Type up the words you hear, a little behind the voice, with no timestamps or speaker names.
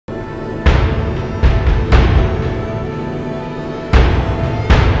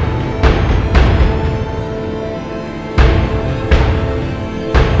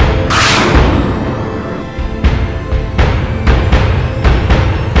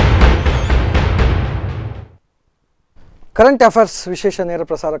Current affairs ವಿಶೇಷ ನೇರ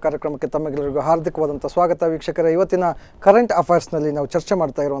ಪ್ರಸಾರ ಕಾರ್ಯಕ್ರಮಕ್ಕೆ ತಮಗೆಲ್ಲರಿಗೂ ಹಾರ್ದಿಕವಾದಂಥ ಸ್ವಾಗತ ವೀಕ್ಷಕರೇ. ಇವತ್ತಿನ ಕರೆಂಟ್ ಅಫೇರ್ಸ್ನಲ್ಲಿ ನಾವು ಚರ್ಚೆ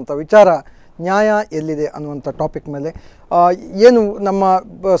ಮಾಡ್ತಾ ಇರುವಂಥ ವಿಚಾರ ನ್ಯಾಯ ಎಲ್ಲಿದೆ ಅನ್ನುವಂಥ ಟಾಪಿಕ್ ಮೇಲೆ. ಏನು ನಮ್ಮ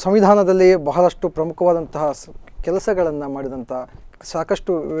ಸಂವಿಧಾನದಲ್ಲಿ ಬಹಳಷ್ಟು ಪ್ರಮುಖವಾದಂತಹ ಕೆಲಸಗಳನ್ನು ಮಾಡಿದಂಥ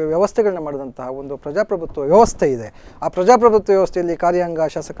ಸಾಕಷ್ಟು ವ್ಯವಸ್ಥೆಗಳನ್ನ ಮಾಡಿದಂತಹ ಒಂದು ಪ್ರಜಾಪ್ರಭುತ್ವ ವ್ಯವಸ್ಥೆ ಇದೆ. ಆ ಪ್ರಜಾಪ್ರಭುತ್ವ ವ್ಯವಸ್ಥೆಯಲ್ಲಿ ಕಾರ್ಯಾಂಗ,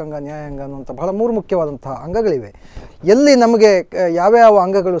 ಶಾಸಕಾಂಗ, ನ್ಯಾಯಾಂಗ ಅನ್ನುವಂಥ ಬಹಳ ಮೂರು ಮುಖ್ಯವಾದಂತಹ ಅಂಗಗಳಿವೆ. ಎಲ್ಲಿ ನಮಗೆ ಯಾವ್ಯಾವ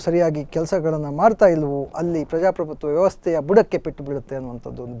ಅಂಗಗಳು ಸರಿಯಾಗಿ ಕೆಲಸಗಳನ್ನು ಮಾಡ್ತಾ ಇಲ್ವೋ ಅಲ್ಲಿ ಪ್ರಜಾಪ್ರಭುತ್ವ ವ್ಯವಸ್ಥೆಯ ಬುಡಕ್ಕೆ ಪೆಟ್ಟು ಬೀಳುತ್ತೆ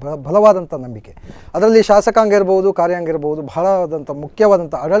ಅನ್ನುವಂಥದ್ದು ಒಂದು ಬಲವಾದಂಥ ನಂಬಿಕೆ. ಅದರಲ್ಲಿ ಶಾಸಕಾಂಗ ಇರ್ಬೋದು, ಕಾರ್ಯಾಂಗ ಇರ್ಬೋದು, ಬಹಳವಾದಂಥ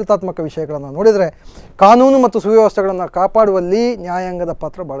ಮುಖ್ಯವಾದಂಥ ಆಡಳಿತಾತ್ಮಕ ವಿಷಯಗಳನ್ನು ನೋಡಿದರೆ ಕಾನೂನು ಮತ್ತು ಸುವ್ಯವಸ್ಥೆಗಳನ್ನು ಕಾಪಾಡುವಲ್ಲಿ ನ್ಯಾಯಾಂಗದ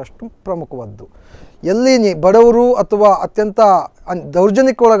ಪಾತ್ರ ಭಾಳಷ್ಟು ಪ್ರಮುಖವಾದ್ದು. ಎಲ್ಲಿ ಬಡವರು ಅಥವಾ ಅತ್ಯಂತ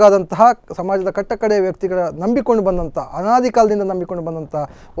ದೌರ್ಜನ್ಯಕ್ಕೆ ಒಳಗಾದಂತಹ ಸಮಾಜದ ಕಟ್ಟಕಡೆ ವ್ಯಕ್ತಿಗಳ ನಂಬಿಕೊಂಡು ಬಂದಂಥ ಅನಾದಿ ಕಾಲದಿಂದ ನಂಬಿಕೊಂಡು ಬಂದಂಥ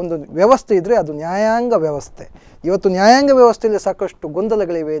ಒಂದು ವ್ಯವಸ್ಥೆ ಇದ್ದರೆ ಅದು ನ್ಯಾಯಾಂಗ ವ್ಯವಸ್ಥೆ. ಇವತ್ತು ನ್ಯಾಯಾಂಗ ವ್ಯವಸ್ಥೆಯಲ್ಲಿ ಸಾಕಷ್ಟು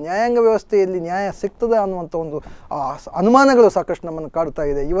ಗೊಂದಲಗಳಿವೆ. ನ್ಯಾಯಾಂಗ ವ್ಯವಸ್ಥೆಯಲ್ಲಿ ನ್ಯಾಯ ಸಿಗ್ತದೆ ಅನ್ನುವಂಥ ಒಂದು ಅನುಮಾನಗಳು ಸಾಕಷ್ಟು ನಮ್ಮನ್ನು ಕಾಡ್ತಾ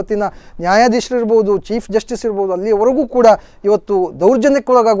ಇದೆ. ಇವತ್ತಿನ ನ್ಯಾಯಾಧೀಶರಿರ್ಬೋದು, ಚೀಫ್ ಜಸ್ಟಿಸ್ ಇರ್ಬೋದು, ಅಲ್ಲಿಯವರೆಗೂ ಕೂಡ ಇವತ್ತು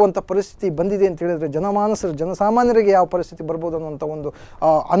ದೌರ್ಜನ್ಯಕ್ಕೊಳಗಾಗುವಂಥ ಪರಿಸ್ಥಿತಿ ಬಂದಿದೆ ಅಂತ ಹೇಳಿದರೆ ಜನಸಾಮಾನ್ಯರಿಗೆ ಯಾವ ಪರಿಸ್ಥಿತಿ ಬರ್ಬೋದು ಅನ್ನುವಂಥ ಒಂದು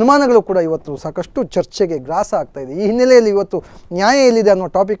ಅನುಮಾನಗಳು ಕೂಡ ಇವತ್ತು ಸಾಕಷ್ಟು ಚರ್ಚೆಗೆ ಗ್ರಾಸ ಆಗ್ತಾ ಇದೆ. ಈ ಹಿನ್ನೆಲೆಯಲ್ಲಿ ಇವತ್ತು ನ್ಯಾಯ ಎಲ್ಲಿದೆ ಅನ್ನೋ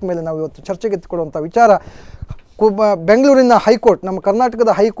ಟಾಪಿಕ್ ಮೇಲೆ ನಾವು ಇವತ್ತು ಚರ್ಚೆಗೆ ಎತ್ತಿಕೊಳ್ಳುವಂಥ ವಿಚಾರ ಬೆಂಗಳೂರಿನ ಹೈಕೋರ್ಟ್, ನಮ್ಮ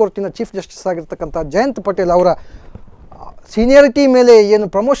ಕರ್ನಾಟಕದ ಹೈಕೋರ್ಟಿನ ಚೀಫ್ ಜಸ್ಟಿಸ್ ಆಗಿರ್ತಕ್ಕಂಥ ಜಯಂತ್ ಪಟೇಲ್ ಅವರ ಸೀನಿಯಾರಿಟಿ ಮೇಲೆ ಏನು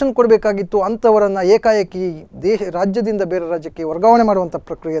ಪ್ರಮೋಷನ್ ಕೊಡಬೇಕಾಗಿತ್ತು ಅಂಥವರನ್ನು ಏಕಾಏಕಿ ರಾಜ್ಯದಿಂದ ಬೇರೆ ರಾಜ್ಯಕ್ಕೆ ವರ್ಗಾವಣೆ ಮಾಡುವಂಥ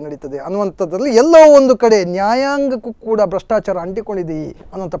ಪ್ರಕ್ರಿಯೆ ನಡೀತದೆ ಅನ್ನುವಂಥದ್ರಲ್ಲಿ ಎಲ್ಲೋ ಒಂದು ಕಡೆ ನ್ಯಾಯಾಂಗಕ್ಕೂ ಕೂಡ ಭ್ರಷ್ಟಾಚಾರ ಅಂಟಿಕೊಂಡಿದೆಯೇ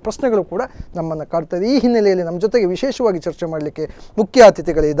ಅನ್ನುವಂಥ ಪ್ರಶ್ನೆಗಳು ಕೂಡ ನಮ್ಮನ್ನು ಕಾಡ್ತಾ ಇದೆ. ಈ ಹಿನ್ನೆಲೆಯಲ್ಲಿ ನಮ್ಮ ಜೊತೆಗೆ ವಿಶೇಷವಾಗಿ ಚರ್ಚೆ ಮಾಡಲಿಕ್ಕೆ ಮುಖ್ಯ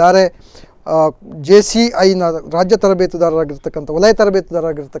ಅತಿಥಿಗಳಿದ್ದಾರೆ. JCIನ ರಾಜ್ಯ ತರಬೇತುದಾರರಾಗಿರ್ತಕ್ಕಂಥ, ವಲಯ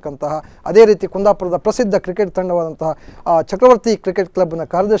ತರಬೇತುದಾರರಾಗಿರ್ತಕ್ಕಂತಹ, ಅದೇ ರೀತಿ ಕುಂದಾಪುರದ ಪ್ರಸಿದ್ಧ ಕ್ರಿಕೆಟ್ ತಂಡವಾದಂತಹ ಚಕ್ರವರ್ತಿ ಕ್ರಿಕೆಟ್ ಕ್ಲಬ್ನ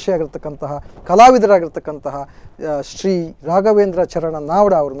ಕಾರ್ಯದರ್ಶಿಯಾಗಿರ್ತಕ್ಕಂತಹ, ಕಲಾವಿದರಾಗಿರ್ತಕ್ಕಂತಹ ಶ್ರೀ ರಾಘವೇಂದ್ರ ಚರಣ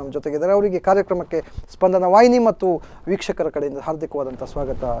ನಾವಡ ಅವರು ನಮ್ಮ ಜೊತೆಗಿದ್ದಾರೆ. ಅವರಿಗೆ ಕಾರ್ಯಕ್ರಮಕ್ಕೆ ಸ್ಪಂದನ ವಾಹಿನಿ ಮತ್ತು ವೀಕ್ಷಕರ ಕಡೆಯಿಂದ ಹಾರ್ದಿಕವಾದಂಥ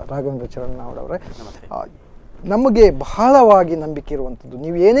ಸ್ವಾಗತ. ರಾಘವೇಂದ್ರ ಚರಣ ನಾವಡ ಅವರೇ, ನಮಗೆ ಬಹಳವಾಗಿ ನಂಬಿಕೆ ಇರುವಂಥದ್ದು,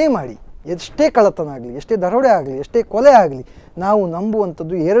 ನೀವು ಏನೇ ಮಾಡಿ, ಎಷ್ಟೇ ಕಳ್ಳತನ ಆಗಲಿ, ಎಷ್ಟೇ ದರೋಡೆ ಆಗಲಿ, ಎಷ್ಟೇ ಕೊಲೆ ಆಗಲಿ, ನಾವು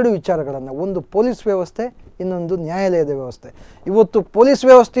ನಂಬುವಂಥದ್ದು ಎರಡು ವಿಚಾರಗಳನ್ನು. ಒಂದು ಪೊಲೀಸ್ ವ್ಯವಸ್ಥೆ, ಇನ್ನೊಂದು ನ್ಯಾಯಾಲಯದ ವ್ಯವಸ್ಥೆ. ಇವತ್ತು ಪೊಲೀಸ್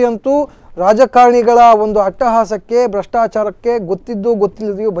ವ್ಯವಸ್ಥೆಯಂತೂ ರಾಜಕಾರಣಿಗಳ ಒಂದು ಅಟ್ಟಹಾಸಕ್ಕೆ, ಭ್ರಷ್ಟಾಚಾರಕ್ಕೆ ಗೊತ್ತಿದ್ದೋ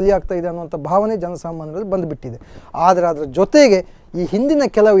ಗೊತ್ತಿಲ್ಲದೆಯೋ ಬಲಿಯಾಗ್ತಾ ಇದೆ ಅನ್ನುವಂಥ ಭಾವನೆ ಜನಸಾಮಾನ್ಯರಲ್ಲಿ ಬಂದುಬಿಟ್ಟಿದೆ. ಆದರೆ ಅದರ ಜೊತೆಗೆ ಈ ಹಿಂದಿನ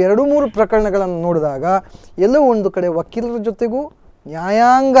ಕೆಲವು 2-3 ಪ್ರಕರಣಗಳನ್ನು ನೋಡಿದಾಗ ಎಲ್ಲೋ ಒಂದು ಕಡೆ ವಕೀಲರ ಜೊತೆಗೂ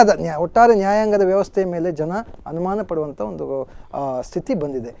ಒಟ್ಟಾರೆ ನ್ಯಾಯಾಂಗದ ವ್ಯವಸ್ಥೆಯ ಮೇಲೆ ಜನ ಅನುಮಾನ ಪಡುವಂಥ ಒಂದು ಸ್ಥಿತಿ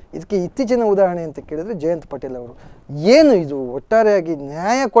ಬಂದಿದೆ. ಇದಕ್ಕೆ ಇತ್ತೀಚಿನ ಉದಾಹರಣೆ ಅಂತ ಕೇಳಿದರೆ ಜಯಂತ್ ಪಟೇಲ್ ಅವರು. ಏನು ಇದು ಒಟ್ಟಾರೆಯಾಗಿ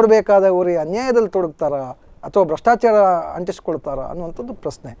ನ್ಯಾಯ ಕೊಡಬೇಕಾದವರೇ ಅನ್ಯಾಯದಲ್ಲಿ ತೊಡಗ್ತಾರಾ ಅಥವಾ ಭ್ರಷ್ಟಾಚಾರ ಅಂಟಿಸ್ಕೊಳ್ತಾರಾ ಅನ್ನುವಂಥದ್ದು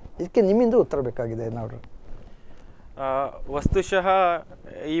ಪ್ರಶ್ನೆ. ಇದಕ್ಕೆ ನಿಮ್ಮಿಂದ ಉತ್ತರ ಬೇಕಾಗಿದೆ ನೋಡ್ರಿ. ವಸ್ತುಶಃ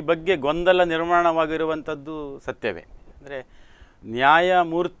ಈ ಬಗ್ಗೆ ಗೊಂದಲ ನಿರ್ಮಾಣವಾಗಿರುವಂಥದ್ದು ಸತ್ಯವೇ. ಅಂದರೆ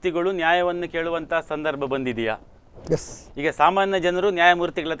ನ್ಯಾಯಮೂರ್ತಿಗಳು ನ್ಯಾಯವನ್ನು ಕೇಳುವಂಥ ಸಂದರ್ಭ ಬಂದಿದೆಯಾ? ಈಗ ಸಾಮಾನ್ಯ ಜನರು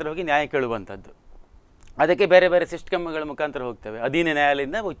ನ್ಯಾಯಮೂರ್ತಿಗಳ ಹತ್ರ ಹೋಗಿ ನ್ಯಾಯ ಕೇಳುವಂಥದ್ದು, ಅದಕ್ಕೆ ಬೇರೆ ಬೇರೆ ಸಿಸ್ಟಮ್ಗಳ ಮುಖಾಂತರ ಹೋಗ್ತವೆ. ಅಧೀನ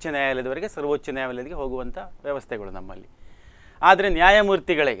ನ್ಯಾಯಾಲಯದಿಂದ ಉಚ್ಚ ನ್ಯಾಯಾಲಯದವರೆಗೆ, ಸರ್ವೋಚ್ಚ ನ್ಯಾಯಾಲಯಕ್ಕೆ ಹೋಗುವಂಥ ವ್ಯವಸ್ಥೆಗಳು ನಮ್ಮಲ್ಲಿ. ಆದರೆ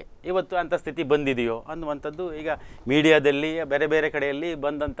ನ್ಯಾಯಮೂರ್ತಿಗಳಿಗೆ ಇವತ್ತು ಅಂಥ ಸ್ಥಿತಿ ಬಂದಿದೆಯೋ ಅನ್ನುವಂಥದ್ದು ಈಗ ಮೀಡಿಯಾದಲ್ಲಿ ಬೇರೆ ಬೇರೆ ಕಡೆಯಲ್ಲಿ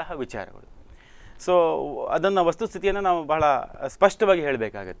ಬಂದಂತಹ ವಿಚಾರಗಳು. ಸೊ ಅದನ್ನು ವಸ್ತುಸ್ಥಿತಿಯನ್ನು ನಾವು ಬಹಳ ಸ್ಪಷ್ಟವಾಗಿ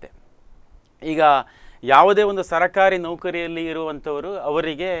ಹೇಳಬೇಕಾಗತ್ತೆ. ಈಗ ಯಾವುದೇ ಒಂದು ಸರ್ಕಾರಿ ನೌಕರಿಯಲ್ಲಿ ಇರುವಂಥವರು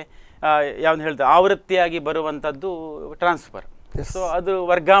ಅವರಿಗೆ ಯಾವ್ದು ಹೇಳ್ತಾರೆ ಆವೃತ್ತಿಯಾಗಿ ಬರುವಂಥದ್ದು ಟ್ರಾನ್ಸ್ಫರ್. ಸೊ ಅದು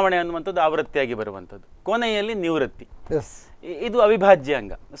ವರ್ಗಾವಣೆ ಅನ್ನುವಂಥದ್ದು ಆವೃತ್ತಿಯಾಗಿ ಬರುವಂಥದ್ದು, ಕೊನೆಯಲ್ಲಿ ನಿವೃತ್ತಿ. ಇದು ಅವಿಭಾಜ್ಯ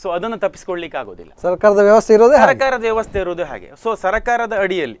ಅಂಗ. ಸೊ ಅದನ್ನು ತಪ್ಪಿಸ್ಕೊಳ್ಳಿಕ್ಕೆ ಆಗೋದಿಲ್ಲ. ಸರ್ಕಾರದ ವ್ಯವಸ್ಥೆ ಇರೋದು ಹಾಗೆ. ಸೊ ಸರ್ಕಾರದ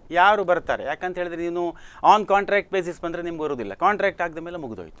ಅಡಿಯಲ್ಲಿ ಯಾರು ಬರ್ತಾರೆ, ಯಾಕಂತ ಹೇಳಿದ್ರೆ ನೀನು ಆನ್ ಕಾಂಟ್ರಾಕ್ಟ್ ಬೇಸಿಸ್ ಬಂದರೆ ನಿಮ್ಗೆ ಬರೋದಿಲ್ಲ, ಕಾಂಟ್ರಾಕ್ಟ್ ಆಗದ ಮೇಲೆ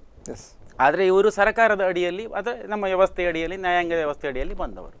ಮುಗಿದೋಯ್ತು. ಆದರೆ ಇವರು ಸರ್ಕಾರದ ಅಡಿಯಲ್ಲಿ, ಅಥವಾ ನಮ್ಮ ವ್ಯವಸ್ಥೆ ಅಡಿಯಲ್ಲಿ, ನ್ಯಾಯಾಂಗ ವ್ಯವಸ್ಥೆ ಅಡಿಯಲ್ಲಿ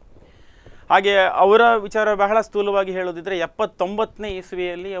ಬಂದವರು. ಹಾಗೆ ಅವರ ವಿಚಾರ ಬಹಳ ಸ್ಥೂಲವಾಗಿ ಹೇಳೋದಿದ್ರೆ 79ನೇ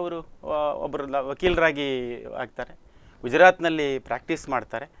ಇಸ್ವಿಯಲ್ಲಿ ಅವರು ಒಬ್ಬರು ವಕೀಲರಾಗಿ ಆಗ್ತಾರೆ. ಗುಜರಾತ್ನಲ್ಲಿ ಪ್ರಾಕ್ಟೀಸ್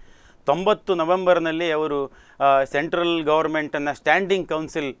ಮಾಡ್ತಾರೆ. 90 ನವೆಂಬರ್ನಲ್ಲಿ ಅವರು ಸೆಂಟ್ರಲ್ ಗೌರ್ಮೆಂಟನ್ನು ಸ್ಟ್ಯಾಂಡಿಂಗ್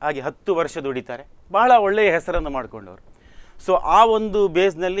ಕೌನ್ಸಿಲ್ ಆಗಿ 10 ವರ್ಷ ದುಡಿತಾರೆ. ಬಹಳ ಒಳ್ಳೆಯ ಹೆಸರನ್ನು ಮಾಡಿಕೊಂಡವರು. ಸೊ ಆ ಒಂದು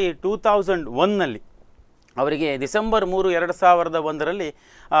ಬೇಸ್ನಲ್ಲಿ 2001ನಲ್ಲಿ ಅವರಿಗೆ ಡಿಸೆಂಬರ್ 3, 2001ರಲ್ಲಿ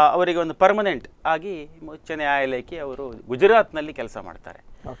ಅವರಿಗೆ ಒಂದು ಪರ್ಮನೆಂಟ್ ಆಗಿ ಉಚ್ಚ ನ್ಯಾಯಾಲಯಕ್ಕೆ ಅವರು ಗುಜರಾತ್ನಲ್ಲಿ ಕೆಲಸ ಮಾಡ್ತಾರೆ.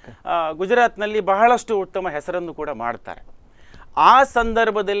 ಗುಜರಾತ್ನಲ್ಲಿ ಬಹಳಷ್ಟು ಉತ್ತಮ ಹೆಸರನ್ನು ಕೂಡ ಮಾಡ್ತಾರೆ. ಆ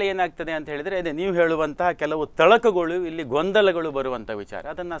ಸಂದರ್ಭದಲ್ಲಿ ಏನಾಗ್ತದೆ ಅಂತ ಹೇಳಿದರೆ, ಅದೇ ನೀವು ಹೇಳುವಂತಹ ಕೆಲವು ತಳಕಗಳು, ಇಲ್ಲಿ ಗೊಂದಲಗಳು ಬರುವಂಥ ವಿಚಾರ,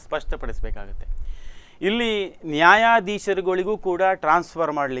 ಅದನ್ನು ಸ್ಪಷ್ಟಪಡಿಸಬೇಕಾಗುತ್ತೆ. ಇಲ್ಲಿ ನ್ಯಾಯಾಧೀಶರುಗಳಿಗೂ ಕೂಡ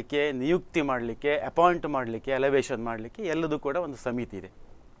ಟ್ರಾನ್ಸ್ಫರ್ ಮಾಡಲಿಕ್ಕೆ, ನಿಯುಕ್ತಿ ಮಾಡಲಿಕ್ಕೆ, ಅಪಾಯಿಂಟ್ ಮಾಡಲಿಕ್ಕೆ, ಎಲಿವೇಷನ್ ಮಾಡಲಿಕ್ಕೆ ಎಲ್ಲದೂ ಕೂಡ ಒಂದು ಸಮಿತಿ ಇದೆ.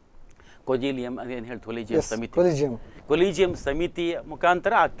 ಕೊಲಿಜಿಯಂ ಅದೇನು ಹೇಳ್ತು, ಕೊಲಿಜಿಯಂ ಸಮಿತಿಯ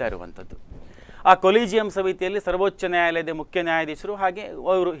ಮುಖಾಂತರ ಆಗ್ತಾ ಇರುವಂಥದ್ದು. ಆ ಕೊಲಿಜಿಯಂ ಸಮಿತಿಯಲ್ಲಿ ಸರ್ವೋಚ್ಚ ನ್ಯಾಯಾಲಯದ ಮುಖ್ಯ ನ್ಯಾಯಾಧೀಶರು, ಹಾಗೆ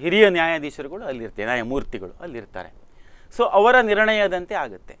ಅವರು ಹಿರಿಯ ನ್ಯಾಯಾಧೀಶರುಗಳು ಅಲ್ಲಿರ್ತಾರೆ, ನ್ಯಾಯಮೂರ್ತಿಗಳು ಅಲ್ಲಿರ್ತಾರೆ. ಸೊ ಅವರ ನಿರ್ಣಯದಂತೆ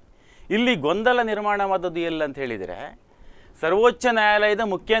ಆಗುತ್ತೆ. ಇಲ್ಲಿ ಗೊಂದಲ ನಿರ್ಮಾಣವಾದದ್ದು ಎಲ್ಲ ಅಂತ ಹೇಳಿದರೆ, ಸರ್ವೋಚ್ಚ ನ್ಯಾಯಾಲಯದ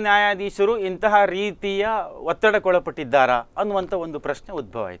ಮುಖ್ಯ ನ್ಯಾಯಾಧೀಶರು ಇಂತಹ ರೀತಿಯ ಒತ್ತಡಕ್ಕೊಳಪಟ್ಟಿದ್ದಾರಾ ಅನ್ನುವಂಥ ಒಂದು ಪ್ರಶ್ನೆ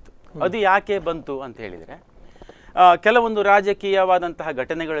ಉದ್ಭವ ಆಯಿತು. ಅದು ಯಾಕೆ ಬಂತು ಅಂತ ಹೇಳಿದರೆ, ಕೆಲವೊಂದು ರಾಜಕೀಯವಾದಂತಹ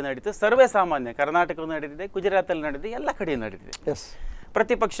ಘಟನೆಗಳು ನಡೀತು. ಸರ್ವೇ ಸಾಮಾನ್ಯ, ಕರ್ನಾಟಕದಲ್ಲಿ ನಡೆದಿದೆ, ಗುಜರಾತಲ್ಲಿ ನಡೆದಿದೆ, ಎಲ್ಲ ಕಡೆ ನಡೆದಿದೆ.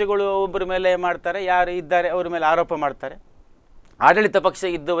 ಪ್ರತಿಪಕ್ಷಗಳು ಒಬ್ಬರ ಮೇಲೆ ಮಾಡ್ತಾರೆ, ಯಾರು ಇದ್ದಾರೆ ಅವರ ಮೇಲೆ ಆರೋಪ ಮಾಡ್ತಾರೆ. ಆಡಳಿತ ಪಕ್ಷ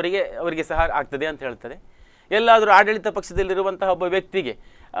ಇದ್ದವರಿಗೆ ಅವರಿಗೆ ಸಹ ಆಗ್ತದೆ ಅಂತ ಹೇಳ್ತಾರೆ. ಎಲ್ಲಾದರೂ ಆಡಳಿತ ಪಕ್ಷದಲ್ಲಿರುವಂತಹ ಒಬ್ಬ ವ್ಯಕ್ತಿಗೆ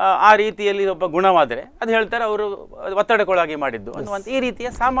ಆ ರೀತಿಯಲ್ಲಿ ಒಬ್ಬ ಗುಣವಾದರೆ ಅದು ಹೇಳ್ತಾರೆ ಅವರು ಒತ್ತಡಕ್ಕೊಳಗೆ ಮಾಡಿದ್ದು ಅನ್ನುವಂಥ ಈ ರೀತಿಯ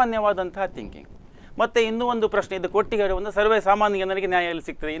ಸಾಮಾನ್ಯವಾದಂತಹ ಥಿಂಕಿಂಗ್. ಮತ್ತು ಇನ್ನೂ ಒಂದು ಪ್ರಶ್ನೆ, ಇದು ಕೊಟ್ಟಿಗೆ ಒಂದು ಸರ್ವೇ ಸಾಮಾನ್ಯ ಜನರಿಗೆ ನ್ಯಾಯ ಎಲ್ಲಿ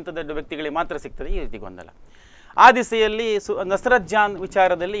ಸಿಗ್ತದೆ, ಇಂಥ ದೊಡ್ಡ ವ್ಯಕ್ತಿಗಳಿಗೆ ಮಾತ್ರ ಸಿಗ್ತದೆ, ಈ ರೀತಿ ಗೊಂದಲ. ಆ ದಿಸೆಯಲ್ಲಿ ನಸ್ರತ್ ಜಾನ್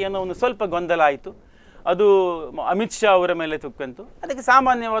ವಿಚಾರದಲ್ಲಿ ಏನೋ ಒಂದು ಸ್ವಲ್ಪ ಗೊಂದಲ ಆಯಿತು. ಅದು ಅಮಿತ್ ಶಾ ಅವರ ಮೇಲೆ ತುಕ್ಕಂತು. ಅದಕ್ಕೆ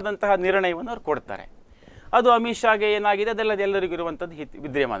ಸಾಮಾನ್ಯವಾದಂತಹ ನಿರ್ಣಯವನ್ನು ಅವ್ರು ಕೊಡ್ತಾರೆ. ಅದು ಅಮಿತ್ ಶಾಗೆ ಏನಾಗಿದೆ ಅದೆಲ್ಲ ಎಲ್ಲರಿಗೂ ಇರುವಂಥದ್ದು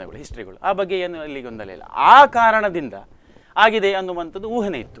ವಿದ್ಯಮಾನಗಳು, ಹಿಸ್ಟ್ರಿಗಳು. ಆ ಬಗ್ಗೆ ಏನು ಅಲ್ಲಿ ಗೊಂದಲ ಇಲ್ಲ. ಆ ಕಾರಣದಿಂದ ಆಗಿದೆ ಅನ್ನುವಂಥದ್ದು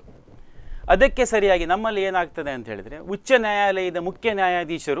ಊಹನೆ ಇತ್ತು. ಅದಕ್ಕೆ ಸರಿಯಾಗಿ ನಮ್ಮಲ್ಲಿ ಏನಾಗ್ತದೆ ಅಂತ ಹೇಳಿದರೆ, ಉಚ್ಚ ನ್ಯಾಯಾಲಯದ ಮುಖ್ಯ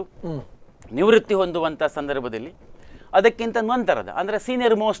ನ್ಯಾಯಾಧೀಶರು ನಿವೃತ್ತಿ ಹೊಂದುವಂಥ ಸಂದರ್ಭದಲ್ಲಿ ಅದಕ್ಕಿಂತ ನಂತರದ ಅಂದರೆ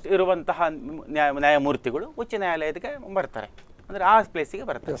ಸೀನಿಯರ್ ಮೋಸ್ಟ್ ಇರುವಂತಹ ನ್ಯಾಯಮೂರ್ತಿಗಳು ಉಚ್ಚ ನ್ಯಾಯಾಲಯಕ್ಕೆ ಬರ್ತಾರೆ, ಅಂದರೆ ಆ ಪ್ಲೇಸಿಗೆ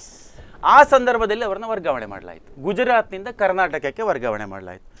ಬರ್ತಾರೆ. ಆ ಸಂದರ್ಭದಲ್ಲಿ ಅವರನ್ನು ವರ್ಗಾವಣೆ ಮಾಡಲಾಯಿತು. ಗುಜರಾತ್ನಿಂದ ಕರ್ನಾಟಕಕ್ಕೆ ವರ್ಗಾವಣೆ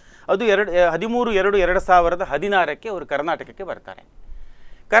ಮಾಡಲಾಯಿತು. ಅದು 13/2/2016 ಅವರು ಕರ್ನಾಟಕಕ್ಕೆ ಬರ್ತಾರೆ.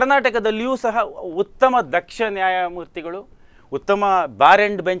 ಕರ್ನಾಟಕದಲ್ಲಿಯೂ ಸಹ ಉತ್ತಮ ದಕ್ಷ ನ್ಯಾಯಮೂರ್ತಿಗಳು, ಉತ್ತಮ ಬಾರ್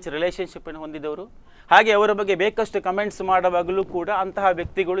ಆ್ಯಂಡ್ ಬೆಂಚ್ ರಿಲೇಷನ್ಶಿಪ್ಪನ್ನು ಹೊಂದಿದವರು, ಹಾಗೆ ಅವರ ಬಗ್ಗೆ ಬೇಕಷ್ಟು ಕಮೆಂಟ್ಸ್ ಮಾಡುವಾಗಲೂ ಕೂಡ ಅಂತಹ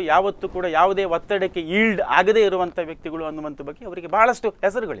ವ್ಯಕ್ತಿಗಳು ಯಾವತ್ತೂ ಕೂಡ ಯಾವುದೇ ಒತ್ತಡಕ್ಕೆ ಈಲ್ಡ್ ಆಗದೇ ಇರುವಂಥ ವ್ಯಕ್ತಿಗಳು ಅನ್ನುವಂಥ ಬಗ್ಗೆ ಅವರಿಗೆ ಬಹಳಷ್ಟು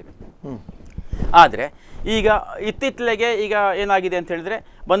ಹೆಸರುಗಳಿವೆ. ಆದರೆ ಈಗ ಇತ್ತೀಚೆಗೆ ಈಗ ಏನಾಗಿದೆ ಅಂತ ಹೇಳಿದರೆ,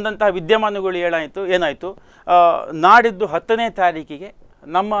 ಬಂದಂತಹ ವಿದ್ಯಮಾನಗಳು ಏನಾಯಿತು ನಾಡಿದ್ದು 10ನೇ ತಾರೀಕಿಗೆ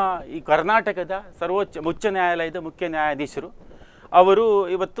ನಮ್ಮ ಈ ಕರ್ನಾಟಕದ ಉಚ್ಚ ನ್ಯಾಯಾಲಯದ ಮುಖ್ಯ ನ್ಯಾಯಾಧೀಶರು ಅವರು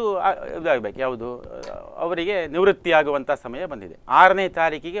ಇವತ್ತು ಇದಾಗಬೇಕು, ಯಾವುದು ಅವರಿಗೆ ನಿವೃತ್ತಿಯಾಗುವಂಥ ಸಮಯ ಬಂದಿದೆ. 6ನೇ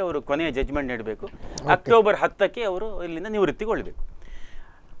ತಾರೀಕಿಗೆ ಅವರು ಕೊನೆಯ ಜಡ್ಜ್ಮೆಂಟ್ ನೀಡಬೇಕು. ಅಕ್ಟೋಬರ್ 10ಕ್ಕೆ ಅವರು ಇಲ್ಲಿಂದ ನಿವೃತ್ತಿಗೊಳ್ಳಬೇಕು.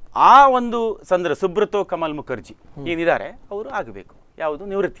 ಆ ಒಂದು ಸುಬ್ರತೋ ಕಮಲ್ ಮುಖರ್ಜಿ ಏನಿದ್ದಾರೆ ಅವರು ಆಗಬೇಕು, ಯಾವುದು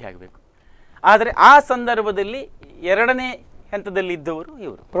ನಿವೃತ್ತಿ ಆಗಬೇಕು. ಆದರೆ ಆ ಸಂದರ್ಭದಲ್ಲಿ 2ನೇ ಹಂತದಲ್ಲಿ ಇದ್ದವರು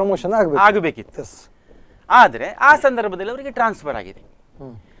ಇವರು ಪ್ರಮೋಷನ್ ಆಗಬೇಕಿತ್ತು. ಆದರೆ ಆ ಸಂದರ್ಭದಲ್ಲಿ ಅವರಿಗೆ ಟ್ರಾನ್ಸ್ಫರ್ ಆಗಿದೆ.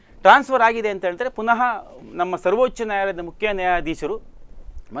 ಟ್ರಾನ್ಸ್ಫರ್ ಆಗಿದೆ ಅಂತ ಹೇಳಿದ್ರೆ ಪುನಃ ನಮ್ಮ ಸರ್ವೋಚ್ಚ ನ್ಯಾಯಾಲಯದ ಮುಖ್ಯ ನ್ಯಾಯಾಧೀಶರು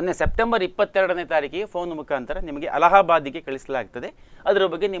ಮೊನ್ನೆ ಸೆಪ್ಟೆಂಬರ್ 22ನೇ ತಾರೀಕಿಗೆ ಫೋನ್ ಮುಖಾಂತರ ನಿಮಗೆ ಅಲಹಾಬಾದಿಗೆ ಕಳಿಸಲಾಗ್ತದೆ, ಅದರ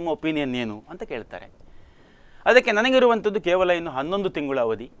ಬಗ್ಗೆ ನಿಮ್ಮ ಒಪಿನಿಯನ್ ಏನು ಅಂತ ಕೇಳ್ತಾರೆ. ಅದಕ್ಕೆ ನನಗಿರುವಂಥದ್ದು ಕೇವಲ ಇನ್ನು 11 ತಿಂಗಳ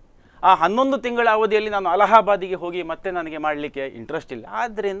ಅವಧಿ. ಆ 11 ತಿಂಗಳ ಅವಧಿಯಲ್ಲಿ ನಾನು ಅಲಹಾಬಾದಿಗೆ ಹೋಗಿ ಮತ್ತೆ ನನಗೆ ಮಾಡಲಿಕ್ಕೆ ಇಂಟ್ರೆಸ್ಟ್ ಇಲ್ಲ,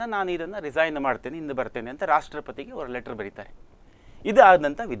 ಆದ್ದರಿಂದ ನಾನು ಇದನ್ನು ರಿಸೈನ್ ಮಾಡ್ತೇನೆ, ಇಂದು ಬರ್ತೇನೆ ಅಂತ ರಾಷ್ಟ್ರಪತಿಗೆ ಅವರು ಲೆಟರ್ ಬರೀತಾರೆ. ಇದು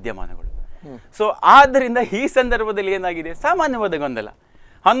ಆದಂಥ ವಿದ್ಯಮಾನಗಳು. ಸೊ ಆದ್ದರಿಂದ ಈ ಸಂದರ್ಭದಲ್ಲಿ ಏನಾಗಿದೆ, ಸಾಮಾನ್ಯವಾದ ಗೊಂದಲ.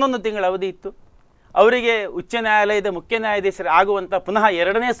 11 ತಿಂಗಳ ಅವಧಿ ಇತ್ತು ಅವರಿಗೆ. ಉಚ್ಚ ನ್ಯಾಯಾಲಯದ ಮುಖ್ಯ ನ್ಯಾಯಾಧೀಶರು ಆಗುವಂಥ ಪುನಃ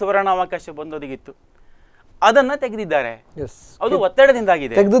 2ನೇ ಸುವರ್ಣಾವಕಾಶ ಬಂದೊದಗಿತ್ತು, ಅದನ್ನು ತೆಗೆದಿದ್ದಾರೆ. ಅದು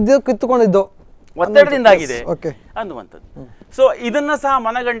ಒತ್ತಡದಿಂದಾಗಿದೆ, ಒತ್ತಡದಿಂದಾಗಿದೆ ಅನ್ನುವಂಥದ್ದು. ಸೊ ಇದನ್ನು ಸಹ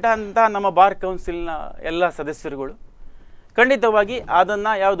ಮನಗಂಡಂಥ ನಮ್ಮ ಬಾರ್ ಕೌನ್ಸಿಲ್ನ ಎಲ್ಲ ಸದಸ್ಯರುಗಳು ಖಂಡಿತವಾಗಿ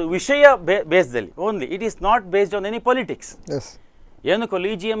ಅದನ್ನು ಯಾವುದು ವಿಷಯ ಬೇಸ್ದಲ್ಲಿ only, it is not based on any politics. ಏನು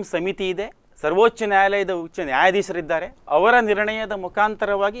ಕೊಲಿಜಿಯಂ ಸಮಿತಿ ಇದೆ, ಸರ್ವೋಚ್ಚ ನ್ಯಾಯಾಲಯದ ಉಚ್ಚ ನ್ಯಾಯಾಧೀಶರಿದ್ದಾರೆ, ಅವರ ನಿರ್ಣಯದ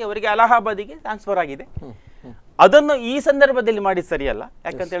ಮುಖಾಂತರವಾಗಿ ಅವರಿಗೆ ಅಲಹಾಬಾದಿಗೆ ಟ್ರಾನ್ಸ್ಫರ್ ಆಗಿದೆ. ಅದನ್ನು ಈ ಸಂದರ್ಭದಲ್ಲಿ ಮಾಡಿ ಸರಿಯಲ್ಲ.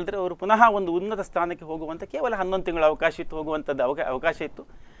 ಯಾಕಂತ ಹೇಳಿದ್ರೆ ಅವರು ಪುನಃ ಒಂದು ಉನ್ನತ ಸ್ಥಾನಕ್ಕೆ ಹೋಗುವಂಥ ಕೇವಲ 11 ತಿಂಗಳ ಅವಕಾಶ ಇತ್ತು, ಹೋಗುವಂಥದ್ದು ಅವಕಾಶ ಇತ್ತು,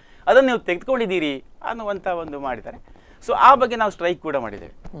 ಅದನ್ನು ನೀವು ತೆಗೆದುಕೊಂಡಿದ್ದೀರಿ ಅನ್ನುವಂಥ ಒಂದು ಮಾಡಿದ್ದಾರೆ. ಸೊ ಆ ಬಗ್ಗೆ ನಾವು ಸ್ಟ್ರೈಕ್ ಕೂಡ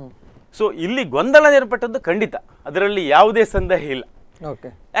ಮಾಡಿದ್ದೇವೆ. ಸೊ ಇಲ್ಲಿ ಗೊಂದಲ ಏರ್ಪಟ್ಟದ್ದು ಖಂಡಿತ, ಅದರಲ್ಲಿ ಯಾವುದೇ ಸಂದೇಹ ಇಲ್ಲ.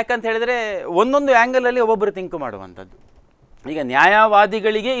 ಯಾಕಂತ ಹೇಳಿದ್ರೆ ಒಂದೊಂದು ಆ್ಯಂಗಲಲ್ಲಿ ಒಬ್ಬೊಬ್ಬರು ಥಿಂಕ್ ಮಾಡುವಂಥದ್ದು. ಈಗ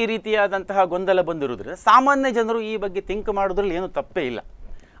ನ್ಯಾಯವಾದಿಗಳಿಗೆ ಈ ರೀತಿಯಾದಂತಹ ಗೊಂದಲ ಬಂದಿರೋದ್ರಿಂದ ಸಾಮಾನ್ಯ ಜನರು ಈ ಬಗ್ಗೆ ಥಿಂಕ್ ಮಾಡೋದ್ರಲ್ಲಿ ಏನೂ ತಪ್ಪೇ ಇಲ್ಲ.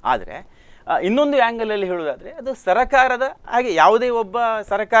 ಆದರೆ ಇನ್ನೊಂದು ಆ್ಯಂಗಲಲ್ಲಿ ಹೇಳೋದಾದರೆ ಅದು ಸರ್ಕಾರದ ಹಾಗೆ ಯಾವುದೇ ಒಬ್ಬ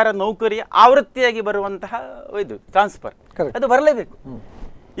ಸರ್ಕಾರ ನೌಕರಿಯ ಆವೃತ್ತಿಯಾಗಿ ಬರುವಂತಹ ಇದು ಟ್ರಾನ್ಸ್ಫರ್ ಅದು ಬರಲೇಬೇಕು.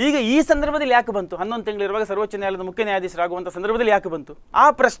 ಈಗ ಈ ಸಂದರ್ಭದಲ್ಲಿ ಯಾಕೆ ಬಂತು, 11 ತಿಂಗಳಿರುವಾಗ ಸರ್ವೋಚ್ಚ ನ್ಯಾಯಾಲಯದ ಮುಖ್ಯ ನ್ಯಾಯಾಧೀಶರಾಗುವಂಥ ಸಂದರ್ಭದಲ್ಲಿ ಯಾಕೆ ಬಂತು, ಆ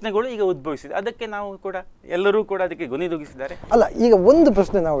ಪ್ರಶ್ನೆಗಳು ಈಗ ಉದ್ಭವಿಸಿದೆ. ಅದಕ್ಕೆ ನಾವು ಕೂಡ ಎಲ್ಲರೂ ಕೂಡ ಅದಕ್ಕೆ ಧ್ವನಿದೂಗಿಸಿದ್ದಾರೆ. ಅಲ್ಲ, ಈಗ ಒಂದು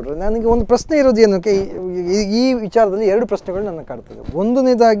ಪ್ರಶ್ನೆ ನೋಡ್ರಿ, ನನಗೆ ಒಂದು ಪ್ರಶ್ನೆ ಇರೋದು ಏನಕ್ಕೆ, ಈ ವಿಚಾರದಲ್ಲಿ 2 ಪ್ರಶ್ನೆಗಳು ನನ್ನ ಕಾಡ್ತದೆ.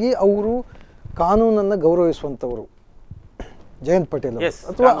 ಒಂದನೇದಾಗಿ ಅವರು ಕಾನೂನನ್ನು ಗೌರವಿಸುವಂಥವರು, ಜಯಂತ್ ಪಟೇಲ್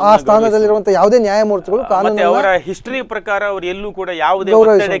ಅಥವಾ ಆ ಸ್ಥಾನದಲ್ಲಿರುವಂತಹ ಯಾವುದೇ ನ್ಯಾಯಮೂರ್ತಿಗಳು ಕಾನೂನು ಅವರ ಹಿಸ್ಟರಿ ಪ್ರಕಾರ ಅವರು ಎಲ್ಲೂ ಕೂಡ ಯಾವುದೇ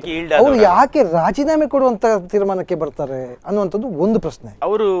ಅವರು ಯಾಕೆ ರಾಜೀನಾಮೆ ಕೊಡುವಂತ ತೀರ್ಮಾನಕ್ಕೆ ಬರ್ತಾರೆ ಅನ್ನುವಂಥದ್ದು ಒಂದು ಪ್ರಶ್ನೆ.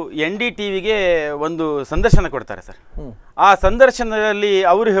 ಅವರು NDTVಗೆ ಒಂದು ಸಂದರ್ಶನ ಕೊಡ್ತಾರೆ ಸರ್. ಆ ಸಂದರ್ಶನದಲ್ಲಿ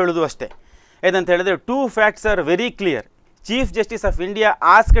ಅವರು ಹೇಳುವುದು ಅಷ್ಟೇ, ಏನಂತ ಹೇಳಿದ್ರೆ 2 facts are very clear. Chief Justice of India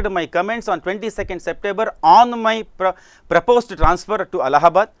asked my comments on 22nd September on my proposed transfer to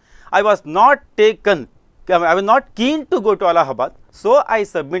Allahabad. I was not keen to go to Allahabad, so I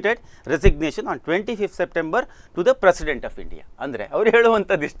submitted resignation on 25th September to the President of India. ಅಂದರೆ ಅವರು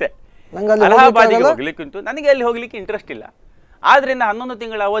ಹೇಳುವಂಥದ್ದು ಇಷ್ಟೇ, ಅಲಹಾಬಾದಿಗೆ ಹೋಗ್ಲಿಕ್ಕೆ ಉಂಟು, ನನಗೆ ಅಲ್ಲಿ ಹೋಗ್ಲಿಕ್ಕೆ interest ಇಲ್ಲ, ಆದ್ರಿಂದ 11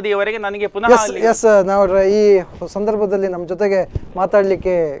 ತಿಂಗಳ ಅವಧಿಯವರೆಗೆ ನನಗೆ ಪುನಃ ಎಸ್ ನಾವು ಈ ಸಂದರ್ಭದಲ್ಲಿ ನಮ್ಮ ಜೊತೆಗೆ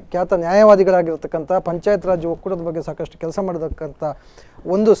ಮಾತಾಡಲಿಕ್ಕೆ ಖ್ಯಾತ ನ್ಯಾಯವಾದಿಗಳಾಗಿರ್ತಕ್ಕಂಥ ಪಂಚಾಯತ್ ರಾಜ್ ಒಕ್ಕೂಟದ ಬಗ್ಗೆ ಸಾಕಷ್ಟು ಕೆಲಸ ಮಾಡತಕ್ಕಂಥ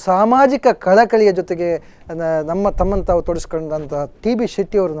ಒಂದು ಸಾಮಾಜಿಕ ಕಳಕಳಿಯ ಜೊತೆಗೆ ತಮ್ಮನ್ನು ತಾವು ತೊಡಗಿಸ್ಕೊಂಡಂಥ ಟಿ ಬಿ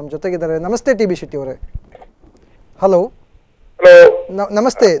ಶೆಟ್ಟಿ ಅವರು ನಮ್ಮ ಜೊತೆಗಿದ್ದಾರೆ. ನಮಸ್ತೆ ಟಿ ಬಿ ಶೆಟ್ಟಿ ಅವರೇ. ಹಲೋ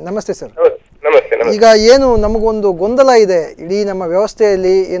ನಮಸ್ತೆ. ನಮಸ್ತೆ ಸರ್. ಈಗ ಏನು ನಮಗೊಂದು ಗೊಂದಲ ಇದೆ ಇಡೀ ನಮ್ಮ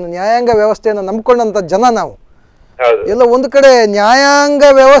ವ್ಯವಸ್ಥೆಯಲ್ಲಿ, ಏನು ನ್ಯಾಯಾಂಗ ವ್ಯವಸ್ಥೆಯನ್ನು ನಂಬ್ಕೊಂಡಂಥ ಜನ ನಾವು ಎಲ್ಲ ಒಂದು ಕಡೆ ನ್ಯಾಯಾಂಗ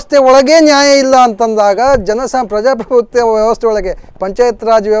ವ್ಯವಸ್ಥೆ ಒಳಗೆ ನ್ಯಾಯ ಇಲ್ಲ ಅಂತಂದಾಗ ಪ್ರಜಾಪ್ರಭುತ್ವ ವ್ಯವಸ್ಥೆ ಒಳಗೆ ಪಂಚಾಯತ್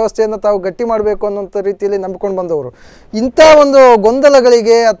ರಾಜ್ ವ್ಯವಸ್ಥೆಯನ್ನು ತಾವು ಗಟ್ಟಿ ಮಾಡಬೇಕು ಅನ್ನೋಂಥ ರೀತಿಯಲ್ಲಿ ನಂಬಿಕೊಂಡು ಬಂದವರು. ಇಂಥ ಒಂದು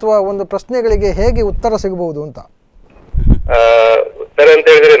ಗೊಂದಲಗಳಿಗೆ ಅಥವಾ ಒಂದು ಪ್ರಶ್ನೆಗಳಿಗೆ ಹೇಗೆ ಉತ್ತರ ಸಿಗಬಹುದು ಅಂತ? ಉತ್ತರ ಅಂತ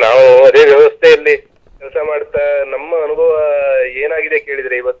ಹೇಳಿದ್ರೆ, ನಾವು ಅದೇ ವ್ಯವಸ್ಥೆಯಲ್ಲಿ ಕೆಲಸ ಮಾಡ್ತಾ ನಮ್ಮ ಅನುಭವ ಏನಾಗಿದೆ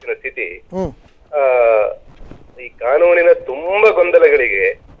ಕೇಳಿದ್ರೆ, ಇವತ್ತಿನ ಸ್ಥಿತಿ ಈ ಕಾನೂನಿನ ತುಂಬಾ ಗೊಂದಲಗಳಿಗೆ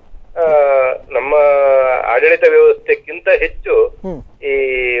ನಮ್ಮ ಆಡಳಿತ ವ್ಯವಸ್ಥೆಕ್ಕಿಂತ ಹೆಚ್ಚು ಈ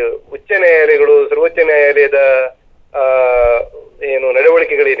ಉಚ್ಚ ನ್ಯಾಯಾಲಯಗಳು, ಸರ್ವೋಚ್ಚ ನ್ಯಾಯಾಲಯದ ಏನು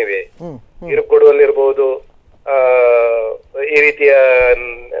ನಡವಳಿಕೆಗಳೇನಿವೆ, ತೀರ್ಪು ಕೊಡುವಲ್ಲಿರ್ಬೋದು, ಈ ರೀತಿಯ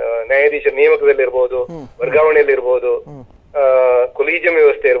ನ್ಯಾಯಾಧೀಶ ನೇಮಕದಲ್ಲಿರ್ಬೋದು, ವರ್ಗಾವಣೆಯಲ್ಲಿರ್ಬೋದು, ಕೊಲೀಜಿಯಂ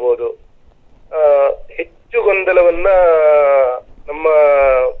ವ್ಯವಸ್ಥೆ ಇರ್ಬೋದು, ಹೆಚ್ಚು ಗೊಂದಲವನ್ನ ನಮ್ಮ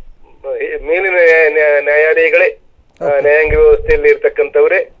ಮೇಲಿನ ನ್ಯಾಯಾಲಯಗಳೇ, ನ್ಯಾಯಾಂಗ ವ್ಯವಸ್ಥೆಯಲ್ಲಿ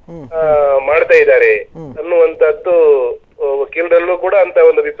ಇರ್ತಕ್ಕಂಥವರೇ ಮಾಡ್ತಾ ಇದ್ದಾರೆ ಅನ್ನುವಂತದ್ದು ವಕೀಲರಲ್ಲೂ ಕೂಡ ಅಂತ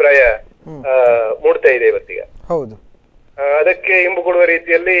ಒಂದು ಅಭಿಪ್ರಾಯ ಮೂಡ್ತಾ ಇದೆ ಇವತ್ತಿಗ. ಹೌದು. ಅದಕ್ಕೆ ಇಂಬು ಕೊಡುವ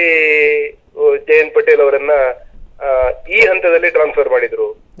ರೀತಿಯಲ್ಲಿ ಜಯಂತ್ ಪಟೇಲ್ ಅವರನ್ನ ಈ ಹಂತದಲ್ಲಿ ಟ್ರಾನ್ಸ್ಫರ್ ಮಾಡಿದ್ರು.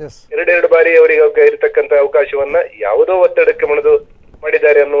 ಎರಡೆರಡು ಬಾರಿ ಅವರಿಗೆ ಇರತಕ್ಕಂತ ಅವಕಾಶವನ್ನ ಯಾವುದೋ ಒತ್ತಡಕ್ಕೆ ಮಣಿದು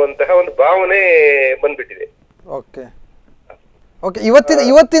ಮಾಡಿದ್ದಾರೆ ಅನ್ನುವಂತಹ ಒಂದು ಭಾವನೆ ಬಂದ್ಬಿಟ್ಟಿದೆ. ಓಕೆ.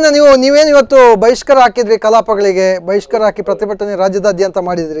 ಇವತ್ತಿನ ನೀವೇನು ಇವತ್ತು ಬಹಿಷ್ಕಾರ ಹಾಕಿದ್ರಿ, ಕಲಾಪಗಳಿಗೆ ಬಹಿಷ್ಕಾರ ಹಾಕಿ ಪ್ರತಿಭಟನೆ ರಾಜ್ಯದಾದ್ಯಂತ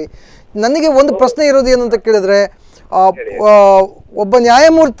ಮಾಡಿದ್ರಿ. ನನಗೆ ಒಂದು ಪ್ರಶ್ನೆ ಇರೋದು ಏನು ಅಂತ ಕೇಳಿದ್ರೆ, ಒಬ್ಬ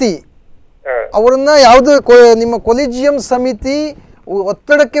ನ್ಯಾಯಮೂರ್ತಿ ಅವರನ್ನ ಯಾವುದು ನಿಮ್ಮ ಕೊಲಿಜಿಯಂ ಸಮಿತಿ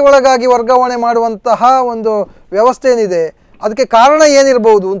ಒತ್ತಡಕ್ಕೆ ಒಳಗಾಗಿ ವರ್ಗಾವಣೆ ಮಾಡುವಂತಹ ಒಂದು ವ್ಯವಸ್ಥೆ ಏನಿದೆ, ಅದಕ್ಕೆ ಕಾರಣ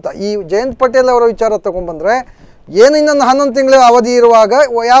ಏನಿರಬಹುದು ಅಂತ ಈ ಜಯಂತ್ ಪಟೇಲ್ ಅವರ ವಿಚಾರ ತಗೊಂಡ್ಬಂದ್ರೆ, ಏನು ಇನ್ನೊಂದು 11 ತಿಂಗಳ ಅವಧಿ ಇರುವಾಗ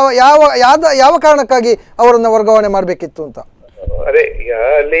ಯಾವ ಕಾರಣಕ್ಕಾಗಿ ಅವರನ್ನ ವರ್ಗಾವಣೆ ಮಾಡಬೇಕಿತ್ತು ಅಂತ? ಅದೇ, ಈಗ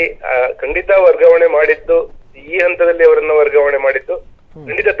ಅಲ್ಲಿ ಖಂಡಿತ ವರ್ಗಾವಣೆ ಮಾಡಿದ್ದು, ಈ ಹಂತದಲ್ಲಿ ಅವರನ್ನ ವರ್ಗಾವಣೆ ಮಾಡಿದ್ದು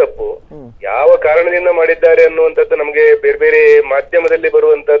ಖಂಡಿತ ತಪ್ಪು. ಯಾವ ಕಾರಣದಿಂದ ಮಾಡಿದ್ದಾರೆ ಅನ್ನುವಂಥದ್ದು ನಮ್ಗೆ ಬೇರೆ ಬೇರೆ ಮಾಧ್ಯಮದಲ್ಲಿ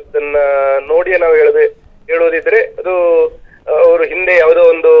ಬರುವಂತದ್ದನ್ನ ನೋಡಿಯೇ ನಾವು ಹೇಳುವುದಿದ್ರೆ, ಅದು ಅವರು ಹಿಂದೆ ಯಾವುದೋ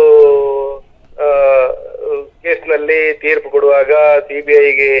ಒಂದು ಕೇಸ್ನಲ್ಲಿ ತೀರ್ಪು ಕೊಡುವಾಗ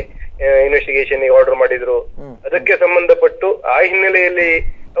ಸಿಬಿಐಗೆ ಇನ್ವೆಸ್ಟಿಗೇಷನ್ ಆರ್ಡರ್ ಮಾಡಿದ್ರು. ಅದಕ್ಕೆ ಸಂಬಂಧಪಟ್ಟು ಆ ಹಿನ್ನೆಲೆಯಲ್ಲಿ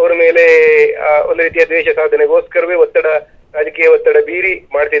ಅವರ ಮೇಲೆ ಒಂದು ರೀತಿಯ ದ್ವೇಷ ಸಾಧನೆಗೋಸ್ಕರವೇ ರಾಜಕೀಯ ಒತ್ತಡ ಬೀರಿ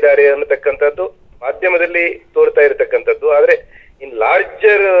ಮಾಡ್ತಿದ್ದಾರೆ ಅನ್ನತಕ್ಕಂಥದ್ದು ಮಾಧ್ಯಮದಲ್ಲಿ ತೋರ್ತಾ ಇರತಕ್ಕಂಥದ್ದು. ಆದ್ರೆ ಇನ್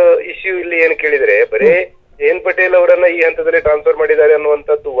ಲಾರ್ಜರ್ ಇಶ್ಯೂ ಇಲ್ಲಿ ಏನ್ ಕೇಳಿದ್ರೆ, ಬರೇ ಜಯಂತ್ ಪಟೇಲ್ ಅವರನ್ನ ಈ ಹಂತದಲ್ಲಿ ಟ್ರಾನ್ಸ್ಫರ್ ಮಾಡಿದ್ದಾರೆ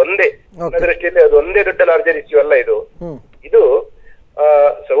ಅನ್ನುವಂಥದ್ದು ಒಂದೇ ನನ್ನ ದೃಷ್ಟಿಯಲ್ಲಿ ಅದು ಒಂದೇ ದೊಡ್ಡ ಲಾರ್ಜರ್ ಇಶ್ಯೂ ಅಲ್ಲ. ಇದು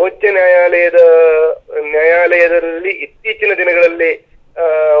ಸರ್ವೋಚ್ಚ ನ್ಯಾಯಾಲಯದಲ್ಲಿ ಇತ್ತೀಚಿನ ದಿನಗಳಲ್ಲಿ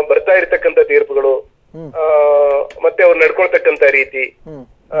ಬರ್ತಾ ಇರತಕ್ಕಂಥ ತೀರ್ಪುಗಳು, ಮತ್ತೆ ಅವ್ರು ನಡ್ಕೊಳ್ತಕ್ಕಂಥ ರೀತಿ,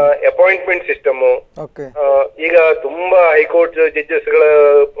 ಅಪಾಯಿಂಟ್ಮೆಂಟ್ ಸಿಸ್ಟಮ್, ಈಗ ತುಂಬಾ ಹೈಕೋರ್ಟ್ ಜಡ್ಜಸ್ಗಳ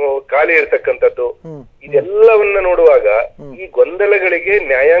ಖಾಲಿ ಇರ್ತಕ್ಕಂಥದ್ದು, ಇದೆಲ್ಲವನ್ನ ನೋಡುವಾಗ ಈ ಗೊಂದಲಗಳಿಗೆ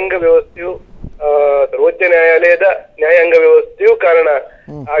ನ್ಯಾಯಾಂಗ ವ್ಯವಸ್ಥೆಯು, ಸರ್ವೋಚ್ಚ ನ್ಯಾಯಾಲಯದ ನ್ಯಾಯಾಂಗ ವ್ಯವಸ್ಥೆಯು ಕಾರಣ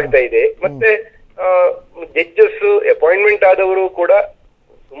ಆಗ್ತಾ ಇದೆ. ಮತ್ತೆ ಜಡ್ಜಸ್ ಅಪಾಯಿಂಟ್ಮೆಂಟ್ ಆದವರು ಕೂಡ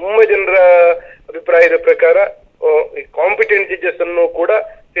ತುಂಬಾ ಜನರ ಅಭಿಪ್ರಾಯದ ಪ್ರಕಾರ ಕಾಂಪಿಟೆಂಟ್ ಜಡ್ಜಸ್ ಅನ್ನು ಕೂಡ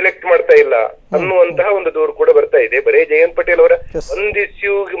ಸಿಲೆಕ್ಟ್ ಮಾಡ್ತಾ ಇಲ್ಲ ಅನ್ನುವಂತಹ ಒಂದು ದೂರು ಕೂಡ ಬರ್ತಾ ಇದೆ. ಬರೇ ಜಯಂತ್ ಪಟೇಲ್ ಅವರ ಒಂದ್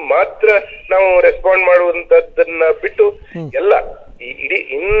ಇಶ್ಯೂಗೆ ಮಾತ್ರ ನಾವು ರೆಸ್ಪಾಂಡ್ ಮಾಡುವಂತದ್ದನ್ನ ಬಿಟ್ಟು ಎಲ್ಲ ಇಡೀ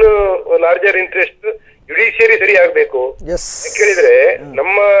ಇನ್ನು ಲಾರ್ಜರ್ ಇಂಟ್ರೆಸ್ಟ್ ಜುಡಿಷಿಯರಿ ಸರಿ ಆಗ್ಬೇಕು. ಕೇಳಿದ್ರೆ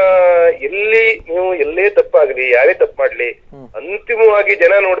ನಮ್ಮ ನೀವು ಎಲ್ಲೇ ತಪ್ಪಾಗ್ಲಿ, ಯಾರೇ ತಪ್ಪು ಮಾಡ್ಲಿ, ಅಂತಿಮವಾಗಿ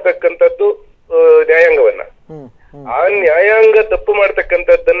ಜನ ನೋಡ್ತಕ್ಕಂಥದ್ದು ನ್ಯಾಯಾಂಗವನ್ನ. ಆ ನ್ಯಾಯಾಂಗ ತಪ್ಪು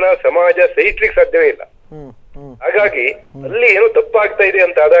ಮಾಡ್ತಕ್ಕಂಥದ್ದನ್ನ ಸಮಾಜ ಸಹಿಸ್ಲಿಕ್ಕೆ ಸಾಧ್ಯವೇ ಇಲ್ಲ. ಹಾಗಾಗಿ ಅಲ್ಲಿ ಏನೋ ತಪ್ಪಾಗ್ತಾ ಇದೆ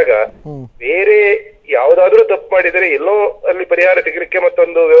ಅಂತ ಆದಾಗ ಬೇರೆ ಯಾವ್ದಾದ್ರೂ ತಪ್ಪು ಮಾಡಿದರೆ ಎಲ್ಲೋ ಅಲ್ಲಿ ಪರಿಹಾರ ಸಿಗಲಿಕ್ಕೆ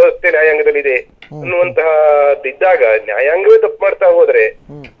ಮತ್ತೊಂದು ವ್ಯವಸ್ಥೆ ನ್ಯಾಯಾಂಗದಲ್ಲಿ ಇದೆ ಅನ್ನುವಂತಹ ಇದ್ದಾಗ ನ್ಯಾಯಾಂಗವೇ ತಪ್ಪು ಮಾಡ್ತಾ ಹೋದ್ರೆ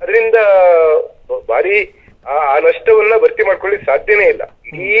ಅದರಿಂದ ಭಾರಿ ಆ ನಷ್ಟವನ್ನ ಭರ್ತಿ ಮಾಡ್ಕೊಳ್ಳಿಕ್ ಸಾಧ್ಯನೇ ಇಲ್ಲ.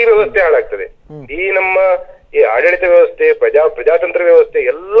 ಇಡೀ ವ್ಯವಸ್ಥೆ ಹಾಳಾಗ್ತದೆ. ಈ ನಮ್ಮ ಈ ಆಡಳಿತ ವ್ಯವಸ್ಥೆ, ಪ್ರಜಾತಂತ್ರ ವ್ಯವಸ್ಥೆ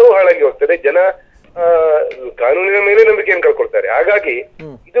ಎಲ್ಲವೂ ಹಾಳಾಗಿ ಹೋಗ್ತದೆ. ಜನ ಕಾನೂನಿನ ಮೇಲೆ ನಂಬಿಕೆಯನ್ನು ಕಳ್ಕೊಳ್ತಾರೆ. ಹಾಗಾಗಿ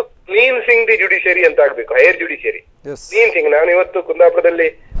ಇದು ಕ್ಲೀನ್ಸಿಂಗ್ ದಿ ಜುಡಿಷಿಯರಿ ಅಂತ ಆಗ್ಬೇಕು, ಹೈಯರ್ ಜುಡಿಷಿಯರಿ ಕ್ಲೀನ್ಸಿಂಗ್. ನಾನು ಇವತ್ತು ಕುಂದಾಪುರದಲ್ಲಿ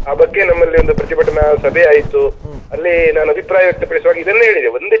ಆ ಬಗ್ಗೆ ನಮ್ಮಲ್ಲಿ ಒಂದು ಪ್ರತಿಭಟನಾ ಸಭೆ ಆಯಿತು. ಅಲ್ಲಿ ನಾನು ಅಭಿಪ್ರಾಯ ವ್ಯಕ್ತಪಡಿಸುವಾಗ ಇದನ್ನೇ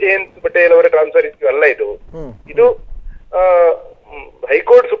ಹೇಳಿದೆ, ಒಂದೇ ಜಯಂತ್ ಪಟೇಲ್ ಅವರ ಟ್ರಾನ್ಸ್ಫರ್ ಇಶ್ಯೂ ಅಲ್ಲ ಇದು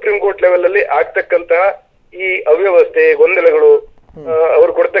ಹೈಕೋರ್ಟ್, ಸುಪ್ರೀಂ ಕೋರ್ಟ್ ಲೆವೆಲ್ ಅಲ್ಲಿ ಆಗ್ತಕ್ಕಂತಹ ಈ ಅವ್ಯವಸ್ಥೆ, ಗೊಂದಲಗಳು,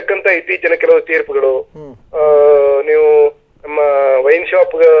 ಅವರು ಕೊಡ್ತಕ್ಕಂತ ಇತ್ತೀಚಿನ ಕೆಲವು ತೀರ್ಪುಗಳು, ನೀವು ನಮ್ಮ ವೈನ್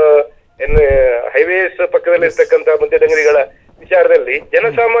ಶಾಪ್ ಹೈವೇಸ್ ಪಕ್ಕದಲ್ಲಿ ಇರ್ತಕ್ಕಂತ ಮದ್ಯದ ಅಂಗಡಿಗಳ ವಿಚಾರದಲ್ಲಿ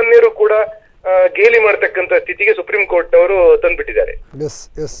ಜನಸಾಮಾನ್ಯರು ಕೂಡ ಗೇಲಿ ಮಾಡ್ತಕ್ಕಂತ ಸ್ಥಿತಿಗೆ ಸುಪ್ರೀಂ ಕೋರ್ಟ್ ಅವರು ತಂದ್ಬಿಟ್ಟಿದ್ದಾರೆ.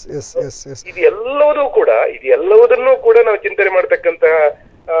 ಇದೆಲ್ಲವುದನ್ನು ಕೂಡ ನಾವು ಚಿಂತನೆ ಮಾಡ್ತಕ್ಕಂತಹ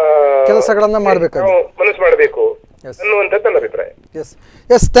ಕೆಲಸಗಳನ್ನ ಮಾಡಬೇಕು, ಮನಸ್ಸು ಮಾಡಬೇಕು ಅನ್ನುವಂಥದ್ದು ನನ್ನ ಅಭಿಪ್ರಾಯ.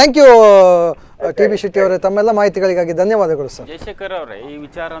 Yes thank you TB. Shetty ಅವರೇ, ತಮ್ಮೆಲ್ಲ ಮಾಹಿತಿಗಳಿಗಾಗಿ ಧನ್ಯವಾದಗಳು ಸರ್. ಜಯಶೇಖರ್ ಅವರೇ, ಈ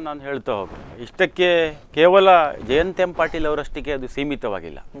ವಿಚಾರ ನಾನು ಹೇಳ್ತಾ ಹೋಗ್ತೀನಿ, ಇಷ್ಟಕ್ಕೆ ಕೇವಲ ಜಯಂತ್ ಎಂ ಪಾಟೀಲ್ ಅವರಷ್ಟಕ್ಕೆ ಅದು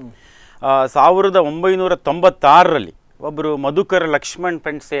ಸೀಮಿತವಾಗಿಲ್ಲ. 1996ರಲ್ಲಿ ಒಬ್ಬರು ಮಧುಕರ್ ಲಕ್ಷ್ಮಣ್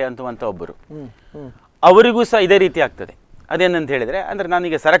ಪೆಂಡ್ಸೆ ಅಂತುವಂಥ ಒಬ್ಬರು, ಅವರಿಗೂ ಸಹ ಇದೇ ರೀತಿ ಆಗ್ತದೆ. ಅದೇನಂತ ಹೇಳಿದ್ರೆ, ಅಂದ್ರೆ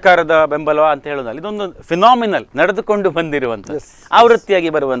ನಾನೀಗ ಸರ್ಕಾರದ ಬೆಂಬಲ ಅಂತ ಹೇಳೋದಲ್ಲ, ಇದೊಂದು ಫಿನಾಮಿನಲ್ ನಡೆದುಕೊಂಡು ಬಂದಿರುವಂಥ ಆವೃತ್ತಿಯಾಗಿ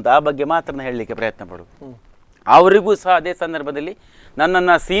ಬರುವಂಥ ಆ ಬಗ್ಗೆ ಮಾತ್ರ ಹೇಳಲಿಕ್ಕೆ ಪ್ರಯತ್ನ ಪಡುವುದು. ಅವರಿಗೂ ಸಹ ಅದೇ ಸಂದರ್ಭದಲ್ಲಿ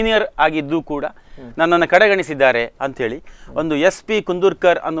ನನ್ನನ್ನು ಸೀನಿಯರ್ ಆಗಿದ್ದು ಕೂಡ ನನ್ನನ್ನು ಕಡೆಗಣಿಸಿದ್ದಾರೆ ಅಂಥೇಳಿ ಒಂದು SP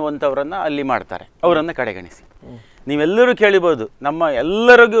ಕುಂದೂರ್ಕರ್ ಅನ್ನುವಂಥವರನ್ನು ಅಲ್ಲಿ ಮಾಡ್ತಾರೆ, ಅವರನ್ನು ಕಡೆಗಣಿಸಿ. ನೀವೆಲ್ಲರೂ ಕೇಳಿಬೋದು, ನಮ್ಮ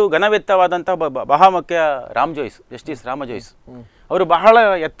ಎಲ್ಲರಿಗೂ ಘನವೆತ್ತವಾದಂಥ ಮಹಾಮುಖ್ಯ ಜಸ್ಟಿಸ್ ರಾಮ ಜೋಯ್ಸ್ ಅವರು ಬಹಳ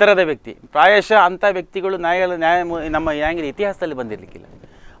ಎತ್ತರದ ವ್ಯಕ್ತಿ. ಪ್ರಾಯಶಃ ಅಂಥ ವ್ಯಕ್ತಿಗಳು ನಮ್ಮ ನ್ಯಾಯಾಂಗದ ಇತಿಹಾಸದಲ್ಲಿ ಬಂದಿರಲಿಕ್ಕಿಲ್ಲ.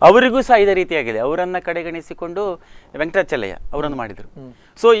 ಅವರಿಗೂ ಸಹ ಇದೇ ರೀತಿಯಾಗಿದೆ. ಅವರನ್ನು ಕಡೆಗಣಿಸಿಕೊಂಡು ವೆಂಕಟಾಚಲಯ್ಯ ಅವರನ್ನು ಮಾಡಿದರು.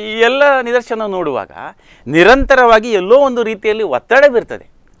 ಸೊ ಈ ಎಲ್ಲ ನಿದರ್ಶನ ನೋಡುವಾಗ ನಿರಂತರವಾಗಿ ಎಲ್ಲೋ ಒಂದು ರೀತಿಯಲ್ಲಿ ಒತ್ತಡ ಬೀರ್ತದೆ.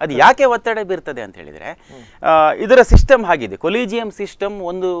 ಅದು ಯಾಕೆ ಒತ್ತಡ ಬೀರ್ತದೆ ಅಂತ ಹೇಳಿದರೆ, ಇದರ ಸಿಸ್ಟಮ್ ಆಗಿದೆ, ಕೊಲಿಜಿಯಂ ಸಿಸ್ಟಮ್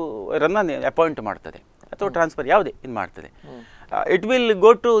ಒಂದರನ್ನು ಅಪಾಯಿಂಟ್ ಮಾಡ್ತದೆ ಅಥವಾ ಟ್ರಾನ್ಸ್ಫರ್ ಯಾವುದೇ ಇದು ಮಾಡ್ತದೆ. ಇಟ್ ವಿಲ್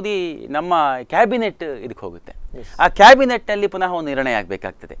ಗೋ ಟು ನಮ್ಮ ಕ್ಯಾಬಿನೆಟ್ ಇದಕ್ಕೆ ಹೋಗುತ್ತೆ. ಆ ಕ್ಯಾಬಿನೆಟ್ನಲ್ಲಿ ಪುನಃ ಒಂದು ನಿರ್ಣಯ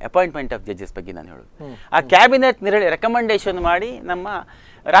ಆಗಬೇಕಾಗ್ತದೆ, ಅಪಾಯಿಂಟ್ಮೆಂಟ್ ಆಫ್ ಜಡ್ಜಸ್ ಬಗ್ಗೆ ನಾನು ಹೇಳೋದು. ಆ ಕ್ಯಾಬಿನೆಟ್ ರೆಕಮೆಂಡೇಶನ್ ಮಾಡಿ ನಮ್ಮ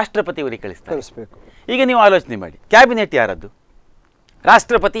ರಾಷ್ಟ್ರಪತಿಯವರಿಗೆ ಕಳಿಸ್ತಾರೆ. ಈಗ ನೀವು ಆಲೋಚನೆ ಮಾಡಿ, ಕ್ಯಾಬಿನೆಟ್ ಯಾರದ್ದು,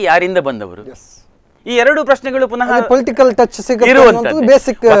 ರಾಷ್ಟ್ರಪತಿ ಯಾರಿಂದ ಬಂದವರು, ಈ ಎರಡು ಪ್ರಶ್ನೆಗಳು ಪುನಃ ಪೊಲಿಟಿಕಲ್ ಟಚ್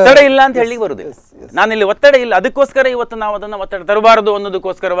ಒತ್ತಡ ಇಲ್ಲ ಅಂತ ಹೇಳಿ ಬರುದಿಲ್ಲ. ನಾನಿಲ್ಲಿ ಒತ್ತಡ ಇಲ್ಲ, ಅದಕ್ಕೋಸ್ಕರ ಇವತ್ತು ನಾವು ಅದನ್ನು ಒತ್ತಡ ತರಬಾರದು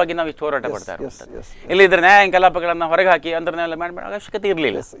ಅನ್ನೋದಕ್ಕೋಸ್ಕರವಾಗಿ ನಾವು ಇಷ್ಟು ಹೋರಾಟ ಪಡ್ತಾ ಇರ್ತೀವಿ. ಇಲ್ಲಿ ಇದ್ರೆ ನ್ಯಾಯಾಂಗ ಕಲಾಪಗಳನ್ನ ಹೊರಗೆ ಹಾಕಿ ಅಂತರ್ನೆಲ್ಲ ಮಾಡೋ ಅವಶ್ಯಕತೆ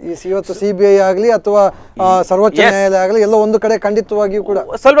ಇರಲಿಲ್ಲ. ಇವತ್ತು CBI ಆಗಲಿ ಅಥವಾ ಸರ್ವೋಚ್ಚ ನ್ಯಾಯಾಲಯ ಆಗಲಿ ಎಲ್ಲ ಒಂದು ಕಡೆ ಖಂಡಿತವಾಗಿಯೂ ಕೂಡ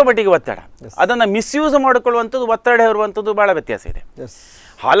ಸ್ವಲ್ಪ ಮಟ್ಟಿಗೆ ಒತ್ತಡ, ಅದನ್ನ ಮಿಸ್ಯೂಸ್ ಮಾಡಿಕೊಳ್ಳುವಂಥದ್ದು, ಒತ್ತಡ ಹೇರುವಂಥದ್ದು ಬಹಳ ವ್ಯತ್ಯಾಸ ಇದೆ.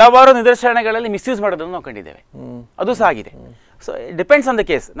 ಹಲವಾರು ನಿದರ್ಶನಗಳಲ್ಲಿ ಮಿಸ್ಯೂಸ್ ಮಾಡೋದನ್ನು ನಾವು ಕಂಡಿದ್ದೇವೆ, ಅದು ಸಹ ಆಗಿದೆ. So depends on the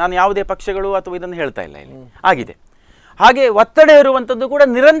case. ನಾನು ಯಾವುದೇ ಪಕ್ಷಗಳು ಅಥವಾ ಇದನ್ನು ಹೇಳ್ತಾ ಇಲ್ಲ, ಇಲ್ಲಿ ಆಗಿದೆ. ಹಾಗೆ ಒತ್ತಡ ಇರುವಂಥದ್ದು ಕೂಡ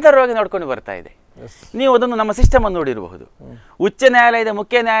ನಿರಂತರವಾಗಿ ನೋಡ್ಕೊಂಡು ಬರ್ತಾ ಇದೆ. ನೀವು ಅದನ್ನು ನಮ್ಮ ಸಿಸ್ಟಮ್ ಅನ್ನು ನೋಡಿರಬಹುದು. ಉಚ್ಚ ನ್ಯಾಯಾಲಯದ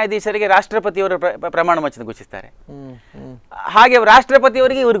ಮುಖ್ಯ ನ್ಯಾಯಾಧೀಶರಿಗೆ ರಾಷ್ಟ್ರಪತಿಯವರ ಪ್ರಮಾಣ ವಚನ ಘೋಷಿಸ್ತಾರೆ, ಹಾಗೆ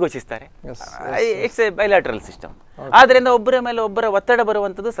ರಾಷ್ಟ್ರಪತಿಯವರಿಗೆ ಇವರು ಘೋಷಿಸ್ತಾರೆ. It's A bilateral system. ಆದ್ರಿಂದ ಒಬ್ಬರ ಮೇಲೆ ಒಬ್ಬರ ಒತ್ತಡ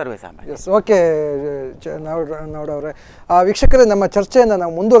ಬರುವಂಥದ್ದು ಸರ್ವೇ ಸಾಮಾನ್ಯ. ಓಕೆ ನೋಡವ್ರೆ, ವೀಕ್ಷಕರೇ, ನಮ್ಮ ಚರ್ಚೆಯನ್ನು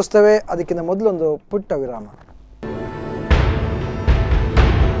ನಾವು ಮುಂದುವರಿಸ್ತೇವೆ. ಅದಕ್ಕಿಂತ ಮೊದಲೊಂದು ಪುಟ್ಟ ವಿರಾಮ.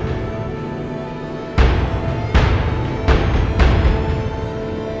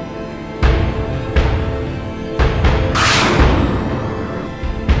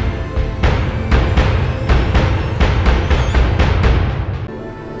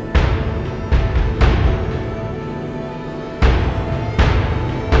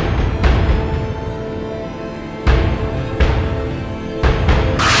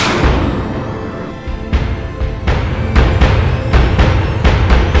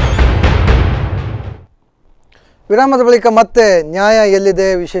 ವಿರಾಮದ ಬಳಿಕ ಮತ್ತೆ ನ್ಯಾಯ ಎಲ್ಲಿದೆ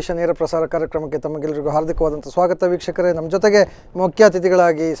ವಿಶೇಷ ನೇರ ಪ್ರಸಾರ ಕಾರ್ಯಕ್ರಮಕ್ಕೆ ತಮಗೆಲ್ಲರಿಗೂ ಹಾರ್ದಿಕವಾದಂಥ ಸ್ವಾಗತ. ವೀಕ್ಷಕರೇ, ನಮ್ಮ ಜೊತೆಗೆ ಮುಖ್ಯ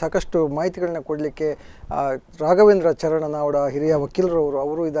ಅತಿಥಿಗಳಾಗಿ ಸಾಕಷ್ಟು ಮಾಹಿತಿಗಳನ್ನ ಕೊಡಲಿಕ್ಕೆ ರಾಘವೇಂದ್ರ ಚರಣನಾವಡ ಹಿರಿಯ ವಕೀಲರವರು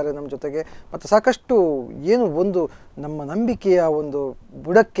ಅವರು ಇದ್ದಾರೆ ನಮ್ಮ ಜೊತೆಗೆ. ಮತ್ತು ಸಾಕಷ್ಟು ಏನು ಒಂದು ನಮ್ಮ ನಂಬಿಕೆಯ ಒಂದು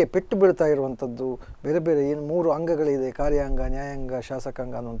ಬುಡಕ್ಕೆ ಪೆಟ್ಟು ಬೀಳ್ತಾ ಇರುವಂಥದ್ದು ಬೇರೆ ಬೇರೆ ಏನು 3 ಅಂಗಗಳಿದೆ, ಕಾರ್ಯಾಂಗ, ನ್ಯಾಯಾಂಗ,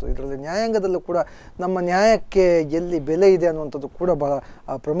 ಶಾಸಕಾಂಗ ಅನ್ನುವಂಥದ್ದು. ಇದರಲ್ಲಿ ನ್ಯಾಯಾಂಗದಲ್ಲೂ ಕೂಡ ನಮ್ಮ ನ್ಯಾಯಕ್ಕೆ ಎಲ್ಲಿ ಬೆಲೆ ಇದೆ ಅನ್ನುವಂಥದ್ದು ಕೂಡ ಬಹಳ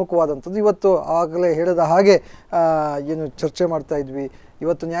ಪ್ರಮುಖವಾದಂಥದ್ದು. ಇವತ್ತು ಆಗಲೇ ಹೇಳಿದ ಹಾಗೆ ಏನು ಚರ್ಚೆ ಮಾಡ್ತಾ ಇದ್ವಿ,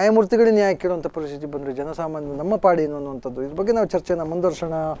 ಇವತ್ತು ನ್ಯಾಯಮೂರ್ತಿಗಳೇ ನ್ಯಾಯ ಕೇಳುವಂಥ ಪರಿಸ್ಥಿತಿ ಬಂದರೆ ಜನಸಾಮಾನ್ಯ ನಮ್ಮ ಪಾಡೇನು ಅನ್ನುವಂಥದ್ದು. ಇದ್ರ ಬಗ್ಗೆ ನಾವು ಚರ್ಚೆನ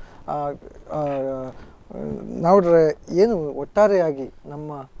ಮುಂದುವರ್ಸೋಣ. ನೋಡ್ರೆ ಏನು ಒಟ್ಟಾರೆಯಾಗಿ ನಮ್ಮ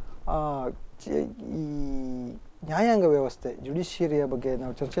ಈ ನ್ಯಾಯಾಂಗ ವ್ಯವಸ್ಥೆ, ಜುಡಿಷಿಯರಿಯ ಬಗ್ಗೆ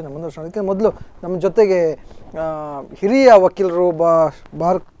ನಾವು ಚರ್ಚೆನ ಮುಂದುವರ್ಸೋಣ. ಅದಕ್ಕೆ ಮೊದಲು ನಮ್ಮ ಜೊತೆಗೆ ಹಿರಿಯ ವಕೀಲರು,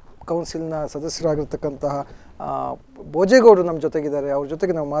 ಬಾರ್ ಕೌನ್ಸಿಲ್ನ ಸದಸ್ಯರಾಗಿರ್ತಕ್ಕಂತಹ ಭೋಜೇಗೌಡರು ನಮ್ಮ ಜೊತೆಗಿದ್ದಾರೆ. ಅವ್ರ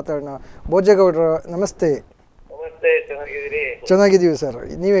ಜೊತೆಗೆ ನಾವು ಮಾತಾಡೋಣ. ಭೋಜೇಗೌಡರ ನಮಸ್ತೆ. ಚೆನ್ನಾಗಿದ್ದೀವಿ ಸರ್,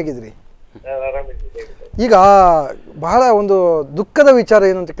 ನೀವು ಹೇಗಿದ್ರಿ? ಈಗ ಬಹಳ ಒಂದು ದುಃಖದ ವಿಚಾರ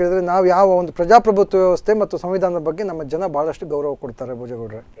ಏನು ಅಂತ ಕೇಳಿದ್ರೆ, ನಾವು ಯಾವ ಒಂದು ಪ್ರಜಾಪ್ರಭುತ್ವ ವ್ಯವಸ್ಥೆ ಮತ್ತು ಸಂವಿಧಾನದ ಬಗ್ಗೆ ನಮ್ಮ ಜನ ಬಹಳಷ್ಟು ಗೌರವ ಕೊಡ್ತಾರೆ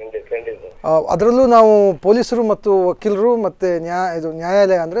ಭೋಜೇಗೌಡ್ರೆ. ಅದರಲ್ಲೂ ನಾವು ಪೊಲೀಸರು ಮತ್ತು ವಕೀಲರು ಮತ್ತು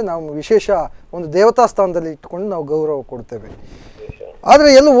ನ್ಯಾಯಾಲಯ ಅಂದರೆ ನಾವು ವಿಶೇಷ ಒಂದು ದೇವತಾ ಸ್ಥಾನದಲ್ಲಿ ಇಟ್ಟುಕೊಂಡು ನಾವು ಗೌರವ ಕೊಡ್ತೇವೆ. ಆದರೆ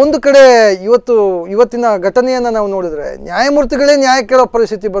ಎಲ್ಲೋ ಒಂದು ಕಡೆ ಇವತ್ತಿನ ಘಟನೆಯನ್ನು ನಾವು ನೋಡಿದ್ರೆ ನ್ಯಾಯಮೂರ್ತಿಗಳೇ ನ್ಯಾಯ ಕೇಳೋ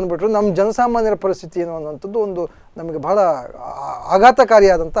ಪರಿಸ್ಥಿತಿ ಬಂದ್ಬಿಟ್ರು, ನಮ್ಮ ಜನಸಾಮಾನ್ಯರ ಪರಿಸ್ಥಿತಿ ಏನು ಅನ್ನೋಂಥದ್ದು ಒಂದು ನಮಗೆ ಬಹಳ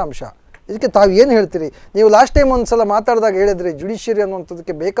ಆಘಾತಕಾರಿಯಾದಂಥ ಅಂಶ. ಇದಕ್ಕೆ ತಾವು ಏನು ಹೇಳ್ತೀರಿ? ನೀವು ಲಾಸ್ಟ್ ಟೈಮ್ ಒಂದು ಸಲ ಮಾತಾಡಿದಾಗ ಹೇಳಿದ್ರಿ, ಜುಡಿಷಿಯರಿ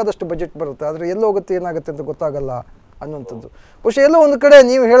ಅನ್ನುವಂಥದ್ದಕ್ಕೆ ಬೇಕಾದಷ್ಟು ಬಜೆಟ್ ಬರುತ್ತೆ, ಆದರೆ ಎಲ್ಲಿ ಹೋಗುತ್ತೆ ಏನಾಗುತ್ತೆ ಅಂತ ಗೊತ್ತಾಗಲ್ಲ ಅನ್ನುವಂಥದ್ದು. ಬಹುಶಃ ಎಲ್ಲೋ ಒಂದು ಕಡೆ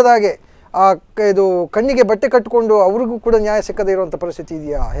ನೀವು ಹೇಳಿದ ಹಾಗೆ ಇದು ಕಣ್ಣಿಗೆ ಬಟ್ಟೆ ಕಟ್ಟಿಕೊಂಡು ಅವ್ರಿಗೂ ಕೂಡ ನ್ಯಾಯ ಸಿಕ್ಕದೇ ಇರುವಂಥ ಪರಿಸ್ಥಿತಿ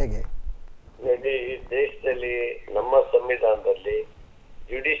ಇದೆಯಾ ಹೇಗೆ? ಈ ದೇಶದಲ್ಲಿ ನಮ್ಮ ಸಂವಿಧಾನದಲ್ಲಿ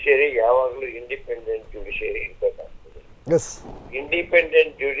ಜುಡಿಷಿಯರಿ ಯಾವಾಗಲೂ ಇಂಡಿಪೆಂಡೆಂಟ್ ಜುಡಿಷಿಯರಿ ಇರಬೇಕಾಗ್ತದೆ.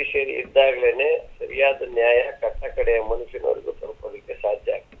 ಇಂಡಿಪೆಂಡೆಂಟ್ ಜುಡಿಷಿಯರಿ ಇದ್ದಾಗಲೇನೆ ಸರಿಯಾದ ನ್ಯಾಯ ಕಟ್ಟ ಕಡೆಯ ಮನುಷ್ಯನವರೆಗೂ ತಲುಪೋದಕ್ಕೆ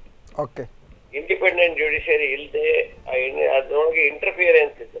ಸಾಧ್ಯ ಆಗ್ತದೆ. ಇಂಡಿಪೆಂಡೆಂಟ್ ಜುಡಿಷಿಯರಿ ಇಲ್ಲದೆ ಅದ್ರೊಳಗೆ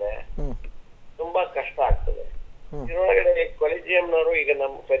ಇಂಟರ್ಫಿಯರೆನ್ಸ್ ಇದ್ರೆ ತುಂಬಾ ಕಷ್ಟ ಆಗ್ತದೆ. ಇದರೊಳಗಡೆ ಕೊಲಿಜಿಯಂನವರು ಈಗ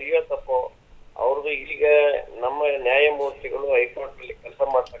ನಮ್ ಸರಿಯೋ ತಪ್ಪೋ ಅವ್ರದ್ದು ಈಗ ನಮ್ಮ ನ್ಯಾಯಮೂರ್ತಿಗಳು ಹೈಕೋರ್ಟ್ ನಲ್ಲಿ ಕೆಲಸ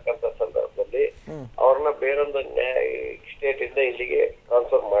ಮಾಡ್ತಕ್ಕಂಥ ಸಂದರ್ಭದಲ್ಲಿ ಅವ್ರನ್ನ ಬೇರೊಂದು ಸ್ಟೇಟ್ ಇಂದ ಇಲ್ಲಿಗೆ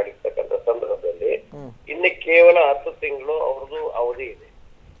ಟ್ರಾನ್ಸ್ಫರ್ ಮಾಡಿರ್ತಕ್ಕಂಥ ಸಂದರ್ಭದಲ್ಲಿ ಇನ್ನು ಕೇವಲ 10 ತಿಂಗಳು ಅವ್ರದ್ದು ಅವಧಿ ಇದೆ.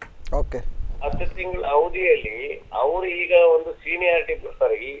 10 ತಿಂಗಳ ಅವಧಿಯಲ್ಲಿ ಅವರು ಈಗ ಒಂದು ಸೀನಿಯಾರಿಟಿ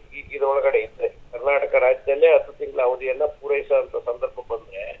ಬರ್ತಾರೆ. ಇದರೊಳಗಡೆ ಇದ್ರೆ ಕರ್ನಾಟಕ ರಾಜ್ಯದಲ್ಲೇ 10 ತಿಂಗಳ ಅವಧಿಯನ್ನ ಪೂರೈಸುವಂತ ಸಂದರ್ಭ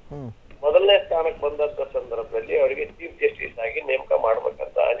ಬಂದ್ರೆ ಮೊದಲನೇ ಸ್ಥಾನಕ್ಕೆ ಬಂದಂತ ಸಂದರ್ಭದಲ್ಲಿ ಅವರಿಗೆ ಚೀಫ್ ಜಸ್ಟಿಸ್ ಆಗಿ ನೇಮಕ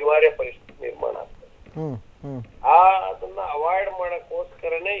ಮಾಡ್ಬೇಕಂತ ಅನಿವಾರ್ಯ ಪರಿಸ್ಥಿತಿ ನಿರ್ಮಾಣ ಆಗ್ತದೆ. ಅದನ್ನ ಅವಾಯ್ಡ್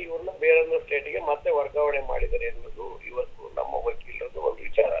ಮಾಡಕ್ಕೋಸ್ಕರನೇ ಇವ್ರನ್ನ ಬೇರೊಂದು ಸ್ಟೇಟ್ಗೆ ಮತ್ತೆ ವರ್ಗಾವಣೆ ಮಾಡಿದ್ದಾರೆ ಅನ್ನೋದು ಇವತ್ತು ನಮ್ಮ ವಕೀಲರದ್ದು ಒಂದು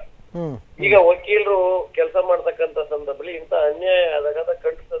ವಿಚಾರ. ಈಗ ವಕೀಲರು ಕೆಲಸ ಮಾಡ್ತಕ್ಕಂಥ ಸಂದರ್ಭದಲ್ಲಿ ಇಂಥ ಅನ್ಯಾಯ ಆದಾಗ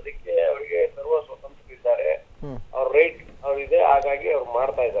ಖಂಡಿಸೋದಕ್ಕೆ ಅವರಿಗೆ ಸರ್ವ ಸ್ವತಂತ್ರ ಇದ್ದಾರೆ, ಅವ್ರ ರೈಟ್ ಅವ್ರಿದೆ, ಹಾಗಾಗಿ ಅವ್ರು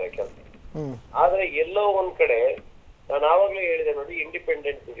ಮಾಡ್ತಾ ಇದ್ದಾರೆ ಕೆಲಸ. ಆದ್ರೆ ಎಲ್ಲೋ ಒಂದ್ ಕಡೆ ನಾನು ಆವಾಗ್ಲೇ ಹೇಳಿದೆ ನೋಡಿ,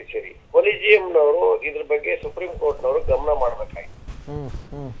 ಇಂಡಿಪೆಂಡೆಂಟ್ ಜುಡಿಷಿಯರಿ ಕೊಲಿಜಿಯಂನವರು ಇದ್ರ ಬಗ್ಗೆ ಸುಪ್ರೀಂ ಕೋರ್ಟ್ನವರು ಗಮನ ಮಾಡ್ಬೇಕಾಗಿತ್ತು.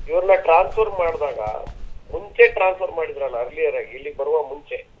 ಇವ್ರನ್ನ ಟ್ರಾನ್ಸ್ಫರ್ ಮಾಡಿದಾಗ ಮುಂಚೆ ಟ್ರಾನ್ಸ್ಫರ್ ಮಾಡಿದ್ರಲ್ಲ ಅರ್ಲಿಯರ್ ಆಗಿ ಇಲ್ಲಿ ಬರುವ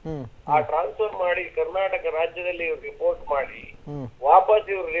ಮುಂಚೆ ಆ ಟ್ರಾನ್ಸ್ಫರ್ ಮಾಡಿ ಕರ್ನಾಟಕ ರಾಜ್ಯದಲ್ಲಿ ಇವ್ರು ರಿಪೋರ್ಟ್ ಮಾಡಿ ವಾಪಸ್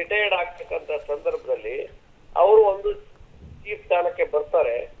ಇವ್ರು ರಿಟೈರ್ಡ್ ಆಗ್ತಕ್ಕಂತ ಸಂದರ್ಭದಲ್ಲಿ ಅವರು ಒಂದು ಚೀಫ್ ಸ್ಥಾನಕ್ಕೆ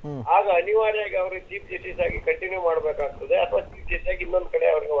ಬರ್ತಾರೆ. ಆಗ ಅನಿವಾರ್ಯವಾಗಿ ಅವ್ರಿಗೆ ಚೀಫ್ ಜಸ್ಟಿಸ್ ಆಗಿ ಕಂಟಿನ್ಯೂ ಮಾಡ್ಬೇಕಾಗ್ತದೆ ಅಥವಾ ಚೀಫ್ ಜಸ್ಟಿಸ್ ಆಗಿ ಇನ್ನೊಂದ್ ಕಡೆ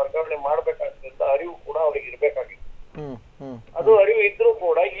ಅವ್ರಿಗೆ ವರ್ಗಾವಣೆ ಮಾಡ್ಬೇಕಾಗ್ತದೆ ಅಂತ ಅರಿವು ಕೂಡ ಅವ್ರಿಗೆ ಇರ್ಬೇಕಾಗಿತ್ತು. ಅದು ಅರಿವು ಇದ್ರೂ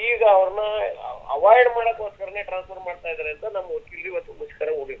ಕೂಡ ಈಗ ಅವ್ರನ್ನ ಅವಾಯ್ಡ್ ಮಾಡಕ್ಕೋಸ್ಕರನೇ ಟ್ರಾನ್ಸ್ಫರ್ ಮಾಡ್ತಾ ಇದಾರೆ ಅಂತ ನಮ್ಮ ವಕೀಲರು ಇವತ್ತು ಮುಷ್ಕರ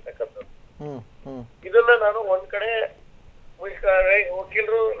ಹೂಡಿರ್ತಕ್ಕಂಥದ್ದು. ಇದನ್ನ ನಾನು ಒಂದ್ ಕಡೆ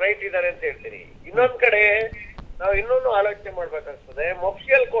ವಕೀಲರು ರೈಟ್ ಇದ್ದಾರೆ ಅಂತ ಹೇಳ್ತೀನಿ. ಇನ್ನೊಂದ್ ಕಡೆ ನಾವು ಇನ್ನೊಂದು ಆಲೋಚನೆ ಮಾಡ್ಬೇಕಾಗ್ತದೆ.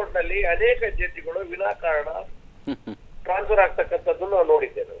 ಮೊಫ್ಷಿಯಲ್ ಕೋರ್ಟ್ ನಲ್ಲಿ ಅನೇಕ ಜಡ್ಜಿಗಳು ವಿನಾಕಾರಣ ಟ್ರಾನ್ಸ್ಫರ್ ಆಗ್ತಕ್ಕಂಥದ್ದು ನಾವು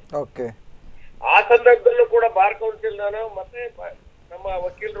ನೋಡಿದ್ದೇವೆ. ಆ ಸಂದರ್ಭದಲ್ಲೂ ಕೂಡ ಬಾರ್ ಕೌನ್ಸಿಲ್ ನಾನು ಮತ್ತೆ ನಮ್ಮ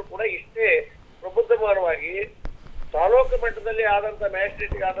ವಕೀಲರು ಕೂಡ ಇಷ್ಟೇ ಪ್ರಬುದ್ಧಮಾನವಾಗಿ ತಾಲೂಕು ಮಟ್ಟದಲ್ಲಿ ಆದಂತ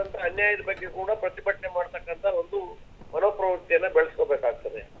ಮ್ಯಾಜಿಸ್ಟ್ರೇಟ್ಗೆ ಆದಂತ ಅನ್ಯಾಯದ ಬಗ್ಗೆ ಕೂಡ ಪ್ರತಿಭಟನೆ ಮಾಡ್ತಕ್ಕಂಥ ಒಂದು ಮನೋಪ್ರವೃತ್ತಿಯನ್ನ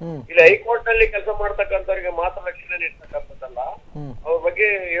ಬೆಳೆಸ್ಕೋಬೇಕಾಗ್ತದೆ. ಇಲ್ಲಿ ಹೈಕೋರ್ಟ್ ನಲ್ಲಿ ಕೆಲಸ ಮಾಡ್ತಕ್ಕಂಥವ್ರಿಗೆ ಮಾತ್ರ ರಕ್ಷಣೆ ನೀಡ್ತಕ್ಕಂಥದ್ದಲ್ಲ, ಅವ್ರ ಬಗ್ಗೆ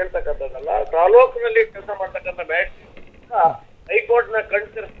ಹೇಳ್ತಕ್ಕಂಥದ್ದಲ್ಲ, ತಾಲೂಕಿನಲ್ಲಿ ಕೆಲಸ ಮಾಡ್ತಕ್ಕಂಥ ಮ್ಯಾಜಿಸ್ಟ್ರೇಟ್ ಹೈಕೋರ್ಟ್ ನ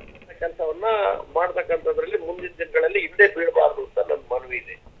ಕಣ್ತರಿಸ್ತಕ್ಕಂಥ ಕೆಲಸವನ್ನ ಮಾಡ್ತಕ್ಕಂಥದ್ರಲ್ಲಿ ಮುಂದಿನ ದಿನಗಳಲ್ಲಿ ಹಿಂದೆ ಬೀಳಬಾರ್ದು ಅಂತ ನನ್ನ ಮನವಿ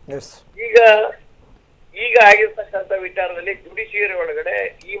ಇದೆ. ಈಗ ಆಗಿರ್ತಕ್ಕಂಥ ವಿಚಾರದಲ್ಲಿ ಜುಡಿಷಿಯರಿ ಒಳಗಡೆ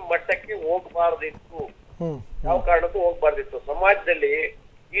ಈ ಮಟ್ಟಕ್ಕೆ ಹೋಗ್ಬಾರ್ದಿತ್ತು, ಯಾವ ಕಾರಣಕ್ಕೂ ಹೋಗ್ಬಾರ್ದಿತ್ತು. ಸಮಾಜದಲ್ಲಿ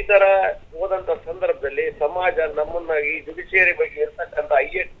ಈ ತರ ಹೋದಂತ ಸಂದರ್ಭದಲ್ಲಿ ಸಮಾಜ ನಮ್ಮನ್ನ ಈ ಜುಡಿಷಿಯರಿ ಬಗ್ಗೆ ಇರ್ತಕ್ಕಂಥ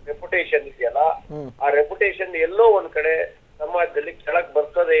ಹೈಯೆಸ್ಟ್ ರೆಪ್ಯುಟೇಷನ್ ಇದೆಯಲ್ಲ, ಆ ರೆಪ್ಯುಟೇಷನ್ ಎಲ್ಲೋ ಒಂದ್ ಕಡೆ ಸಮಾಜದಲ್ಲಿ ಕೆಳಗ್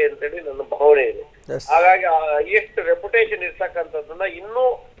ಬರ್ತದೆ ಅಂತೇಳಿ ನನ್ನ ಭಾವನೆ ಇದೆ. ಹಾಗಾಗಿ ಆ ಹೈಯೆಸ್ಟ್ ರೆಪ್ಯುಟೇಷನ್ ಇರ್ತಕ್ಕಂಥದ್ದನ್ನ ಇನ್ನೂ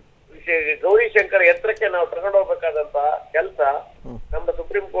ಗೌರಿಶಂಕರ್ ಎತ್ತರಕ್ಕೆ ನಾವು ತಗೊಂಡು ಹೋಗ್ಬೇಕಾದಂತ ಕೆಲಸ ನಮ್ಮ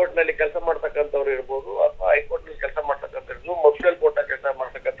ಸುಪ್ರೀಂ ಕೋರ್ಟ್ ನಲ್ಲಿ ಕೆಲಸ ಮಾಡ್ತಕ್ಕಂಥವ್ರು ಇರ್ಬೋದು ಅಥವಾ ಹೈಕೋರ್ಟ್ ನಲ್ಲಿ ಕೆಲಸ ಮಾಡ್ತಕ್ಕಂಥ ಮೊಫ್ಷಿಯಲ್ ಕೋರ್ಟ್ ಕೆಲಸ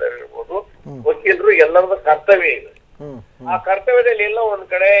ಮಾಡ್ತಕ್ಕಂಥವ್ರು ಇರ್ಬೋದು, ವಕೀಲರು ಎಲ್ಲರದ ಕರ್ತವ್ಯ ಇದೆ. ಆ ಕರ್ತವ್ಯದಲ್ಲಿ ಎಲ್ಲೋ ಒಂದ್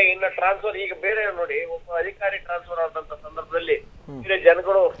ಕಡೆ ಇನ್ನ ಟ್ರಾನ್ಸ್ಫರ್ ಈಗ ಬೇರೆ ನೋಡಿ, ಒಬ್ಬ ಅಧಿಕಾರಿ ಟ್ರಾನ್ಸ್ಫರ್ ಆದಂತ ಸಂದರ್ಭದಲ್ಲಿ ಈಗ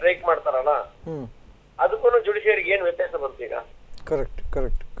ಜನಗಳು ಸ್ಟ್ರೈಕ್ ಮಾಡ್ತಾರಲ್ಲ, ಅದಕ್ಕೂ ಜುಡಿಷಿಯರಿಗೆ ಏನ್ ವ್ಯತ್ಯಾಸ ಬಂತು? ಈಗ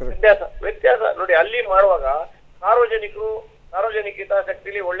ವ್ಯತ್ಯಾಸ ನೋಡಿ. ಅಲ್ಲಿ ಮಾಡುವಾಗ ಸಾರ್ವಜನಿಕ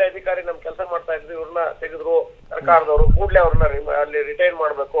ಹಿತಾಸಕ್ತಿಲಿ ಒಳ್ಳೆ ಅಧಿಕಾರಿ ನಮ್ ಕೆಲಸ ಮಾಡ್ತಾ ಇದ್ರು, ಇವ್ರನ್ನ ತೆಗೆದ್ರು ಸರ್ಕಾರದವರು, ಕೂಡ್ಲೆ ಅವ್ರನ್ನ ಅಲ್ಲಿ ರಿಟೈನ್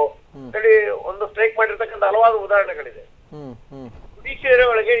ಮಾಡ್ಬೇಕು ಹೇಳಿ ಒಂದು ಸ್ಟ್ರೈಕ್ ಮಾಡಿರ್ತಕ್ಕಂಥ ಹಲವಾರು ಉದಾಹರಣೆಗಳಿದೆ. ಜುಡಿಷಿಯರಿ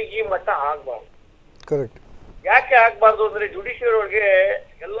ಒಳಗೆ ಈ ಮಟ್ಟ ಆಗ್ಬಾರ್ದು. ಯಾಕೆ ಆಗ್ಬಾರ್ದು ಅಂದ್ರೆ ಜುಡಿಷಿಯರಿ ಒಳಗೆ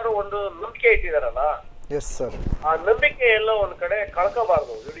ಎಲ್ಲರೂ ಒಂದು ನಂಬಿಕೆ ಇಟ್ಟಿದಾರಲ್ಲ, ಆ ನಂಬಿಕೆ ಎಲ್ಲ ಒಂದ್ ಕಡೆ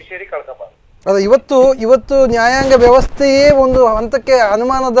ಕಳ್ಕೋಬಾರ್ದು, ಜುಡಿಷಿಯರಿ ಕಳ್ಕೋಬಾರ್ದು. ಅಲ್ಲ, ಇವತ್ತು ನ್ಯಾಯಾಂಗ ವ್ಯವಸ್ಥೆಯೇ ಒಂದು ಹಂತಕ್ಕೆ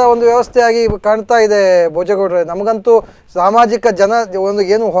ಅನುಮಾನದ ಒಂದು ವ್ಯವಸ್ಥೆಯಾಗಿ ಕಾಣ್ತಾ ಇದೆ ಭೋಜೇಗೌಡ್ರೆ. ನಮಗಂತೂ ಸಾಮಾಜಿಕ ಒಂದು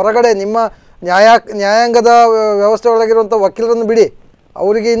ಏನು ಹೊರಗಡೆ ನಿಮ್ಮ ನ್ಯಾಯಾಂಗದ ವ್ಯವಸ್ಥೆ ಒಳಗಿರುವಂಥ ವಕೀಲರನ್ನು ಬಿಡಿ,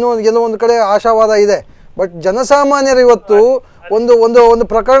 ಅವರಿಗೆ ಇನ್ನೂ ಎಲ್ಲೋ ಒಂದು ಕಡೆ ಆಶಾವಾದ ಇದೆ. ಬಟ್ ಜನಸಾಮಾನ್ಯರು ಇವತ್ತು ಒಂದು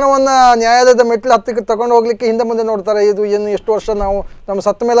ಪ್ರಕರಣವನ್ನು ನ್ಯಾಯಾಲಯದ ಮೆಟ್ಲು ಹತ್ತಿಗೆ ತಗೊಂಡು ಹೋಗ್ಲಿಕ್ಕೆ ಹಿಂದೆ ಮುಂದೆ ನೋಡ್ತಾರೆ. ಇದು ಏನು ಎಷ್ಟು ವರ್ಷ ನಾವು ನಮ್ಮ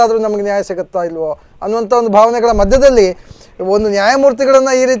ಸತ್ತ ಮೇಲಾದರೂ ನಮಗೆ ನ್ಯಾಯ ಸಿಗುತ್ತಾ ಇಲ್ವೋ ಅನ್ನುವಂಥ ಒಂದು ಭಾವನೆಗಳ ಮಧ್ಯದಲ್ಲಿ ಒಂದು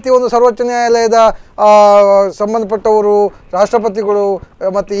ನ್ಯಾಯಮೂರ್ತಿಗಳನ್ನು ಈ ರೀತಿ ಒಂದು ಸರ್ವೋಚ್ಚ ನ್ಯಾಯಾಲಯದ ಸಂಬಂಧಪಟ್ಟವರು, ರಾಷ್ಟ್ರಪತಿಗಳು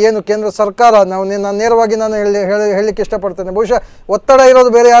ಮತ್ತು ಏನು ಕೇಂದ್ರ ಸರ್ಕಾರ, ನಾನು ನೇರವಾಗಿ ಹೇಳಲಿಕ್ಕೆ ಇಷ್ಟಪಡ್ತೇನೆ, ಬಹುಶಃ ಒತ್ತಡ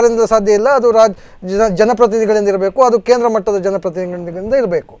ಇರೋದು ಬೇರೆ ಯಾರಿಂದ ಸಾಧ್ಯ ಇಲ್ಲ, ಅದು ಜನಪ್ರತಿನಿಧಿಗಳಿಂದ ಇರಬೇಕು, ಅದು ಕೇಂದ್ರ ಮಟ್ಟದ ಜನಪ್ರತಿನಿಧಿಗಳಿಂದ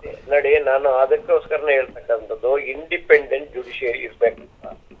ಇರಬೇಕು. ನೋಡಿ, ನಾನು ಅದಕ್ಕೋಸ್ಕರನೇ ಹೇಳ್ತಕ್ಕಂಥದ್ದು ಇಂಡಿಪೆಂಡೆಂಟ್ ಜುಡಿಷಿಯರಿ ಇರ್ಬೇಕು.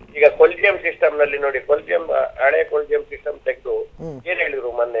 ಈಗ ಕೊಲಿಜಿಯಂ ಸಿಸ್ಟಮ್ ನಲ್ಲಿ ನೋಡಿ, ಹಳೆ ಕೊಲಿಜಿಯಂ ಸಿಸ್ಟಮ್ ತೆಗೆದು ಏನ್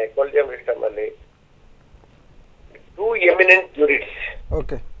ಹೇಳಿದ್ರು ಮೊನ್ನೆ, ಕೊಲಿಜಿಯಂ ಸಿಸ್ಟಮ್ ನಲ್ಲಿ 2 eminent jurists.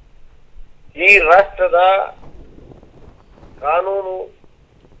 ಓಕೆ. ಈ ರಾಷ್ಟ್ರದ ಕಾನೂನು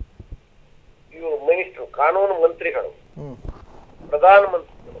ಮಿನಿಸ್ಟರ್, ಕಾನೂನು ಮಂತ್ರಿಗಳು,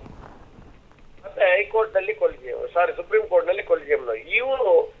 ಪ್ರಧಾನಮಂತ್ರಿಗಳು ಮತ್ತೆ ಹೈಕೋರ್ಟ್ ನಲ್ಲಿ ಸುಪ್ರೀಂ ಕೋರ್ಟ್ ನಲ್ಲಿ ಕೊಲಿಜಿಯಂನ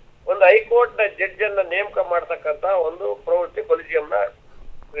ಇವರು ಒಂದು ಹೈಕೋರ್ಟ್ ನ ಜಡ್ಜ್ ಅನ್ನ ನೇಮಕ ಮಾಡ್ತಕ್ಕಂತ ಒಂದು ಪ್ರವೃತ್ತಿ ಕೊಲಿಜಿಯಂನ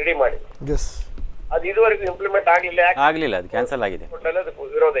ರೆಡಿ ಮಾಡಿ. ಅದು ಇದುವರೆಗೂ ಇಂಪ್ಲಿಮೆಂಟ್ ಆಗ್ಲಿಲ್ಲ, ಅದು ಕ್ಯಾನ್ಸಲ್ ಆಗಿದೆ.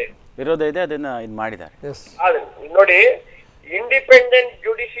 ವಿರೋಧ ಇದೆ, ಅದನ್ನ ಇದು ಮಾಡಿದ್ದಾರೆ. ನೋಡಿ, ಇಂಡಿಪೆಂಡೆಂಟ್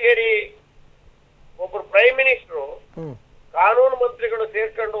ಜುಡಿಷಿಯರಿ ಒಬ್ರು ಪ್ರೈಮ್ ಮಿನಿಸ್ಟರ್, ಕಾನೂನು ಮಂತ್ರಿಗಳು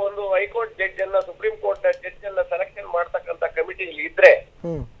ಸೇರ್ಕೊಂಡು ಒಂದು ಹೈಕೋರ್ಟ್ ಜಡ್ಜ್ ಅನ್ನ, ಸುಪ್ರೀಂ ಕೋರ್ಟ್ ಜಡ್ಜ್ ಅನ್ನ ಸೆಲೆಕ್ಷನ್ ಮಾಡ್ತಕ್ಕಂತ ಕಮಿಟಿ ಇದ್ರೆ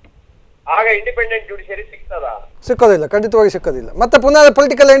ಆಗ ಇಂಡಿಪೆಂಡೆಂಟ್ ಜುಡಿಷಿಯರಿ ಸಿಕ್ಕೋದಿಲ್ಲ, ಖಂಡಿತವಾಗಿ ಸಿಕ್ಕೋದಿಲ್ಲ. ಮತ್ತೆ ಪುನಃ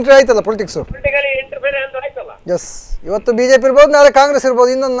ಪೊಲಿಟಿಕಲ್ ಎಂಟ್ರಿ ಆಯ್ತಲ್ಲ, ಪೊಲಿಟಿಕ್ಸ್ ಆಯ್ತಲ್ಲ. ಎಸ್, ಇವತ್ತು ಬಿಜೆಪಿ ಇರ್ಬೋದು, ನಾಳೆ ಕಾಂಗ್ರೆಸ್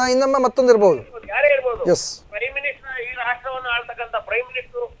ಇರ್ಬೋದು, ಇನ್ನೊಮ್ಮೆ ಮತ್ತೊಂದು ಇರ್ಬೋದು. ಯಾರೇ ಇರ್ಬೋದು. ಎಸ್, ಪ್ರೈಮ್ ಮಿನಿಸ್ಟರ್ ಈ ರಾಷ್ಟ್ರವನ್ನು ಆಳ್ತಕ್ಕಂತ ಪ್ರೈಮ್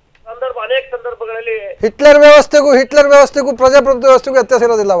ಮಿನಿಸ್ಟರ್ ಅನೇಕ ಸಂದರ್ಭಗಳಲ್ಲಿ ಹಿಟ್ಲರ್ ವ್ಯವಸ್ಥೆಗೂ ಪ್ರಜಾಪ್ರಭುತ್ವ ವ್ಯವಸ್ಥೆಗೂ ವ್ಯತ್ಯಾಸ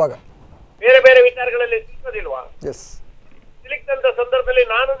ಇರೋದಿಲ್ಲ. ಅವಾಗ ಬೇರೆ ಬೇರೆ ವಿಚಾರಗಳಲ್ಲಿ ಸಿಕ್ಕೋದಿಲ್ವಾ? ಎಸ್, ಸಿಲಿಕ್ತಂತ ಸಂದರ್ಭದಲ್ಲಿ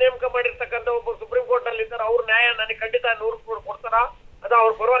ನಾನು ನೇಮಕ ಮಾಡಿರ್ತಕ್ಕಂಥ ಒಬ್ಬ ಸುಪ್ರೀಂ ಕೋರ್ಟ್ ಅಲ್ಲಿ ಇದ್ದಾರೆ, ಅವ್ರ ನ್ಯಾಯ ನನಗೆ ಖಂಡಿತ 100 ಕೊಡ್ತಾರ, ಅದು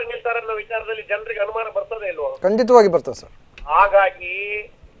ಅವ್ರ ಪರವಾಗಿ ನಿಲ್ತಾರ ಅನ್ನೋ ವಿಚಾರದಲ್ಲಿ ಜನರಿಗೆ ಅನುಮಾನ ಬರ್ತದೆ ಇಲ್ವೋ? ಖಂಡಿತವಾಗಿ ಬರ್ತದೆ ಸರ್. ಹಾಗಾಗಿ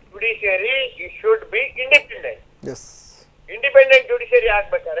judiciary should be independent. S, independent judiciary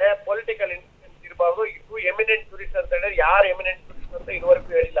ಆಗ್ಬೇಕಾದ್ರೆ ಪೊಲಿಟಿಕಲ್ ಇಂಟೆನ್ಸ್ ಇರಬಾರ್ದು. ಇದು ಎಮಿನೆಂಟ್ ಜುಡಿಷ್ ಅಂತ ಹೇಳಿದ್ರೆ ಯಾರು ಎಮಿನೆಂಟ್ ಜುಡಿಷ್ ಅಂತ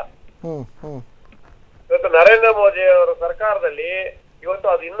ಇದುವರೆಗೂ ಹೇಳಿಲ್ಲ. ಇವತ್ತು ನರೇಂದ್ರ ಮೋದಿ ಅವರ ಸರ್ಕಾರದಲ್ಲಿ ಇವತ್ತು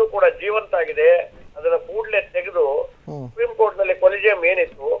ಅದು ಇನ್ನೂ ಕೂಡ ಜೀವಂತ ಆಗಿದೆ. ಅದನ್ನ ಕೂಡಲೇ ತೆಗೆದು ಸುಪ್ರೀಂ ಕೋರ್ಟ್ ನಲ್ಲಿ ಕೊಲಿಜಿಯಂ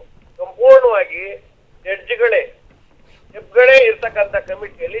ಏನಿತ್ತು ಸಂಪೂರ್ಣವಾಗಿ ಜಡ್ಜ್ಗಳೇ ಇರ್ತಕ್ಕಂಥ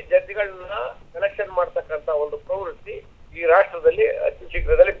ಕಮಿಟಿಯಲ್ಲಿ ಜಡ್ಜ್ಗಳನ್ನ ಸೆಲೆಕ್ಷನ್ ಮಾಡ್ತಕ್ಕಂತ ಒಂದು ಪ್ರವೃತ್ತಿ ಈ ರಾಷ್ಟ್ರದಲ್ಲಿ ಅತಿ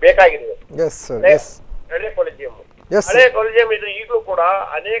ಶೀಘ್ರದಲ್ಲಿ ಬೇಕಾಗಿದೆ. ಹಳೆ ಕೊಲಿಜಿಯಂ ಇದ್ರೆ ಈಗಲೂ ಕೂಡ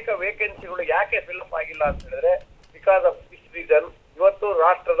ಅನೇಕ ವೇಕೆನ್ಸಿಗಳು ಯಾಕೆ ಫಿಲ್ಅಪ್ ಆಗಿಲ್ಲ ಅಂತ ಹೇಳಿದ್ರೆ ಬಿಕಾಸ್ ಆಫ್ ದಿಸ್ ರೀಸನ್ ಇವತ್ತು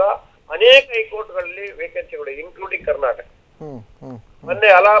ರಾಷ್ಟ್ರದ ಅನೇಕ ಹೈಕೋರ್ಟ್ಗಳಲ್ಲಿ ವೇಕೆನ್ಸಿಗಳು ಇನ್ಕ್ಲೂಡಿಂಗ್ ಕರ್ನಾಟಕ. ಮೊನ್ನೆ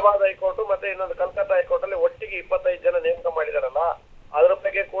ಅಲಹಾಬಾದ್ ಹೈಕೋರ್ಟ್ ಮತ್ತೆ ಇನ್ನೊಂದು ಕಲ್ಕತ್ತಾ ಹೈಕೋರ್ಟ್ ಅಲ್ಲಿ ಒಟ್ಟಿಗೆ 25 ಜನ ನೇಮಕ ಮಾಡಿದಾರಲ್ಲ, ಅದ್ರ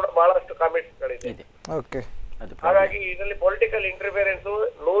ಬಗ್ಗೆ ಕೂಡ ಬಹಳಷ್ಟು ಕಾಮೆಂಟ್ಸ್ಗಳಿದೆ. ಹಾಗಾಗಿ ಇದರಲ್ಲಿ ಪೊಲಿಟಿಕಲ್ ಇಂಟರ್ಫಿಯರೆನ್ಸ್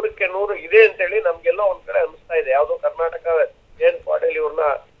 100ಕ್ಕೆ 100 ಇದೆ ಅಂತ ಹೇಳಿ ನಮ್ಗೆಲ್ಲ ಒಂದ್ ಕಡೆ ಅನಿಸ್ತಾ ಇದೆ. ಯಾವ್ದೋ ಕರ್ನಾಟಕ ಏನ್ ಪಾರ್ಟಿಯಲ್ಲಿ ಇವ್ರನ್ನ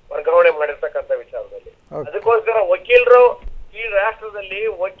ವರ್ಗಾವಣೆ ಮಾಡಿರ್ತಕ್ಕಂಥ ವಿಚಾರದಲ್ಲಿ. ಅದಕ್ಕೋಸ್ಕರ ವಕೀಲರು ಈ ರಾಷ್ಟ್ರದಲ್ಲಿ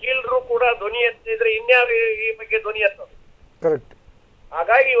ವಕೀಲರು ಕೂಡ ಧ್ವನಿ ಎತ್ತಿದ್ರೆ ಇನ್ಯಾರು ಈ ಬಗ್ಗೆ ಧ್ವನಿ ಎತ್ತೋದು?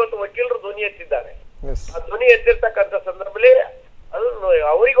 ಹಾಗಾಗಿ ಇವತ್ತು ವಕೀಲರು ಧ್ವನಿ ಎತ್ತಿದ್ದಾರೆ. ಆ ಧ್ವನಿ ಎತ್ತಿರ್ತಕ್ಕಂಥ ಸಂದರ್ಭದಲ್ಲಿ ಅದು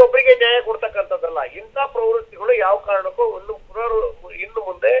ಅವರಿಗೊಬ್ಬರಿಗೆ ನ್ಯಾಯ ಕೊಡ್ತಕ್ಕಂಥದ್ದಲ್ಲ. ಇಂಥ ಪ್ರವೃತ್ತಿಗಳು ಯಾವ ಕಾರಣಕ್ಕೂ ಇನ್ನು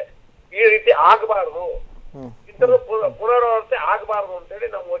ಮುಂದೆ ಈ ರೀತಿ ಆಗಬಾರ್ದು, ಇಂಥದ್ದು ಪುನರಾವರ್ತಿ ಆಗಬಾರ್ದು ಅಂತೇಳಿ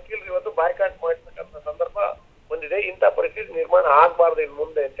ನಮ್ಮ ವಕೀಲರು ಇವತ್ತು ಬಾಯ್ಕಾಟ್ ಮಾಡ್ತಕ್ಕಂಥ ಸಂದರ್ಭ ಬಂದಿದೆ. ಇಂಥ ಪರಿಸ್ಥಿತಿ ನಿರ್ಮಾಣ ಆಗಬಾರ್ದು ಇನ್ನು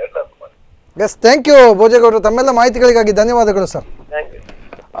ಮುಂದೆ ಅಂತೇಳಿ ನಾನು ಮಾಡ್ತೀನಿ. ಎಸ್, ಥ್ಯಾಂಕ್ ಯು ಭೋಜೇಗೌಡರು, ತಮ್ಮೆಲ್ಲ ಮಾಹಿತಿಗಳಿಗಾಗಿ ಧನ್ಯವಾದಗಳು ಸರ್. Thank you.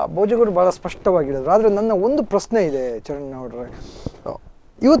 ಭೋಜೇಗೌಡರು ಬಹಳ ಸ್ಪಷ್ಟವಾಗಿ ಹೇಳಿದ್ರು. ಆದರೆ ನನ್ನ ಒಂದು ಪ್ರಶ್ನೆ ಇದೆ ಚರಣ್ ನೋಡ್ರೆ,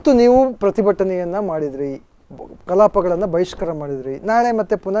 ಇವತ್ತು ನೀವು ಪ್ರತಿಭಟನೆಯನ್ನು ಮಾಡಿದ್ರಿ, ಕಲಾಪಗಳನ್ನು ಬಹಿಷ್ಕಾರ ಮಾಡಿದ್ರಿ, ನಾಳೆ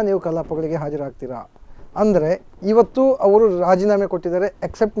ಮತ್ತೆ ಪುನಃ ನೀವು ಕಲಾಪಗಳಿಗೆ ಹಾಜರಾಗ್ತೀರಾ ಅಂದರೆ ಇವತ್ತು ಅವರು ರಾಜೀನಾಮೆ ಕೊಟ್ಟಿದ್ದಾರೆ,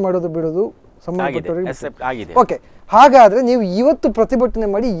 ಅಕ್ಸೆಪ್ಟ್ ಮಾಡೋದು ಬಿಡೋದು ಸಂಬಂಧಪಟ್ಟವರಿಗೆ. ಓಕೆ, ಹಾಗಾದರೆ ನೀವು ಇವತ್ತು ಪ್ರತಿಭಟನೆ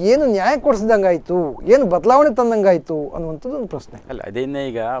ಮಾಡಿ ಏನು ನ್ಯಾಯ ಕೊಡಿಸಿದಂಗಾಯ್ತು, ಏನು ಬದಲಾವಣೆ ತಂದಂಗಾಯ್ತು ಅನ್ನುವಂಥದ್ದು ಒಂದು ಪ್ರಶ್ನೆ ಅಲ್ಲ. ಅದೇನೇ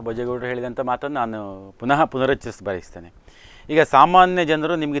ಈಗ ಭೋಜೇಗೌಡರು ಹೇಳಿದಂಥ ಮಾತನ್ನು ನಾನು ಪುನರುಚ್ಚರಿಸಿ ಬಯಸ್ತೇನೆ. ಈಗ ಸಾಮಾನ್ಯ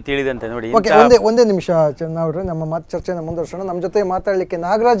ಜನರು ನಿಮಗೆ ತಿಳಿದಂತೆ ನೋಡಿ. ಒಂದೇ ನಿಮಿಷ ಚನ್ನಾವ್ರೆ, ನಮ್ಮ ಚರ್ಚೆನ ಮುಂದುವರ್ಸೋಣ. ನಮ್ಮ ಜೊತೆ ಮಾತಾಡಲಿಕ್ಕೆ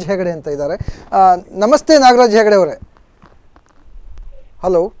ನಾಗರಾಜ್ ಹೆಗಡೆ ಅಂತ ಇದ್ದಾರೆ. ನಮಸ್ತೆ ನಾಗರಾಜ್ ಹೆಗಡೆ ಅವರೇ.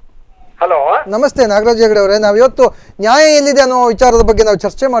 ಹಲೋ. ನಮಸ್ತೆ ನಾಗರಾಜ್ ಹೆಗಡೆ ಅವರೇ. ನಾವು ಇವತ್ತು ನ್ಯಾಯ ಎಲ್ಲಿದೆ ಅನ್ನೋ ವಿಚಾರದ ಬಗ್ಗೆ ನಾವು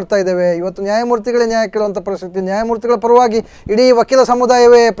ಚರ್ಚೆ ಮಾಡ್ತಾ ಇದ್ದೇವೆ. ಇವತ್ತು ನ್ಯಾಯಮೂರ್ತಿಗಳೇ ನ್ಯಾಯ ಕೇಳುವಂಥ ಪರಿಸ್ಥಿತಿ, ನ್ಯಾಯಮೂರ್ತಿಗಳ ಪರವಾಗಿ ಇಡೀ ವಕೀಲ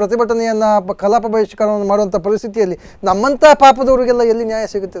ಸಮುದಾಯವೇ ಪ್ರತಿಭಟನೆಯನ್ನು ಕಲಾಪ ಬಹಿಷ್ಕಾರವನ್ನು ಮಾಡುವಂಥ ಪರಿಸ್ಥಿತಿಯಲ್ಲಿ ನಮ್ಮಂಥ ಪಾಪದವರಿಗೆಲ್ಲ ಎಲ್ಲಿ ನ್ಯಾಯ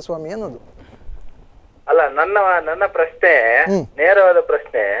ಸಿಗುತ್ತೆ ಸ್ವಾಮಿ ಅನ್ನೋದು. ಅಲ್ಲ, ನನ್ನ ಪ್ರಶ್ನೆ ನೇರವಾದ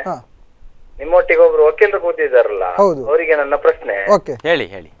ಪ್ರಶ್ನೆ. ನಿಮ್ಮೊಟ್ಟಿಗೆ ಒಬ್ರು ವಕೀಲರು ಕೂತಿದ್ದಾರಲ್ಲ, ಅವರಿಗೆ ನನ್ನ ಪ್ರಶ್ನೆ ಹೇಳಿ.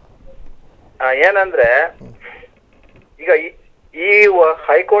 ಏನಂದ್ರೆ ಈಗ ಈ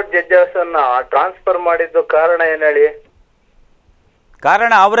ಹೈಕೋರ್ಟ್ ಜಡ್ಜಸ್ ಅನ್ನ ಟ್ರಾನ್ಸ್ಫರ್ ಮಾಡಿದ್ದು ಕಾರಣ ಏನ್ ಹೇಳಿ?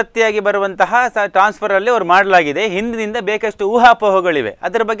 ಕಾರಣ ಆವೃತ್ತಿಯಾಗಿ ಬರುವಂತಹ ಟ್ರಾನ್ಸ್ಫರ್ ಅಲ್ಲಿ ಅವ್ರು ಮಾಡಲಾಗಿದೆ. ಹಿಂದಿನಿಂದ ಬೇಕಷ್ಟು ಊಹಾಪೋಹಗಳಿವೆ.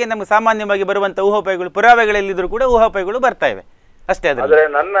 ಅದರ ಬಗ್ಗೆ ನಮ್ಗೆ ಸಾಮಾನ್ಯವಾಗಿ ಬರುವಂತಹ ಊಹಾಪೋಹಗಳು, ಪುರಾವೆಗಳಲ್ಲಿದ್ರೂ ಕೂಡ ಊಹಾಪೋಹಗಳು ಬರ್ತಾ ಇವೆ ಅಷ್ಟೇ. ಆದ್ರೆ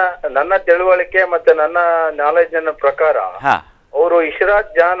ನನ್ನ ತಿಳುವಳಿಕೆ ಮತ್ತೆ ನನ್ನ ನಾಲೆಜ್ ಪ್ರಕಾರ ಅವರು ಇಶ್ರಾತ್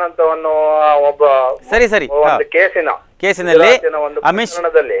ಜಾನ್ ಅಂತ ಒಬ್ಬ ಕೇಸಿನಲ್ಲಿ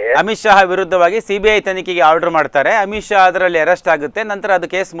ಅಮಿತ್ ಶಾ ವಿರುದ್ಧವಾಗಿ ಸಿಬಿಐ ತನಿಖೆಗೆ ಆರ್ಡರ್ ಮಾಡ್ತಾರೆ. ಅಮಿತ್ ಶಾ ಅದರಲ್ಲಿ ಅರೆಸ್ಟ್ ಆಗುತ್ತೆ, ನಂತರ ಅದು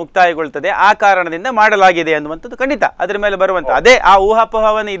ಕೇಸ್ ಮುಕ್ತಾಯಗೊಳ್ತದೆ. ಆ ಕಾರಣದಿಂದ ಮಾಡಲಾಗಿದೆ ಅನ್ನುವಂಥದ್ದು ಖಂಡಿತ ಅದರ ಮೇಲೆ ಬರುವಂತ ಅದೇ ಆ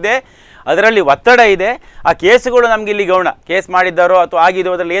ಊಹಾಪೋಹವನ್ನ ಇದೆ. ಅದರಲ್ಲಿ ಒತ್ತಡ ಇದೆ. ಆ ಕೇಸುಗಳು ನಮ್ಗೆ ಇಲ್ಲಿ ಗೌಣ, ಕೇಸ್ ಮಾಡಿದ್ದಾರೋ ಅಥವಾ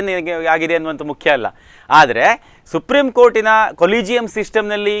ಆಗಿದೋ ಅದರಲ್ಲಿ ಏನು ಆಗಿದೆ ಅನ್ನುವಂಥ ಮುಖ್ಯ ಅಲ್ಲ. ಆದರೆ ಸುಪ್ರೀಂ ಕೋರ್ಟಿನ ಕೊಲಿಜಿಯಂ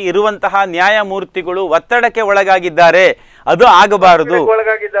ಸಿಸ್ಟಮ್ನಲ್ಲಿ ಇರುವಂತಹ ನ್ಯಾಯಮೂರ್ತಿಗಳು ಒತ್ತಡಕ್ಕೆ ಒಳಗಾಗಿದ್ದಾರೆ, ಅದು ಆಗಬಾರದು.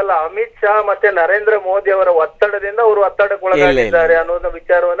 ಒಳಗಾಗಿದ್ದಲ್ಲ, ಅಮಿತ್ ಶಾ ಮತ್ತೆ ನರೇಂದ್ರ ಮೋದಿ ಅವರ ಒತ್ತಡದಿಂದ ಅವರು ಒತ್ತಡಕ್ಕೆ ಒಳಗಾಗಿದ್ದಾರೆ ಅನ್ನೋ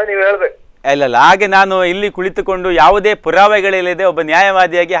ವಿಚಾರವನ್ನ ನೀವು ಹೇಳ್ಬೇಕು. ಇಲ್ಲ ಹಾಗೆ ನಾನು ಇಲ್ಲಿ ಕುಳಿತುಕೊಂಡು ಯಾವುದೇ ಪುರಾವೆಗಳಿಲ್ಲದೆ ಒಬ್ಬ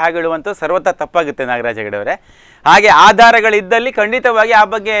ನ್ಯಾಯವಾದಿಯಾಗಿ ಹಾಗೆ ಹೇಳುವಂಥ ಸರ್ವತಾ ತಪ್ಪಾಗುತ್ತೆ ನಾಗರಾಜ ಹೆಗಡೆ ಅವರೇ. ಹಾಗೆ ಆಧಾರಗಳಿದ್ದಲ್ಲಿ ಖಂಡಿತವಾಗಿ ಆ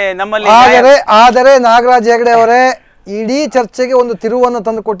ಬಗ್ಗೆ ನಮ್ಮಲ್ಲಿ ಆದರೆ ನಾಗರಾಜ ಹೆಗಡೆ ಅವರೇ, ಇಡೀ ಚರ್ಚೆಗೆ ಒಂದು ತಿರುವನ್ನು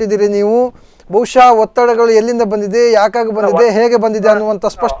ತಂದು ಕೊಟ್ಟಿದ್ದೀರಿ ನೀವು. ಬಹುಶಃ ಒತ್ತಡಗಳು ಎಲ್ಲಿಂದ ಬಂದಿದೆ, ಯಾಕಾಗಿ ಬಂದಿದೆ, ಹೇಗೆ ಬಂದಿದೆ ಅನ್ನುವಂತ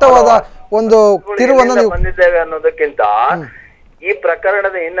ಸ್ಪಷ್ಟವಾದ ಒಂದು ತಿರುವನ್ನು ನೀವು ಬಂದಿದ್ದೇವೆ ಅನ್ನೋದಕ್ಕಿಂತ ಈ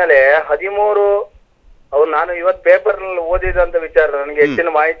ಪ್ರಕರಣದ ಹಿನ್ನೆಲೆ 13 ನಾನು ಇವತ್ತು ಪೇಪರ್ ನಲ್ಲಿ ಓದಿದಂತ ವಿಚಾರ, ನನಗೆ ಹೆಚ್ಚಿನ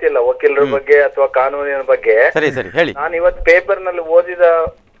ಮಾಹಿತಿ ಇಲ್ಲ ವಕೀಲರ ಬಗ್ಗೆ ಅಥವಾ ಕಾನೂನಿನ ಬಗ್ಗೆ. ನಾನು ಇವತ್ತು ಪೇಪರ್ ನಲ್ಲಿ ಓದಿದ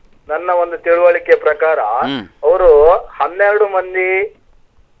ನನ್ನ ಒಂದು ತಿಳುವಳಿಕೆ ಪ್ರಕಾರ ಅವರು 12 ಮಂದಿ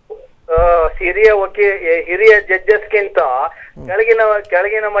ಹಿರಿಯ ಜಡ್ಜಸ್ಗಿಂತ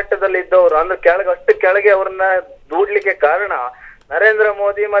ಕೆಳಗಿನ ಮಟ್ಟದಲ್ಲಿ ಇದ್ದವರು, ಅಂದ್ರೆ ಅಷ್ಟು ಕೆಳಗೆ ಅವ್ರನ್ನ ದೂಡ್ಲಿಕ್ಕೆ ಕಾರಣ ನರೇಂದ್ರ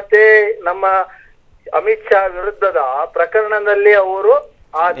ಮೋದಿ ಮತ್ತೆ ನಮ್ಮ ಅಮಿತ್ ಶಾ ವಿರುದ್ಧದ ಪ್ರಕರಣದಲ್ಲಿ ಅವರು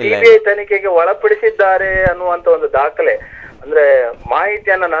ಆ ಸಿಬಿಐ ತನಿಖೆಗೆ ಒಳಪಡಿಸಿದ್ದಾರೆ ಅನ್ನುವಂತ ಒಂದು ದಾಖಲೆ, ಅಂದ್ರೆ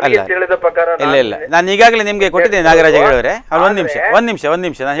ಮಾಹಿತಿಯನ್ನ ನನಗೆ ತಿಳಿದ ಪ್ರಕಾರ ನಾನು ಈಗಾಗಲೇ ನಿಮ್ಗೆ ಕೊಟ್ಟಿದ್ದೇನೆ ನಾಗರಾಜ ಅವರೇ. ಒಂದ್ ನಿಮಿಷ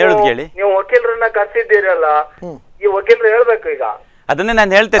ನಾನು ಹೇಳುದು ಕೇಳಿ. ನೀವು ವಕೀಲರನ್ನ ಕರ್ಸಿದ್ದೀರಲ್ಲ, ಈ ವಕೀಲರು ಹೇಳ್ಬೇಕು ಈಗ. ಅದನ್ನೇ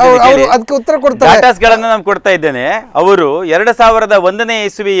ನಾನು ಡಾಟಾಸ್ಗಳನ್ನು ನಾನು ಕೊಡ್ತಾ ಇದ್ದೇನೆ. ಅವರು 2001ನೇ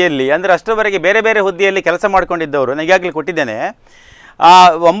ಇಸ್ವಿಯಲ್ಲಿ ಅಂದ್ರೆ ಅಷ್ಟರವರೆಗೆ ಬೇರೆ ಬೇರೆ ಹುದ್ದೆಯಲ್ಲಿ ಕೆಲಸ ಮಾಡ್ಕೊಂಡಿದ್ದವರು, ನಾನು ಈಗಾಗಲೇ ಕೊಟ್ಟಿದ್ದೇನೆ.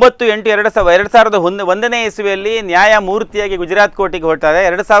 9/8/2001ನೇ ಇಸ್ವಿಯಲ್ಲಿ ನ್ಯಾಯಮೂರ್ತಿಯಾಗಿ ಗುಜರಾತ್ ಕೋರ್ಟಿಗೆ ಹೊರಟಾರೆ.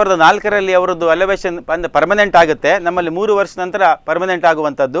 2004ರಲ್ಲಿ ಅವರದ್ದು ಅಲೆವೇಷನ್ ಪರ್ಮನೆಂಟ್ ಆಗುತ್ತೆ, ನಮ್ಮಲ್ಲಿ 3 ವರ್ಷ ನಂತರ ಪರ್ಮನೆಂಟ್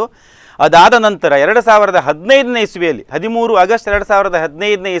ಆಗುವಂಥದ್ದು. ಅದಾದ ನಂತರ 2015ನೇ ಇಸ್ವಿಯಲ್ಲಿ 13 ಆಗಸ್ಟ್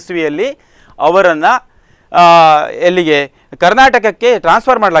 2015ನೇ ಇಸ್ವಿಯಲ್ಲಿ ಅವರನ್ನು ಎಲ್ಲಿಗೆ ಕರ್ನಾಟಕಕ್ಕೆ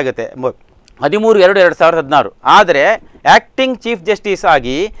ಟ್ರಾನ್ಸ್ಫರ್ ಮಾಡಲಾಗುತ್ತೆ 13/2/2016. ಆದರೆ ಆ್ಯಕ್ಟಿಂಗ್ ಚೀಫ್ ಜಸ್ಟಿಸ್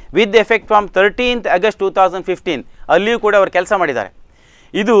ಆಗಿ with effect from 13th August 2015 ಅಲ್ಲಿಯೂ ಕೂಡ ಅವರು ಕೆಲಸ ಮಾಡಿದ್ದಾರೆ.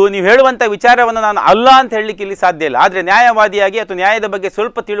 ಇದು ನೀವು ಹೇಳುವಂಥ ವಿಚಾರವನ್ನು ನಾನು ಅಲ್ಲ ಅಂತ ಹೇಳಲಿಕ್ಕೆ ಇಲ್ಲಿ ಸಾಧ್ಯ ಇಲ್ಲ. ಆದರೆ ನ್ಯಾಯವಾದಿಯಾಗಿ ಅಥವಾ ನ್ಯಾಯದ ಬಗ್ಗೆ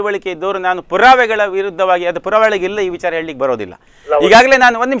ಸ್ವಲ್ಪ ತಿಳುವಳಿಕೆ ಇದ್ದವರು ನಾನು ಪುರಾವೆಗಳ ವಿರುದ್ಧವಾಗಿ ಅದು ಪುರಾವೆಗಳಿಗಿಲ್ಲ ಈ ವಿಚಾರ ಹೇಳಲಿಕ್ಕೆ ಬರೋದಿಲ್ಲ. ಈಗಾಗಲೇ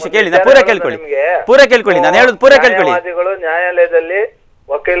ನಾನು ಒಂದು ನಿಮಿಷ ಕೇಳಿ, ಪೂರ ಕೇಳ್ಕೊಳ್ಳಿ ನಾನು ಹೇಳೋದು ಪೂರ ಕೇಳ್ಕೊಳ್ಳಿ. ನ್ಯಾಯಾಲಯದಲ್ಲಿ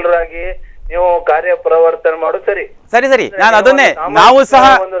ವಕೀಲರಾಗಿ ನೀವು ಕಾರ್ಯಪ್ರವರ್ತನೆ ಮಾಡೋದು ಸರಿ. ನಾನು ಅದನ್ನೇ ನಾವು ಸಹ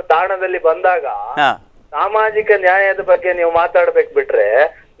ಒಂದು ತಾಣದಲ್ಲಿ ಬಂದಾಗ ಸಾಮಾಜಿಕ ನ್ಯಾಯದ ಬಗ್ಗೆ ನೀವು ಮಾತಾಡ್ಬೇಕು ಬಿಟ್ರೆ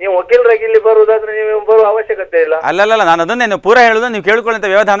ನೀವು ವಕೀಲರಾಗಿ ಇಲ್ಲಿ ಬರುವುದಾದ್ರೆ ನೀವು ಬರುವ ಅವಶ್ಯಕತೆ ಇಲ್ಲ. ಅಲ್ಲ ನಾನು ಅದನ್ನೇ ಪೂರ ಹೇಳುದು ನೀವು ಕೇಳ್ಕೊಳ್ಳುವಂತ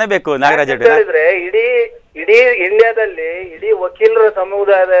ವ್ಯವಧಾನ ಬೇಕು ನಾಗರಾಜ್ ಹೇಳಿದ್ರೆ. ಇಡೀ ಇಂಡಿಯಾದಲ್ಲಿ ಇಡೀ ವಕೀಲರ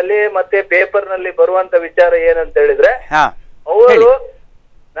ಸಮುದಾಯದಲ್ಲಿ ಮತ್ತೆ ಪೇಪರ್ ನಲ್ಲಿ ಬರುವಂತ ವಿಚಾರ ಏನಂತ ಹೇಳಿದ್ರೆ ಅವರು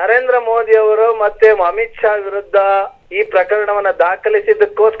ನರೇಂದ್ರ ಮೋದಿ ಅವರು ಮತ್ತೆ ಅಮಿತ್ ಶಾ ವಿರುದ್ಧ ಈ ಪ್ರಕರಣವನ್ನ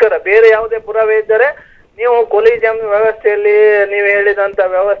ದಾಖಲಿಸಿದ್ದಕ್ಕೋಸ್ಕರ ಬೇರೆ ಯಾವುದೇ ಪುರಾವೆ ಇದ್ದರೆ ನೀವು ಕೊಲಿಜಿಯಂ ವ್ಯವಸ್ಥೆಯಲ್ಲಿ ನೀವು ಹೇಳಿದಂತ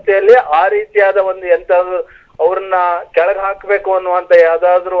ವ್ಯವಸ್ಥೆಯಲ್ಲಿ ಆ ರೀತಿಯಾದ ಒಂದು ಎಂತಾದ್ರು ಅವ್ರನ್ನ ಕೆಳಗೆ ಹಾಕ್ಬೇಕು ಅನ್ನುವಂತ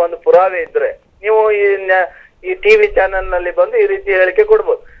ಯಾವ್ದಾದ್ರು ಒಂದು ಪುರಾವೆ ಇದ್ರೆ ನೀವು ಈ ಟಿವಿ ಚಾನೆಲ್ ನಲ್ಲಿ ಬಂದು ಈ ರೀತಿ ಹೇಳಿಕೆ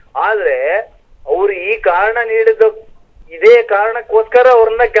ಕೊಡ್ಬೋದು. ಆದ್ರೆ ಅವ್ರು ಈ ಕಾರಣ ನೀಡಿದ ಇದೇ ಕಾರಣಕ್ಕೋಸ್ಕರ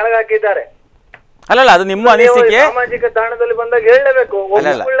ಅವ್ರನ್ನ ಕೆಳಗೆ ಹಾಕಿದ್ದಾರೆ. ಅಲ್ಲಲ್ಲ, ಅದು ನಿಮ್ಮ ಅನಿಸಿಕೆ. ಸಾಮಾಜಿಕ ತಾಣದಲ್ಲಿ ಬಂದಾಗ ಹೇಳಲೇಬೇಕು,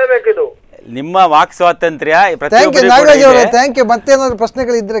 ಒಪ್ಪಿಕೊಳ್ಳಬೇಕು. ಇದು ನಿಮ್ಮ ವಾಕ್ ಸ್ವಾತಂತ್ರ್ಯ. ನಾಗರಾಜ್ ಅವರೇ ಥ್ಯಾಂಕ್ ಯು. ಮತ್ತೇನಾದ್ರು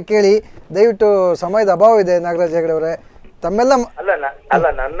ಪ್ರಶ್ನೆಗಳಿದ್ರೆ ಕೇಳಿ, ದಯವಿಟ್ಟು ಸಮಯದ ಅಭಾವ ಇದೆ ನಾಗರಾಜ್ ಹೆಗಡೆ ಅವರೇ. ತಮ್ಮೆಲ್ಲ ಅಲ್ಲ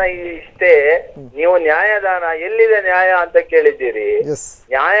ನನ್ನ ಇಷ್ಟೇ, ನೀವು ನ್ಯಾಯದಾನ ಎಲ್ಲಿದೆ ನ್ಯಾಯ ಅಂತ ಕೇಳಿದ್ದೀರಿ.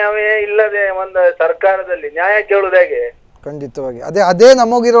 ನ್ಯಾಯವೇ ಇಲ್ಲದೆ ಒಂದು ಸರ್ಕಾರದಲ್ಲಿ ನ್ಯಾಯ ಕೇಳುವುದು ಹೇಗೆ? ಖಂಡಿತವಾಗಿ ಅದೇ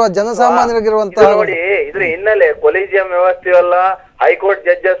ನಮಗಿರುವ ಜನಸಾಮಾನ್ಯರಿಗಿರುವಂತಹ ನೋಡಿ. ಇದ್ರ ಹಿನ್ನೆಲೆ ಕೊಲಿಜಿಯಂ ವ್ಯವಸ್ಥೆ ಅಲ್ಲ, ಹೈಕೋರ್ಟ್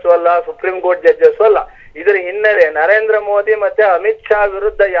ಜಡ್ಜಸ್ ಅಲ್ಲ, ಸುಪ್ರೀಂ ಕೋರ್ಟ್ ಜಡ್ಜಸ್ ಅಲ್ಲ. ಇದ್ರ ಹಿನ್ನೆಲೆ ನರೇಂದ್ರ ಮೋದಿ ಮತ್ತೆ ಅಮಿತ್ ಶಾ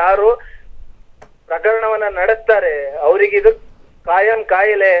ವಿರುದ್ಧ ಯಾರು ಪ್ರಕರಣವನ್ನ ನಡೆಸ್ತಾರೆ ಅವರಿಗೆ ಇದು ಕಾಯಂ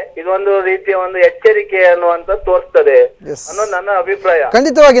ಕಾಯಿಲೆ, ಇದೊಂದು ರೀತಿಯ ಒಂದು ಎಚ್ಚರಿಕೆ ಅನ್ನುವಂತ ತೋರಿಸ್ತದೆ ಅನ್ನೋದು ನನ್ನ ಅಭಿಪ್ರಾಯ.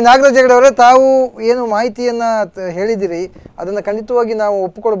 ಖಂಡಿತವಾಗಿ ನಾಗರಾಜ್ ಹೆಗಡೆ ಅವರೇ, ತಾವು ಏನು ಮಾಹಿತಿಯನ್ನ ಹೇಳಿದಿರಿ ಅದನ್ನ ಖಂಡಿತವಾಗಿ ನಾವು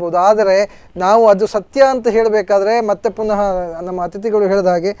ಒಪ್ಪಿಕೊಳ್ಬಹುದು. ಆದರೆ ನಾವು ಅದು ಸತ್ಯ ಅಂತ ಹೇಳಬೇಕಾದ್ರೆ ಮತ್ತೆ ಪುನಃ ನಮ್ಮ ಅತಿಥಿಗಳು ಹೇಳಿದ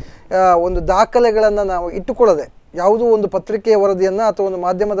ಹಾಗೆ ಒಂದು ದಾಖಲೆಗಳನ್ನು ನಾವು ಇಟ್ಟುಕೊಳ್ಳದೆ, ಯಾವುದೋ ಒಂದು ಪತ್ರಿಕೆಯ ವರದಿಯನ್ನು ಅಥವಾ ಒಂದು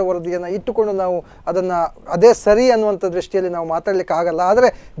ಮಾಧ್ಯಮದ ವರದಿಯನ್ನು ಇಟ್ಟುಕೊಂಡು ನಾವು ಅದನ್ನು ಅದೇ ಸರಿ ಅನ್ನುವಂಥ ದೃಷ್ಟಿಯಲ್ಲಿ ನಾವು ಮಾತಾಡಲಿಕ್ಕೆ ಆಗಲ್ಲ. ಆದರೆ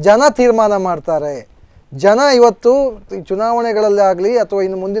ಜನ ತೀರ್ಮಾನ ಮಾಡ್ತಾರೆ. ಜನ ಇವತ್ತು ಚುನಾವಣೆಗಳಲ್ಲಾಗಲಿ ಅಥವಾ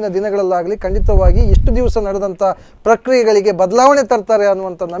ಇನ್ನು ಮುಂದಿನ ದಿನಗಳಲ್ಲಾಗಲಿ ಖಂಡಿತವಾಗಿ ಇಷ್ಟು ದಿವಸ ನಡೆದಂಥ ಪ್ರಕ್ರಿಯೆಗಳಿಗೆ ಬದಲಾವಣೆ ತರ್ತಾರೆ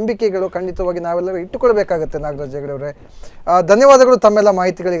ಅನ್ನುವಂಥ ನಂಬಿಕೆಗಳು ಖಂಡಿತವಾಗಿ ನಾವೆಲ್ಲರೂ ಇಟ್ಟುಕೊಳ್ಬೇಕಾಗತ್ತೆ. ನಾಗರಾಜ್ ಹೆಗಡೆ ಅವರೇ, ಧನ್ಯವಾದಗಳು ತಮ್ಮೆಲ್ಲ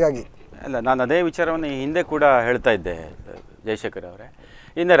ಮಾಹಿತಿಗಳಿಗಾಗಿ. ಅಲ್ಲ, ನಾನು ಅದೇ ವಿಚಾರವನ್ನು ಹಿಂದೆ ಕೂಡ ಹೇಳ್ತಾ ಇದ್ದೆ ಜಯಶೇಖರ್ ಅವರೇ.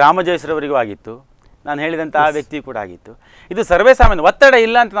 ಇನ್ನು ರಾಮಜಯಸ್ರವರಿಗೂ ಆಗಿತ್ತು, ನಾನು ಹೇಳಿದಂಥ ಆ ವ್ಯಕ್ತಿ ಕೂಡ ಆಗಿತ್ತು. ಇದು ಸರ್ವೇ ಸಾಮಾನ್ಯ, ಒತ್ತಡ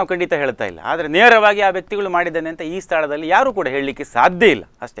ಇಲ್ಲ ಅಂತ ನಾವು ಖಂಡಿತ ಹೇಳ್ತಾ ಇಲ್ಲ. ಆದರೆ ನೇರವಾಗಿ ಆ ವ್ಯಕ್ತಿಗಳು ಮಾಡಿದ್ದಾನೆ ಅಂತ ಈ ಸ್ಥಳದಲ್ಲಿ ಯಾರೂ ಕೂಡ ಹೇಳಲಿಕ್ಕೆ ಸಾಧ್ಯ ಇಲ್ಲ.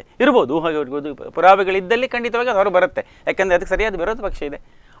 ಅಷ್ಟೇ ಇರ್ಬೋದು, ಊಹೆಗಳಿರ್ಬೋದು, ಪುರಾವೆಗಳಿದ್ದಲ್ಲಿ ಖಂಡಿತವಾಗಿ ಅದು ಹೊರ ಬರುತ್ತೆ. ಯಾಕಂದರೆ ಅದಕ್ಕೆ ಸರಿಯಾದ ವಿರೋಧ ಪಕ್ಷ ಇದೆ,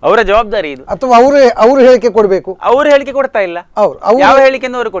 ಅವರ ಜವಾಬ್ದಾರಿ ಇದು. ಅಥವಾ ಅವರು ಹೇಳಿಕೆ ಕೊಡಬೇಕು, ಅವರು ಹೇಳಿಕೆ ಕೊಡ್ತಾ ಇಲ್ಲ, ಯಾವ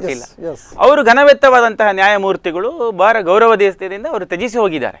ಹೇಳಿಕೆಯನ್ನು ಅವರು ಕೊಟ್ಟಿಲ್ಲ. ಅವರು ಘನವೆತ್ತವಾದಂತಹ ನ್ಯಾಯಮೂರ್ತಿಗಳು ಭಾರ ಗೌರವದಿಂದ ಅವರು ತ್ಯಜಿಸಿ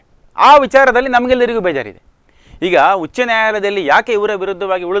ಹೋಗಿದ್ದಾರೆ. ಆ ವಿಚಾರದಲ್ಲಿ ನಮಗೆಲ್ಲರಿಗೂ ಬೇಜಾರಿದೆ. ಈಗ ಉಚ್ಚ ನ್ಯಾಯಾಲಯದಲ್ಲಿ ಯಾಕೆ ಇವರ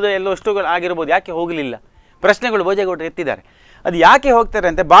ವಿರುದ್ಧವಾಗಿ ಉಳಿದ ಎಲ್ಲವಷ್ಟುಗಳು ಆಗಿರ್ಬೋದು, ಯಾಕೆ ಹೋಗಲಿಲ್ಲ ಪ್ರಶ್ನೆಗಳು ಭೋಜೇಗೌಡರು ಎತ್ತಿದ್ದಾರೆ. ಅದು ಯಾಕೆ ಹೋಗ್ತಾರೆ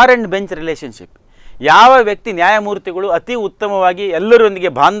ಅಂತ ಬಾರ್ ಆ್ಯಂಡ್ ಬೆಂಚ್ ರಿಲೇಷನ್ಶಿಪ್. ಯಾವ ವ್ಯಕ್ತಿ ನ್ಯಾಯಮೂರ್ತಿಗಳು ಅತಿ ಉತ್ತಮವಾಗಿ ಎಲ್ಲರೊಂದಿಗೆ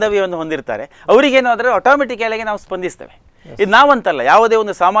ಬಾಂಧವ್ಯವನ್ನು ಹೊಂದಿರ್ತಾರೆ ಅವರಿಗೇನಾದರೂ ಆಟೋಮೆಟಿಕ್ ಆಗಿ ನಾವು ಸ್ಪಂದಿಸ್ತೇವೆ. ಇದು ನಾವಂತಲ್ಲ, ಯಾವುದೇ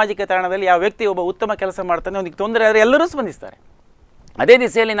ಒಂದು ಸಾಮಾಜಿಕ ತಾಣದಲ್ಲಿ ಯಾವ ವ್ಯಕ್ತಿ ಒಬ್ಬ ಉತ್ತಮ ಕೆಲಸ ಮಾಡ್ತಾನೆ, ಅವನಿಗೆ ತೊಂದರೆ ಆದರೆ ಎಲ್ಲರೂ ಸ್ಪಂದಿಸ್ತಾರೆ. ಅದೇ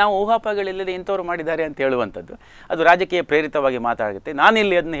ದಿಸೆಯಲ್ಲಿ ನಾವು ಊಹಾಪಗಳಿಲ್ಲದೆ ಇಂಥವ್ರು ಮಾಡಿದ್ದಾರೆ ಅಂತ ಹೇಳುವಂಥದ್ದು ಅದು ರಾಜಕೀಯ ಪ್ರೇರಿತವಾಗಿ ಮಾತಾಡುತ್ತೆ.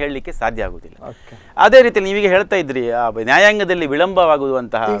 ನಾನಿಲ್ಲಿ ಅದನ್ನು ಹೇಳಲಿಕ್ಕೆ ಸಾಧ್ಯ ಆಗುವುದಿಲ್ಲ. ಅದೇ ರೀತಿ ನೀವೀಗ ಹೇಳ್ತಾ ಇದ್ರಿ ನ್ಯಾಯಾಂಗದಲ್ಲಿ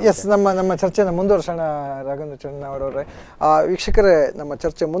ವಿಳಂಬವಾಗುವಂತಹ ನಮ್ಮ ಚರ್ಚೆನ ಮುಂದುವರ್ಸೋಣ ರಾಘವೇಂದ್ರ ಚನ್ನವರವರೇ. ವೀಕ್ಷಕರೇ, ನಮ್ಮ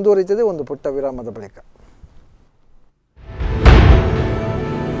ಚರ್ಚೆ ಮುಂದುವರಿಯುತ್ತದೆ ಒಂದು ಪುಟ್ಟ ವಿರಾಮದ ಬಳಿಕ.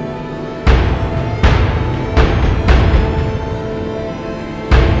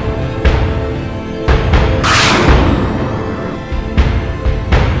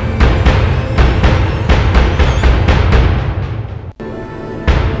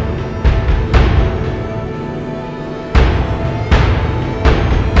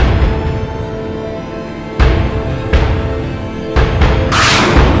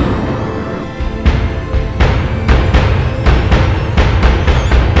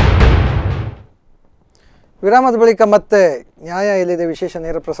 ವಿರಾಮದ ಬಳಿಕ ಮತ್ತೆ ನ್ಯಾಯ ಎಲ್ಲಿದೆ ವಿಶೇಷ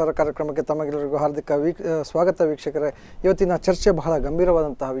ನೇರ ಪ್ರಸಾರ ಕಾರ್ಯಕ್ರಮಕ್ಕೆ ತಮಗೆಲ್ಲರಿಗೂ ಹಾರ್ದಿಕ ಸ್ವಾಗತ ವೀಕ್ಷಕರೇ. ಇವತ್ತಿನ ಚರ್ಚೆ ಬಹಳ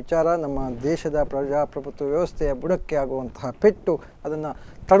ಗಂಭೀರವಾದಂತಹ ವಿಚಾರ. ನಮ್ಮ ದೇಶದ ಪ್ರಜಾಪ್ರಭುತ್ವ ವ್ಯವಸ್ಥೆಯ ಬುಡಕ್ಕೆ ಆಗುವಂತಹ ಪೆಟ್ಟು, ಅದನ್ನು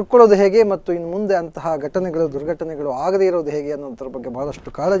ತಡ್ಕೊಳ್ಳೋದು ಹೇಗೆ ಮತ್ತು ಇನ್ನು ಮುಂದೆ ಅಂತಹ ಘಟನೆಗಳು ದುರ್ಘಟನೆಗಳು ಆಗದೇ ಇರೋದು ಹೇಗೆ ಅನ್ನೋದ್ರ ಬಗ್ಗೆ ಬಹಳಷ್ಟು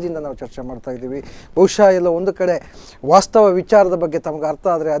ಕಾಳಜಿಯಿಂದ ನಾವು ಚರ್ಚೆ ಮಾಡ್ತಾ ಇದ್ದೀವಿ. ಬಹುಶಃ ಎಲ್ಲ ಒಂದು ಕಡೆ ವಾಸ್ತವ ವಿಚಾರದ ಬಗ್ಗೆ ತಮಗೆ ಅರ್ಥ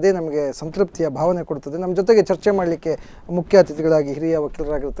ಆದರೆ ಅದೇ ನಮಗೆ ಸಂತೃಪ್ತಿಯ ಭಾವನೆ ಕೊಡ್ತದೆ. ನಮ್ಮ ಜೊತೆಗೆ ಚರ್ಚೆ ಮಾಡಲಿಕ್ಕೆ ಮುಖ್ಯ ಅತಿಥಿಗಳಾಗಿ ಹಿರಿಯ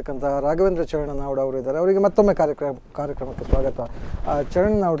ವಕೀಲರಾಗಿರ್ತಕ್ಕಂಥ ರಾಘವೇಂದ್ರ ಚರಣನಾವ್ಡ್ ಅವರು ಇದ್ದಾರೆ. ಅವರಿಗೆ ಮತ್ತೊಮ್ಮೆ ಕಾರ್ಯಕ್ರಮಕ್ಕೆ ಸ್ವಾಗತ.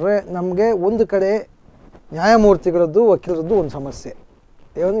 ಚರಣನಾವ್ಡ್ರೆ, ನಮಗೆ ಒಂದು ಕಡೆ ನ್ಯಾಯಮೂರ್ತಿಗಳದ್ದು ವಕೀಲರದ್ದು ಒಂದು ಸಮಸ್ಯೆ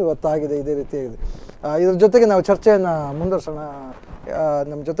ಏನು ಇವತ್ತಾಗಿದೆ, ಇದೇ ರೀತಿ ಆಗಿದೆ. ಇದ್ರ ಜೊತೆಗೆ ನಾವು ಚರ್ಚೆಯನ್ನು ಮುಂದುವರ್ಸೋಣ.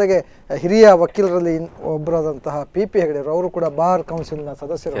 ನಮ್ಮ ಜೊತೆಗೆ ಹಿರಿಯ ವಕೀಲರಲ್ಲಿ ಒಬ್ಬರಾದಂತಹ ಪಿ ಹೆಗಡೆ ಅವರು, ಅವರು ಕೂಡ ಬಾರ್ ಕೌನ್ಸಿಲ್ನ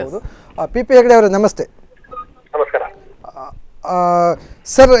ಸದಸ್ಯರವರು. ಪಿ ಹೆಗಡೆ ಅವರೇ, ನಮಸ್ತೆ. ನಮಸ್ಕಾರ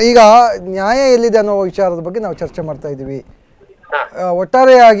ಸರ್. ಈಗ ನ್ಯಾಯ ಎಲ್ಲಿದೆ ಅನ್ನೋ ವಿಚಾರದ ಬಗ್ಗೆ ನಾವು ಚರ್ಚೆ ಮಾಡ್ತಾ ಇದ್ದೀವಿ.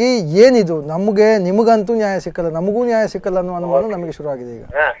 ಒಟ್ಟಾರೆಯಾಗಿ ಏನಿದು, ನಮಗೆ ನಿಮಗಂತೂ ನ್ಯಾಯ ಸಿಕ್ಕಲ್ಲ, ನಮಗೂ ನ್ಯಾಯ ಸಿಕ್ಕಲ್ಲ ಅನ್ನೋ ಅನುಮಾನ ನಮಗೆ ಶುರು ಆಗಿದೆ ಈಗ.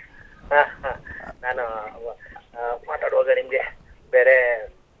 ನಾನು ಮಾತಾಡುವಾಗ ನಿಮ್ಗೆ ಬೇರೆ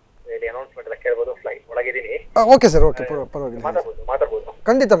ಅನೌನ್ಸ್ಮೆಂಟ್ ಎಲ್ಲ ಕೇಳ್ಬೋದು, ಫ್ಲೈಟ್ ಒಳಗಿದ್ದೀನಿ. ಓಕೆ ಸರ್, ಓಕೆ, ಪರವಾಗಿಲ್ಲ, ಮಾತಾಡ್ಬೋದು.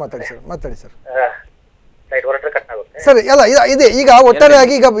 ಖಂಡಿತ ಮಾತಾಡಿ ಸರ್. ಫ್ಲೈಟ್ ಹೊರಟ್ರೆ ಕಟ್ ಆಗುತ್ತೆ ಸರ್. ಎಲ್ಲ ಇದೆ ಈಗ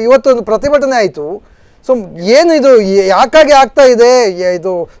ಒಟ್ಟಾರೆಯಾಗಿ. ಈಗ ಇವತ್ತೊಂದು ಪ್ರತಿಭಟನೆ ಆಯಿತು. ಸೊ ಏನು ಇದು, ಯಾಕಾಗಿ ಆಗ್ತಾ ಇದೆ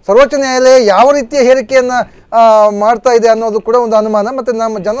ಇದು? ಸರ್ವೋಚ್ಚ ನ್ಯಾಯಾಲಯ ಯಾವ ರೀತಿಯ ಹೇರಿಕೆಯನ್ನು ಮಾಡ್ತಾ ಇದೆ ಅನ್ನೋದು ಕೂಡ ಒಂದು ಅನುಮಾನ. ಮತ್ತು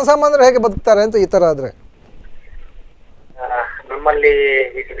ನಮ್ಮ ಜನಸಾಮಾನ್ಯರು ಹೇಗೆ ಬದುಕ್ತಾರೆ ಅಂತ ಈ ಥರ ಆದರೆ ನಮ್ಮಲ್ಲಿ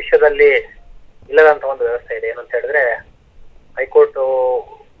ಈ ವಿಷಯದಲ್ಲಿ ಇಲ್ಲದಂತ ಒಂದು ವ್ಯವಸ್ಥೆ ಇದೆ. ಏನಂತ ಹೇಳಿದ್ರೆ, ಹೈಕೋರ್ಟ್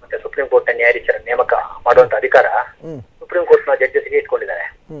ಮತ್ತೆ ಸುಪ್ರೀಂ ಕೋರ್ಟ್ ನ್ಯಾಯಾಧೀಶರ ನೇಮಕ ಮಾಡುವಂತ ಅಧಿಕಾರ ಸುಪ್ರೀಂ ಕೋರ್ಟ್ ನ ಜಡ್ಜಸ್ಗೆ ಇಟ್ಕೊಂಡಿದ್ದಾರೆ.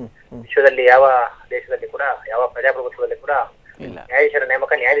 ವಿಶ್ವದಲ್ಲಿ ಯಾವ ದೇಶದಲ್ಲಿ ಕೂಡ, ಯಾವ ಪ್ರಜಾಪ್ರಭುತ್ವದಲ್ಲಿ ಕೂಡ ನ್ಯಾಯಾಧೀಶರ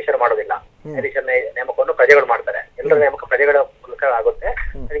ನೇಮಕ ನ್ಯಾಯಾಧೀಶರು ಮಾಡೋದಿಲ್ಲ. ನ್ಯಾಯಾಧೀಶರ ನೇಮಕವನ್ನು ಪ್ರಜೆಗಳು ಮಾಡ್ತಾರೆ. ಎಲ್ಲರ ನೇಮಕ ಪ್ರಜೆಗಳ ಮೂಲಕ ಆಗುತ್ತೆ.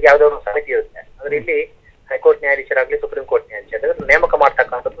 ಅದಕ್ಕೆ ಯಾವುದೋ ಒಂದು ಸಮಿತಿ ಇರುತ್ತೆ. ಆದ್ರೆ ಇಲ್ಲಿ ಹೈಕೋರ್ಟ್ ನ್ಯಾಯಾಧೀಶರಾಗ್ಲಿ ಸುಪ್ರೀಂ ಕೋರ್ಟ್ ನ್ಯಾಯಾಧೀಶರು ನೇಮಕ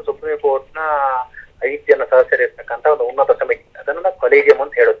ಮಾಡ್ತಕ್ಕಂಥದ್ದು ಸುಪ್ರೀಂ ಕೋರ್ಟ್ ನ 5 ಜನ ಸದಸ್ಯರಿರ್ತಕ್ಕಂಥ ಒಂದು ಉನ್ನತ ಸಮಿತಿ, ಅದನ್ನ ಕೊಲಿಜಿಯಂ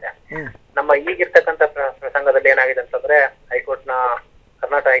ಅಂತ ಹೇಳುತ್ತೆ. ನಮ್ಮ ಈಗಿರ್ತಕ್ಕಂಥ ಪ್ರಸಂಗದಲ್ಲಿ ಏನಾಗಿದೆ ಅಂತಂದ್ರೆ, ಹೈಕೋರ್ಟ್ ನ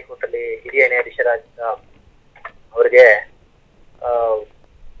ಕರ್ನಾಟಕ ಹೈಕೋರ್ಟ್ ಅಲ್ಲಿ ಹಿರಿಯ ನ್ಯಾಯಾಧೀಶರಾದ ಅವರಿಗೆ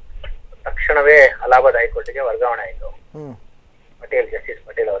ತಕ್ಷಣವೇ ಅಲಹಾಬಾದ್ ಹೈಕೋರ್ಟ್ಗೆ ವರ್ಗಾವಣೆ ಆಯಿತು. ಜಸ್ಟಿಸ್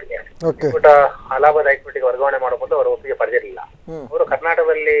ಪಟೇಲ್ ಅವರಿಗೆ ಅಲಹಾಬಾದ್ ಹೈಕೋರ್ಟ್ಗೆ ವರ್ಗಾವಣೆ ಮಾಡಬಹುದು ಅವರು ಒಪ್ಪಿಗೆ ಪಡೆದಿರಲಿಲ್ಲ. ಅವರು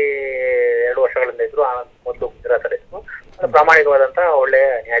ಕರ್ನಾಟಕದಲ್ಲಿ 2 ವರ್ಷಗಳಿಂದ ಇದ್ರು, ಮೊದಲು ಗುಜರಾತ್ ಇದ್ರು. ಪ್ರಾಮಾಣಿಕವಾದಂತಹ ಒಳ್ಳೆಯ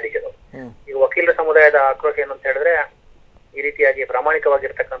ನ್ಯಾಯಾಧೀಶರು. ಈಗ ವಕೀಲರ ಸಮುದಾಯದ ಆಕ್ರೋಶ ಏನು ಅಂತ ಹೇಳಿದ್ರೆ, ಈ ರೀತಿಯಾಗಿ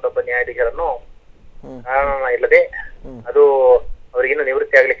ಪ್ರಾಮಾಣಿಕವಾಗಿರ್ತಕ್ಕಂಥ ಒಬ್ಬ ನ್ಯಾಯಾಧೀಶರನ್ನು ಕಾರಣ ಇಲ್ಲದೆ, ಅದು ಅವರಿಗಿನ್ನೂ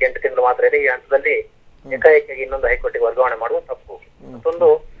ನಿವೃತ್ತಿ ಆಗ್ಲಿಕ್ಕೆ 8 ತಿಂಗಳು ಮಾತ್ರ ಇದೆ, ಈ ಹಂತದಲ್ಲಿ ಏಕಾಏಕಿಯಾಗಿ ಇನ್ನೊಂದು ಹೈಕೋರ್ಟ್ಗೆ ವರ್ಗಾವಣೆ ಮಾಡುವ ತಪ್ಪು. ಮತ್ತೊಂದು,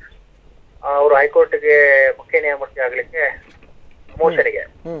 ಅವರು ಹೈಕೋರ್ಟ್ಗೆ ಮುಖ್ಯ ನ್ಯಾಯಮೂರ್ತಿ ಆಗ್ಲಿಕ್ಕೆ ಪ್ರಮೋಷನ್ಗೆ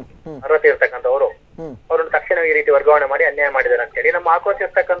ಅರ್ಹತೆ ಇರ್ತಕ್ಕಂಥವ್ರು, ಅವರನ್ನು ತಕ್ಷಣ ಈ ರೀತಿ ವರ್ಗಾವಣೆ ಮಾಡಿ ಅನ್ಯಾಯ ಮಾಡಿದ್ದಾರೆ ಅಂತ ಹೇಳಿ ನಮ್ಮ ಆಕ್ರೋಶ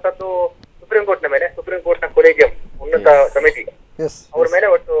ಇರ್ತಕ್ಕಂಥದ್ದು ಸುಪ್ರೀಂ ಕೋರ್ಟ್ ನ ಮೇಲೆ. ಸುಪ್ರೀಂ ಕೋರ್ಟ್ ನ ಕೊಲಿಜಿಯಂ ಉನ್ನತ ಸಮಿತಿ ಅವ್ರ ಮೇಲೆ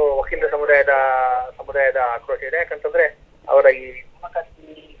ಒಟ್ಟು ವಕೀಲರ ಸಮುದಾಯದ ಆಕ್ರೋಶ ಇದೆ. ಯಾಕಂತಂದ್ರೆ ಅವರ ಈ ನೇಮಕಾತಿ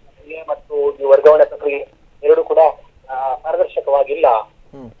ಮತ್ತು ಈ ವರ್ಗಾವಣೆ ಪ್ರಕ್ರಿಯೆ ಎರಡೂ ಕೂಡ ಪಾರದರ್ಶಕವಾಗಿಲ್ಲ.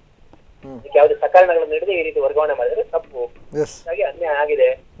 ಯಾವುದೇ ಸಕಾರಣಗಳನ್ನು ನೀಡದೆ ಈ ರೀತಿ ವರ್ಗಾವಣೆ ಮಾಡಿದ್ರೆ ತಪ್ಪು, ಹಾಗಾಗಿ ಅನ್ಯಾಯ ಆಗಿದೆ.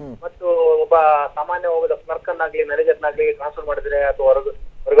 ಮತ್ತು ಒಬ್ಬ ಸಾಮಾನ್ಯ ಹೋಗದ ಕ್ಲರ್ಕ್ ಅನ್ನಾಗ್ಲಿ ಮ್ಯಾನೇಜರ್ನಾಗ್ಲಿ ಟ್ರಾನ್ಸ್ಫರ್ ಮಾಡಿದ್ರೆ ಅಥವಾ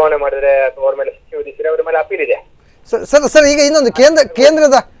ವರ್ಗಾವಣೆ ಮಾಡಿದ್ರೆ ಅಥವಾ ಅವ್ರ ಮೇಲೆ ಶಿಕ್ಷೆ ವಿಧಿಸಿದ್ರೆ ಅವ್ರ ಮೇಲೆ ಅಪೀಲ್ ಇದೆ. ಸರ್, ಈಗ ಇನ್ನೊಂದು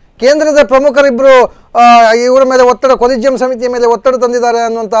ಕೇಂದ್ರದ ಪ್ರಮುಖರಿಬ್ರು ಇವರ ಮೇಲೆ ಒತ್ತಡ, ಕೊಲಿಜಿಯಂ ಸಮಿತಿಯ ಮೇಲೆ ಒತ್ತಡ ತಂದಿದ್ದಾರೆ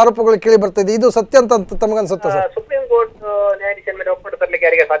ಅನ್ನುವಂತ ಆರೋಪಗಳು ಕೇಳಿ ಬರ್ತಾ ಇದೆ. ಇದು ಸತ್ಯ ಅಂತ ತಮಗನ್ಸುತ್ತಾ ಸರ್? ಸುಪ್ರೀಂ ಕೋರ್ಟ್ ನ್ಯಾಯಾಧೀಶರ ಮೇಲೆ ಒತ್ತಡ ತರಲಿಕ್ಕೆ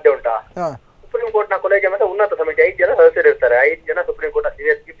ಯಾರಿಗೆ ಸಾಧ್ಯ ಉಂಟಾ? ಸುಪ್ರೀಂ ಕೋರ್ಟ್ ನ ಕೊಲಿಜಿಯಂ ಅಂತ ಉನ್ನತ ಸಮಿತಿ 5 ಜನ ಸದಸ್ಯರು ಇರ್ತಾರೆ. 5 ಜನ ಸುಪ್ರೀಂ ಕೋರ್ಟ್ ನ ಚೀಫ್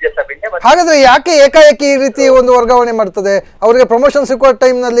ಜಸ್ಟಿಸ್ ಆಫ್ ಇಂಡಿಯಾ. ಹಾಗಾದ್ರೆ ಯಾಕೆ ಏಕಾಏಕಿ ಈ ರೀತಿ ಒಂದು ವರ್ಗಾವಣೆ ಮಾಡ್ತದೆ? ಅವರಿಗೆ ಪ್ರಮೋಷನ್ ಸಿಕ್ಕುವ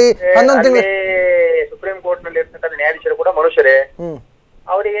ಟೈಮ್ ನಲ್ಲಿ 11 ತಿಂಗಳು ಸುಪ್ರೀಂ ಕೋರ್ಟ್ ನಲ್ಲಿ ಇರ್ತಕ್ಕಂಥ ನ್ಯಾಯಾಧೀಶರು ಕೂಡ ಮನುಷ್ಯರೇ.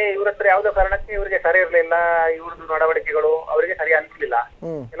 ಅವರಿಗೆ ಇವ್ರ ಹತ್ರ ಯಾವ್ದೋ ಕಾರಣಕ್ಕೆ ಇವರಿಗೆ ಸರಿ ಇರ್ಲಿಲ್ಲ, ಇವ್ರದ್ದು ನಡವಳಿಕೆಗಳು ಅವರಿಗೆ ಸರಿ ಅನ್ಸ್ಲಿಲ್ಲ.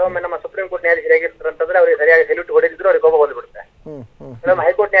 ಕೆಲವೊಮ್ಮೆ ನಮ್ಮ ಸುಪ್ರೀಂ ಕೋರ್ಟ್ ನ್ಯಾಯಾಧೀಶರು ಹೇಗಿರ್ತಾರೆ ಅಂತಂದ್ರೆ ಅವರಿಗೆ ಸರಿಯಾಗಿ ಸೆಲ್ಯೂಟ್ ಹೊಡೆದಿದ್ರು ಅವ್ರಿಗೆ ಕೋಪ ಬಂದ್ಬಿಡುತ್ತೆ. ಕೆಲವೊಮ್ಮೆ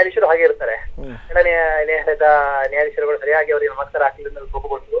ಹೈಕೋರ್ಟ್ ನ್ಯಾಯಾಧೀಶರು ಹಾಗೆ ಇರ್ತಾರೆ. ಕೆಲ ನ್ಯಾಯಾಲಯದ ನ್ಯಾಯಾಧೀಶರುಗಳು ಸರಿಯಾಗಿ ಅವರಿಗೆ ನಮಸ್ಕಾರ ಹಾಕಲಿಲ್ಲ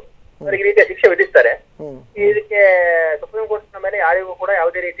ಕೋಪಗೊಂಡು ಅವರಿಗೆ ರೀತಿಯ ಶಿಕ್ಷೆ ವಿಧಿಸ್ತಾರೆ. ಇದಕ್ಕೆ ಸುಪ್ರೀಂ ಕೋರ್ಟ್ ನ ಮೇಲೆ ಯಾರಿಗೂ ಕೂಡ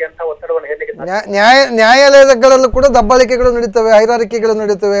ಯಾವುದೇ ರೀತಿಯಂತಹ ಒತ್ತಡವನ್ನು ಹೇರಲಿಕ್ಕೆ ನ್ಯಾಯಾಲಯಗಳಲ್ಲೂ ಕೂಡ ದಬ್ಬಾಳಿಕೆಗಳು ನಡೀತವೆ, ಹೈರಾರಿಕೆಗಳು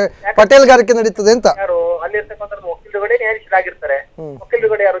ನಡೀತವೆ, ಪಟೇಲ್ಗಾರಿಕೆ ನಡೀತದೆ ಅಂತ. ಯಾರು ಅಲ್ಲಿರ್ತಕ್ಕಂಥ ವಕೀಲರುಗಳೇ ನ್ಯಾಯಾಧೀಶರಾಗಿರ್ತಾರೆ.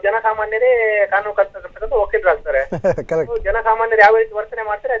 ವಕೀಲರುಗಳು ಯಾರು ಜನಸಾಮಾನ್ಯರೇ ಕಾನೂನು ಕಲ್ತಕ್ಕಂಥ ವಕೀಲರಾಗ್ತಾರೆ. ಜನಸಾಮಾನ್ಯರು ಯಾವ ರೀತಿ ವರ್ತನೆ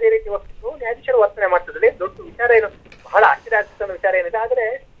ಮಾಡ್ತಾರೆ ಅದೇ ರೀತಿ ವಕೀಲರು ನ್ಯಾಯಾಧೀಶರು ವರ್ತನೆ ಮಾಡ್ತಿದ್ರೆ ದೊಡ್ಡ ವಿಚಾರ ಏನು, ಬಹಳ ಆಶ್ಚರ್ಯ ಆಗ್ತಕ್ಕಂಥ ವಿಚಾರ ಏನಿದೆ. ಆದ್ರೆ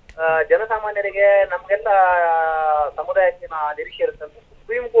ಜನಸಾಮಾನ್ಯರಿಗೆ ನಮ್ಗೆಲ್ಲ ಸಮುದಾಯಕ್ಕೆ ನಿರೀಕ್ಷೆ ಇರುತ್ತೆ.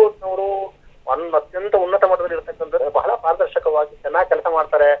 ಸುಪ್ರೀಂ ಕೋರ್ಟ್ನವರು ಅತ್ಯಂತ ಉನ್ನತ ಮಟ್ಟದಲ್ಲಿ ಇರತಕ್ಕಂಥದ್ದು ಬಹಳ ಪಾರದರ್ಶಕವಾಗಿ ಚೆನ್ನಾಗಿ ಕೆಲಸ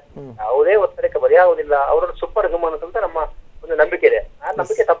ಮಾಡ್ತಾರೆ, ಯಾವುದೇ ಒತ್ತಡಕ್ಕೆ ಬಲಿಯಾಗುವುದಿಲ್ಲ, ಅವರನ್ನು ಸೂಪರ್ ಹ್ಯೂಮನ್ ಅಂತ ನಮ್ಮ ಒಂದು ನಂಬಿಕೆ ಇದೆ. ಆ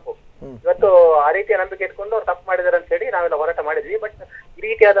ನಂಬಿಕೆ ತಪ್ಪು. ಇವತ್ತು ಆ ರೀತಿಯ ನಂಬಿಕೆ ಇಟ್ಕೊಂಡು ಅವ್ರು ತಪ್ಪು ಮಾಡಿದಾರೆ ಅಂತ ಹೇಳಿ ನಾವೆಲ್ಲ ಹೋರಾಟ ಮಾಡಿದ್ವಿ. ಬಟ್ ಈ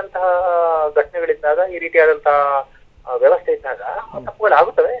ರೀತಿಯಾದಂತಹ ಘಟನೆಗಳಿದ್ದಾಗ, ಈ ರೀತಿಯಾದಂತಹ ವ್ಯವಸ್ಥೆ ಇದ್ದಾಗ ತಪ್ಪುಗಳು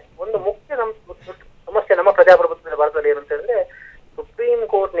ಆಗುತ್ತವೆ. ಒಂದು ಮುಖ್ಯ ಸಮಸ್ಯೆ ನಮ್ಮ ಪ್ರಜಾಪ್ರಭುತ್ವದ ಭಾರತದಲ್ಲಿ ಏನಂತ ಹೇಳಿದ್ರೆ, ಸುಪ್ರೀಂ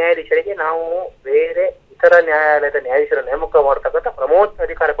ಕೋರ್ಟ್ ನ್ಯಾಯಾಧೀಶರಿಗೆ ನಾವು ಬೇರೆ ಇತರ ನ್ಯಾಯಾಲಯದ ನ್ಯಾಯಾಧೀಶರ ನೇಮಕ ಮಾಡತಕ್ಕಂಥ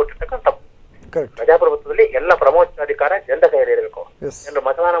ಪ್ರಮೋಚ್ಚಾಧಿಕಾರ ಕೊಟ್ಟಿರ್ತಕ್ಕಂಥ ತಪ್ಪು. ಪ್ರಜಾಪ್ರಭುತ್ವದಲ್ಲಿ ಎಲ್ಲ ಪ್ರಮೋಚ್ಚಾಧಿಕಾರ ಜನರ ಕೈಯಲ್ಲಿ ಇರಬೇಕು. ಜನರು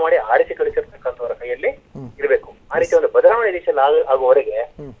ಮತದಾನ ಮಾಡಿ ಆರಿಸಿ ಕಳಿಸಿರ್ತಕ್ಕಂಥವರ ಕೈಯಲ್ಲಿ ಇರಬೇಕು. ಆ ರೀತಿ ಒಂದು ಬದಲಾವಣೆ ದೇಶದಲ್ಲಿ ಆಗುವವರೆಗೆ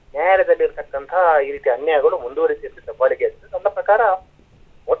ನ್ಯಾಯಾಲಯದಲ್ಲಿ ಇರತಕ್ಕಂತಹ ಈ ರೀತಿ ಅನ್ಯಾಯಗಳು ಮುಂದುವರಿಸಿರ್ತದೆ, ದಬ್ಬಾಳಿಕೆ ಇರ್ತದೆ. ನನ್ನ ಪ್ರಕಾರ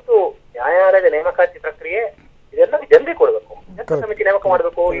ಒಟ್ಟು ನ್ಯಾಯಾಲಯದ ನೇಮಕಾತಿ ಪ್ರಕ್ರಿಯೆ ಇದೆಲ್ಲ ಜನರಿಗೆ ಕೊಡಬೇಕು. ಜಡ್ಜ್ ಸಮಿತಿ ನೇಮಕ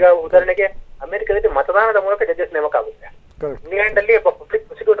ಮಾಡಬೇಕು. ಈಗ ಉದಾಹರಣೆಗೆ ಅಮೆರಿಕದಲ್ಲಿ ಮತದಾನದ ಮೂಲಕ ಜಡ್ಜಸ್ ನೇಮಕ ಆಗುತ್ತೆ. ಇಂಗ್ಲೆಂಡ್ ಅಲ್ಲಿ ಪಬ್ಲಿಕ್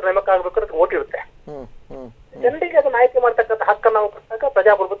ಪ್ರಾಸಿಕ್ಯೂಟರ್ ನೇಮಕ ಆಗ್ಬೇಕಾದ್ರೆ ವೋಟ್ ಇರುತ್ತೆ. ಜನರಿಗೆ ಅದನ್ನ ಆಯ್ಕೆ ಮಾಡ್ತಕ್ಕಂಥ ಹಕ್ಕನ್ನು ನಾವು ಕೊಟ್ಟಾಗ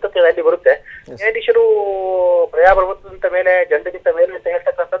ಪ್ರಜಾಪ್ರಭುತ್ವಕ್ಕೆ ಅಲ್ಲಿ ಬರುತ್ತೆ. ನ್ಯಾಯಾಧೀಶರು ಪ್ರಜಾಪ್ರಭುತ್ವದ ಮೇಲೆ ಜನರಿಗಿಂತ ಮೇಲೆ ಅಂತ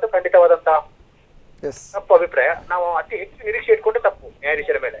ಹೇಳ್ತಕ್ಕಂಥದ್ದು ಖಂಡಿತವಾದಂತಹ ತಪ್ಪು ಅಭಿಪ್ರಾಯ. ನಾವು ಅತಿ ಹೆಚ್ಚು ನಿರೀಕ್ಷೆ ಇಟ್ಕೊಂಡ್ರೆ ತಪ್ಪು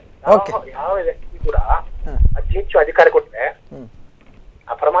ನ್ಯಾಯಾಧೀಶರ ಮೇಲೆ. ಯಾವ ವ್ಯಕ್ತಿ ಕೂಡ ಅತಿ ಹೆಚ್ಚು ಅಧಿಕಾರ ಕೊಟ್ರೆ,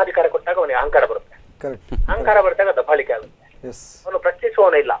 ಅಪರಮಾಧಿಕಾರ ಕೊಟ್ಟಾಗ ಅವನಿಗೆ ಅಹಂಕಾರ ಬರುತ್ತೆ. ಅಹಂಕಾರ ಬರುತ್ತಾಗ ದಬ್ಬಾಳಿಕೆ ಆಗುತ್ತೆ. ಅವನು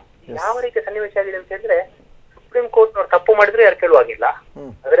ಪ್ರಶ್ನಿಸುವವನೇ ಇಲ್ಲ. ಯಾವ ರೀತಿಯ ಸನ್ನಿವೇಶ ಆಗಿದೆ ಅಂತ ಹೇಳಿದ್ರೆ, ಸುಪ್ರೀಂ ಕೋರ್ಟ್ ನವರು ತಪ್ಪು ಮಾಡಿದ್ರೆ ಯಾರು ಕೇಳುವಾಗಿಲ್ಲ,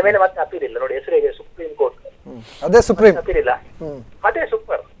 ಅದರ ಮೇಲೆ ಮತ್ತೆ ಅಪೀಲ್ ಇಲ್ಲ. ನೋಡಿ ಹೆಸರು ಹೇಗೆ ಸುಪ್ರೀಂ ಕೋರ್ಟ್, ಅದೇ ಸುಪ್ರೀಂ ಅಪೀಲ್ ಇಲ್ಲ, ಅದೇ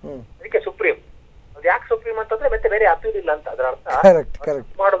ಸೂಪರ್, ಅದಕ್ಕೆ ಸುಪ್ರೀಂ. ಅದು ಯಾಕೆ ಸುಪ್ರೀಂ ಅಂತಂದ್ರೆ ಮತ್ತೆ ಬೇರೆ ಅಪೀಲ್ ಇಲ್ಲ ಅಂತ. ಅದರ ಅರ್ಥ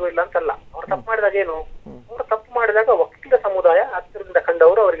ಮಾಡೋದು ಇಲ್ಲ ಅಂತಲ್ಲ. ಅವ್ರು ತಪ್ಪು ಮಾಡಿದಾಗ ಏನು, ಅವ್ರು ತಪ್ಪು ಮಾಡಿದಾಗ ವಕೀಲ ಸಮುದಾಯ ಹತ್ತಿರದಿಂದ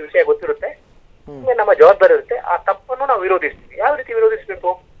ಕಂಡವರು ಅವರಿಗೆ ವಿಷಯ ಗೊತ್ತಿರುತ್ತೆ, ನಮ್ಮ ಜವಾಬ್ದಾರಿ ಇರುತ್ತೆ. ಆ ತಪ್ಪನ್ನು ನಾವು ವಿರೋಧಿಸ್ತೀವಿ. ಯಾವ ರೀತಿ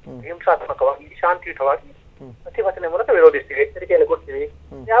ವಿರೋಧಿಸಬೇಕು? ಹಿಂಸಾತ್ಮಕವಾಗಿ, ಶಾಂತಿಯುತವಾಗಿ ಪ್ರತಿಭಟನೆ ಮೂಲಕ ವಿರೋಧಿಸ್ತೀವಿ, ಎಚ್ಚರಿಕೆಯನ್ನು ಕೊಡ್ತೀವಿ.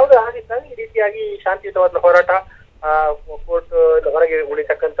 ಯಾವ್ದು ಆಗಿದ್ದಾಗ ಈ ರೀತಿಯಾಗಿ ಶಾಂತಿಯುತವಾದ ಹೋರಾಟ, ಕೋರ್ಟ್ ಹೊರಗೆ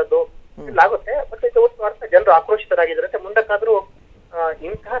ಉಳಿತಕ್ಕಂಥದ್ದು ಎಲ್ಲ ಆಗುತ್ತೆ. ಮತ್ತೆ ಒಟ್ಟು ಅರ್ಥ ಜನರು ಆಕ್ರೋಶಿತರಾಗಿದ್ರಂತೆ ಮುಂದಕ್ಕಾದ್ರೂ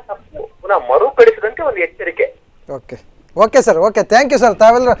ಇಂತಹ ತಪ್ಪು ಪುನಃ ಮರುಕಳಿಸದಂತೆ ಒಂದು ಎಚ್ಚರಿಕೆ. Okay sir, okay, thank you sir.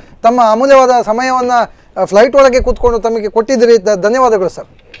 ತಾವೆಲ್ಲರೂ ತಮ್ಮ ಅಮೂಲ್ಯವಾದ ಸಮಯವನ್ನು ಫ್ಲೈಟ್ ಒಳಗೆ ಕೂತ್ಕೊಂಡು ತಮಗೆ ಕೊಟ್ಟಿದ್ದೀರಿ. ಧನ್ಯವಾದಗಳು ಸರ್.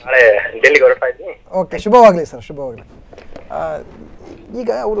 ನಾಳೆ ಡೆಲ್ಲಿಗೆ ಹೊರಡ್ತಾ ಇದ್ದೀನಿ. ಓಕೆ, ಶುಭವಾಗಲಿ ಸರ್, ಶುಭವಾಗಲಿ. ಈಗ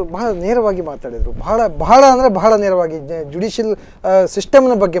ಅವರು ಬಹಳ ನೇರವಾಗಿ ಮಾತಾಡಿದರು, ಬಹಳ ಅಂದರೆ ಬಹಳ ನೇರವಾಗಿ ಜುಡಿಷಿಯಲ್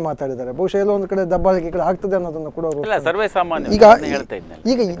ಸಿಸ್ಟಮ್ನ ಬಗ್ಗೆ ಮಾತಾಡಿದ್ದಾರೆ. ಬಹುಶಃ ಎಲ್ಲೋ ಒಂದು ಕಡೆ ದಬ್ಬಾಳಿಕೆಗಳು ಆಗ್ತದೆ ಅನ್ನೋದನ್ನು ಕೂಡ ಅವರು ಈಗ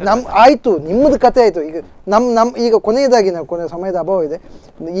ಆಯಿತು, ನಿಮ್ಮದು ಕತೆ ಆಯಿತು. ಈಗ ಈಗ ಕೊನೆಯದಾಗಿ ನಾವು ಕೊನೆಯ ಸಮಯದ ಅಭಾವ ಇದೆ.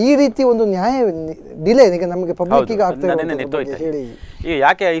 ಈ ರೀತಿ ಒಂದು ನ್ಯಾಯ ಡಿಲೇ ಈಗ ನಮಗೆ ಪಬ್ಲಿಕ್ ಈಗ ಆಗ್ತದೆ ಹೇಳಿ, ಈಗ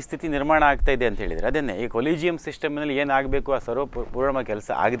ಯಾಕೆ ಈ ಸ್ಥಿತಿ ನಿರ್ಮಾಣ ಆಗ್ತಾ ಇದೆ ಅಂತ ಹೇಳಿದರೆ ಅದನ್ನೇ ಈ ಕೊಲಿಜಿಯಂ ಸಿಸ್ಟಮ್ನಲ್ಲಿ ಏನಾಗಬೇಕು ಆ ಸರ್ವಪೂರ್ಣ ಕೆಲಸ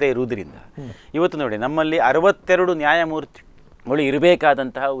ಆಗದೇ ಇರುವುದರಿಂದ ಇವತ್ತು ನೋಡಿ ನಮ್ಮಲ್ಲಿ 62 ನ್ಯಾಯಮೂರ್ತಿಗಳು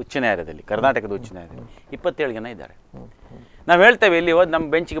ಇರಬೇಕಾದಂತಹ ಉಚ್ಚ ನ್ಯಾಯಾಲಯದಲ್ಲಿ, ಕರ್ನಾಟಕದ ಉಚ್ಚ ನ್ಯಾಯಾಲಯದಲ್ಲಿ 27 ಜನ ಇದ್ದಾರೆ. ನಾವು ಹೇಳ್ತೇವೆ ಇಲ್ಲಿ ಹೋದ್ ನಮ್ಮ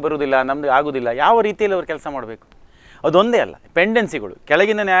ಬೆಂಚಿಗೆ ಬರುವುದಿಲ್ಲ, ನಮ್ದು ಆಗೋದಿಲ್ಲ. ಯಾವ ರೀತಿಯಲ್ಲಿ ಅವರು ಕೆಲಸ ಮಾಡಬೇಕು? ಅದೊಂದೇ ಅಲ್ಲ, ಪೆಂಡೆನ್ಸಿಗಳು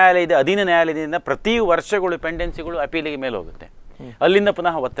ಕೆಳಗಿನ ನ್ಯಾಯಾಲಯದ ಅಧೀನ ನ್ಯಾಯಾಲಯದಿಂದ ಪ್ರತಿ ವರ್ಷಗಳು ಪೆಂಡೆನ್ಸಿಗಳು ಅಪೀಲಿಗೆ ಮೇಲೆ ಹೋಗುತ್ತೆ. ಅಲ್ಲಿಂದ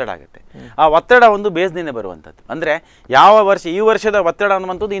ಪುನಃ ಒತ್ತಡ ಆಗುತ್ತೆ. ಆ ಒತ್ತಡ ಒಂದು ಬೇಸ್ದಿಂದ ಬರುವಂಥದ್ದು. ಅಂದರೆ ಯಾವ ವರ್ಷ ಈ ವರ್ಷದ ಒತ್ತಡ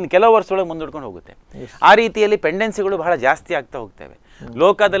ಅನ್ನುವಂಥದ್ದು ಇನ್ನು ಕೆಲವು ವರ್ಷದೊಳಗೆ ಮುಂದೂಡ್ಕೊಂಡು ಹೋಗುತ್ತೆ. ಆ ರೀತಿಯಲ್ಲಿ ಪೆಂಡೆನ್ಸಿಗಳು ಬಹಳ ಜಾಸ್ತಿ ಆಗ್ತಾ ಹೋಗ್ತವೆ.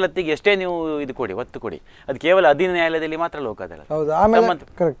 ಲೋಕ ಅದಾಲತ್ತಿಗೆ ಎಷ್ಟೇ ನೀವು ಇದು ಕೊಡಿ, ಒತ್ತು ಕೊಡಿ, ಅದು ಕೇವಲ ಅಧೀನ ನ್ಯಾಯಾಲಯದಲ್ಲಿ ಮಾತ್ರ ಲೋಕ ಅದಾಲತ್,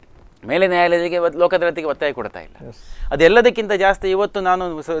 ಮೇಲೆ ನ್ಯಾಯಾಲಯಕ್ಕೆ ಲೋಕ ಅದಾಲತ್ತಿಗೆ ಒತ್ತಾಯ ಕೊಡ್ತಾ ಇಲ್ಲ. ಅದೆಲ್ಲದಕ್ಕಿಂತ ಜಾಸ್ತಿ ಇವತ್ತು ನಾನು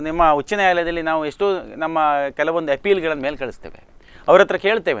ನಿಮ್ಮ ಉಚ್ಚ ನ್ಯಾಯಾಲಯದಲ್ಲಿ ನಾವು ಎಷ್ಟೋ ನಮ್ಮ ಕೆಲವೊಂದು ಅಪೀಲ್ಗಳನ್ನು ಮೇಲೆ ಕಳಿಸ್ತೇವೆ. ಅವ್ರ ಹತ್ರ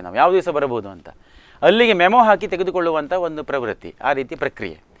ಕೇಳ್ತೇವೆ ನಾವು ಯಾವ ದಿವಸ ಬರಬಹುದು ಅಂತ. ಅಲ್ಲಿಗೆ ಮೆಮೊ ಹಾಕಿ ತೆಗೆದುಕೊಳ್ಳುವಂಥ ಒಂದು ಪ್ರವೃತ್ತಿ, ಆ ರೀತಿ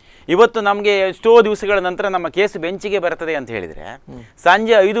ಪ್ರಕ್ರಿಯೆ. ಇವತ್ತು ನಮಗೆ ಎಷ್ಟೋ ದಿವಸಗಳ ನಂತರ ನಮ್ಮ ಕೇಸ್ ಬೆಂಚಿಗೆ ಬರ್ತದೆ ಅಂತ ಹೇಳಿದರೆ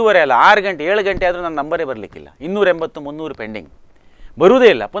ಸಂಜೆ 5:30 ಅಲ್ಲ 6 ಗಂಟೆ 7 ಗಂಟೆ ಆದರೂ ನನ್ನ ನಂಬರೇ ಬರಲಿಕ್ಕಿಲ್ಲ. 280 300 ಪೆಂಡಿಂಗ್ ಬರುವುದೇ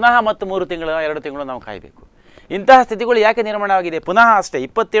ಇಲ್ಲ. ಪುನಃ ಮತ್ತು 3 ತಿಂಗಳು 2 ತಿಂಗಳು ನಾವು ಕಾಯಬೇಕು. ಇಂತಹ ಸ್ಥಿತಿಗಳು ಯಾಕೆ ನಿರ್ಮಾಣ ಆಗಿದೆ? ಪುನಃ ಅಷ್ಟೇ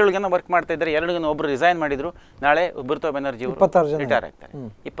 27 ಜನ ವರ್ಕ್ ಮಾಡ್ತಾ ಇದ್ದಾರೆ, 2 ಜನ ಒಬ್ಬರು ರಿಸೈನ್ ಮಾಡಿದ್ರು. ನಾಳೆ ಬುರ್ತಾ ಬೆನರ್ಜಿ ಅವರು ರಿಟೈರ್ ಆಗ್ತಾರೆ.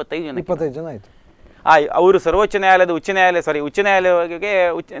 25 ಜನ ಆಯಿತು. ಅವರು ಸರ್ವೋಚ್ಚ ನ್ಯಾಯಾಲಯದ ಉಚ್ಚ ನ್ಯಾಯಾಲಯಕ್ಕೆ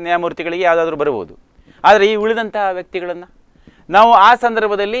ನ್ಯಾಯಮೂರ್ತಿಗಳಿಗೆ ಯಾವುದಾದ್ರೂ ಬರಬಹುದು. ಆದರೆ ಈ ಉಳಿದಂತಹ ವ್ಯಕ್ತಿಗಳನ್ನು ನಾವು ಆ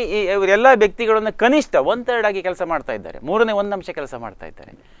ಸಂದರ್ಭದಲ್ಲಿ ಇವರೆಲ್ಲ ವ್ಯಕ್ತಿಗಳನ್ನು ಕನಿಷ್ಠ 1/3 ಆಗಿ ಕೆಲಸ ಮಾಡ್ತಾ ಇದ್ದಾರೆ, 3ನೇ 1 ಅಂಶ ಕೆಲಸ ಮಾಡ್ತಾ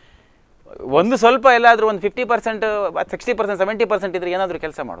ಇದ್ದಾರೆ. ಒಂದು ಸ್ವಲ್ಪ ಎಲ್ಲಾದರೂ ಒಂದು 50%, 60%, 70% ಇದ್ರೆ ಏನಾದರೂ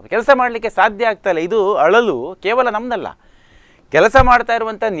ಕೆಲಸ ಮಾಡೋದು. ಕೆಲಸ ಮಾಡಲಿಕ್ಕೆ ಸಾಧ್ಯ ಆಗ್ತಾ ಇಲ್ಲ. ಇದು ಅಳಲು ಕೇವಲ ನಮ್ದಲ್ಲ, ಕೆಲಸ ಮಾಡ್ತಾ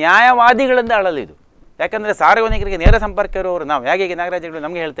ಇರುವಂಥ ನ್ಯಾಯವಾದಿಗಳಿಂದ ಅಳಲು ಇದು. ಯಾಕಂದರೆ ಸಾರ್ವಜನಿಕರಿಗೆ ನೇರ ಸಂಪರ್ಕ ಇರೋರು ನಾವು, ಹೇಗೆ ನಾಗರಾಜಗಳು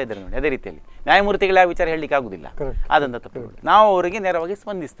ನಮಗೆ ಹೇಳ್ತಾ ಇದ್ದಾರೆ ನೋಡಿ, ಅದೇ ರೀತಿಯಲ್ಲಿ ನ್ಯಾಯಮೂರ್ತಿಗಳ ಯಾವ ವಿಚಾರ ಹೇಳಲಿಕ್ಕೆ ಆಗುದಿಲ್ಲ, ಆದಂಥ ತಪ್ಪುಗಳು ನಾವು ಅವರಿಗೆ ನೇರವಾಗಿ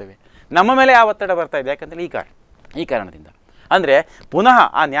ಸ್ಪಂದಿಸ್ತೇವೆ. ನಮ್ಮ ಮೇಲೆ ಆ ಒತ್ತಡ ಬರ್ತಾ ಇದೆ, ಯಾಕಂದರೆ ಈ ಕಾರಣದಿಂದ. ಅಂದರೆ ಪುನಃ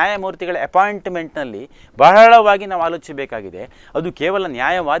ಆ ನ್ಯಾಯಮೂರ್ತಿಗಳ ಅಪಾಯಿಂಟ್ಮೆಂಟ್ನಲ್ಲಿ ಬಹಳವಾಗಿ ನಾವು ಆಲೋಚಿಸಬೇಕಾಗಿದೆ. ಅದು ಕೇವಲ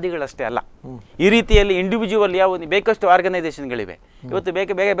ನ್ಯಾಯವಾದಿಗಳಷ್ಟೇ ಅಲ್ಲ, ಈ ರೀತಿಯಲ್ಲಿ ಇಂಡಿವಿಜುವಲ್ ಬೇಕಷ್ಟು ಆರ್ಗನೈಸೇಷನ್ಗಳಿವೆ. ಇವತ್ತು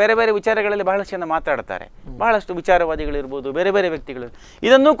ಬೇರೆ ಬೇರೆ ವಿಚಾರಗಳಲ್ಲಿ ಬಹಳಷ್ಟು ಜನ ಮಾತಾಡ್ತಾರೆ, ಬಹಳಷ್ಟು ವಿಚಾರವಾದಿಗಳಿರ್ಬೋದು, ಬೇರೆ ಬೇರೆ ವ್ಯಕ್ತಿಗಳು.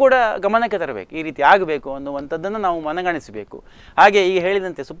 ಇದನ್ನೂ ಕೂಡ ಗಮನಕ್ಕೆ ತರಬೇಕು, ಈ ರೀತಿ ಆಗಬೇಕು ಅನ್ನುವಂಥದ್ದನ್ನು ನಾವು ಮನಗಾಣಿಸಬೇಕು. ಹಾಗೆ ಈಗ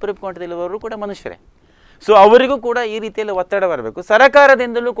ಹೇಳಿದಂತೆ ಸುಪ್ರೀಂ ಕೋರ್ಟ್ದಲ್ಲಿರುವವರು ಕೂಡ ಮನುಷ್ಯರೇ. ಸೊ ಅವರಿಗೂ ಕೂಡ ಈ ರೀತಿಯಲ್ಲಿ ಒತ್ತಡ ಬರಬೇಕು.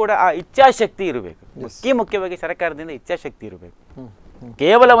 ಸರ್ಕಾರದಿಂದಲೂ ಕೂಡ ಆ ಇಚ್ಛಾಶಕ್ತಿ ಇರಬೇಕು. ಮುಖ್ಯವಾಗಿ ಸರ್ಕಾರದಿಂದ ಇಚ್ಛಾಶಕ್ತಿ ಇರಬೇಕು.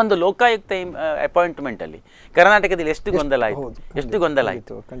 ಕೇವಲ ಒಂದು ಲೋಕಾಯುಕ್ತ ಅಪಾಯಿಂಟ್ಮೆಂಟ್ ಅಲ್ಲಿ ಕರ್ನಾಟಕದಲ್ಲಿ ಎಷ್ಟು ಗೊಂದಲ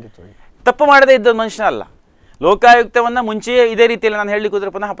ಆಯಿತು. ತಪ್ಪು ಮಾಡದೇ ಇದ್ದ ಮನುಷ್ಯ ಅಲ್ಲ. ಲೋಕಾಯುಕ್ತವನ್ನ ಮುಂಚೆಯೇ ಇದೇ ರೀತಿಯಲ್ಲಿ ನಾನು ಹೇಳಲಿಕ್ಕೆ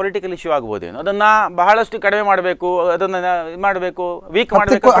ಹೋದ್ರೆ ಪುನಃ ಪೊಲಿಟಿಕಲ್ ಇಶ್ಯೂ ಆಗ್ಬೋದೇನೋ, ಅದನ್ನ ಬಹಳಷ್ಟು ಕಡಿಮೆ ಮಾಡಬೇಕು, ಅದನ್ನ ಮಾಡಬೇಕು, ವೀಕ್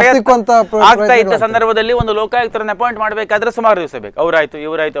ಮಾಡಬೇಕು ಆಗ್ತಾ ಇದ್ದ ಸಂದರ್ಭದಲ್ಲಿ ಒಂದು ಲೋಕಾಯುಕ್ತರನ್ನ ಅಪಾಯಿಂಟ್ ಮಾಡಬೇಕಾದ್ರೆ ಸುಮಾರು ದಿವಸ ಬೇಕು. ಅವರಾಯ್ತು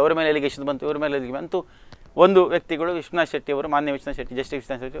ಇವರಾಯ್ತು, ಅವರ ಮೇಲೆ ಎಲಿಗೇಷನ್ ಬಂತು, ಇವ್ರ ಮೇಲೆ ಎಲಿಗೇಷನ್ ಬಂತು. ಒಂದು ವ್ಯಕ್ತಿಗಳು ವಿಶ್ವನಾಥ್ ಶೆಟ್ಟಿ ಅವರು, ಮಾನ್ಯ ವಿಶ್ವನಾಥ್ ಶೆಟ್ಟಿ, ಜಸ್ಟಿಸ್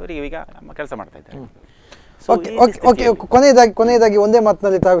ವಿಶ್ವನಾಥ್ ಶೆಟ್ಟಿ ಅವರು ಈಗ ಕೆಲಸ ಮಾಡ್ತಾ ಇದ್ದಾರೆ. ಕೊನೆಯದಾಗಿ ಒಂದೇ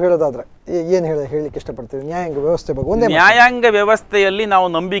ಮಾತಿನಲ್ಲಿ ತಾವು ಹೇಳೋದಾದ್ರೆ ಏನು ಹೇಳಲಿಕ್ಕೆ ಇಷ್ಟಪಡ್ತೀವಿ ನ್ಯಾಯಾಂಗ ವ್ಯವಸ್ಥೆ ಬಗ್ಗೆ? ನ್ಯಾಯಾಂಗ ವ್ಯವಸ್ಥೆಯಲ್ಲಿ ನಾವು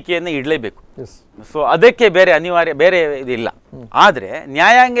ನಂಬಿಕೆಯನ್ನು ಇಡಲೇಬೇಕು. ಸೊ ಅದಕ್ಕೆ ಬೇರೆ ಇದಿಲ್ಲ. ಆದರೆ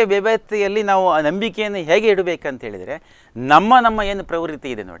ನ್ಯಾಯಾಂಗ ವ್ಯವಸ್ಥೆಯಲ್ಲಿ ನಾವು ಆ ನಂಬಿಕೆಯನ್ನು ಹೇಗೆ ಇಡಬೇಕಂತ ಹೇಳಿದರೆ, ನಮ್ಮ ಏನು ಪ್ರವೃತ್ತಿ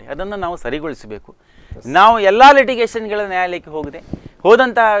ಇದೆ ನೋಡಿ, ಅದನ್ನು ನಾವು ಸರಿಗೊಳಿಸಬೇಕು. ನಾವು ಎಲ್ಲ ಲಿಟಿಗೇಷನ್ಗಳ ನ್ಯಾಯಾಲಯಕ್ಕೆ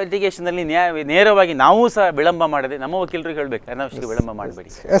ಹೋದಂಥ ಲಿಟಿಗೇಷನಲ್ಲಿ ನೇರವಾಗಿ ನಾವು ಸಹ ವಿಳಂಬ ಮಾಡದೆ ನಮ್ಮ ವಕೀಲರಿಗೆ ಹೇಳಬೇಕು, ಅನಾವಶ್ಯಕ ವಿಳಂಬ ಮಾಡಬೇಡಿ.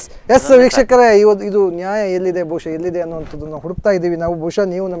 ಎಸ್ ವೀಕ್ಷಕರೇ, ಇದು ನ್ಯಾಯ ಎಲ್ಲಿದೆ, ಬಹುಶಃ ಎಲ್ಲಿದೆ ಅನ್ನುವಂಥದ್ದನ್ನು ಹುಡುಕ್ತಾ ಇದ್ದೀವಿ ನಾವು. ಬಹುಶಃ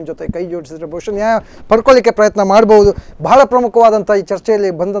ನೀವು ನಮ್ಮ ಜೊತೆ ಕೈ ಜೋಡಿಸಿದ್ರೆ ಬಹುಶಃ ನ್ಯಾಯ ಪಡ್ಕೊಳ್ಳಿಕ್ಕೆ ಪ್ರಯತ್ನ ಮಾಡಬಹುದು. ಬಹಳ ಪ್ರಮುಖವಾದಂಥ ಈ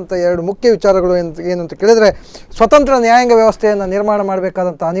ಚರ್ಚೆಯಲ್ಲಿ ಬಂದಂಥ ಎರಡು ಮುಖ್ಯ ವಿಚಾರಗಳು ಏನು ಅಂತ ಕೇಳಿದರೆ, ಸ್ವತಂತ್ರ ನ್ಯಾಯಾಂಗ ವ್ಯವಸ್ಥೆಯನ್ನು ನಿರ್ಮಾಣ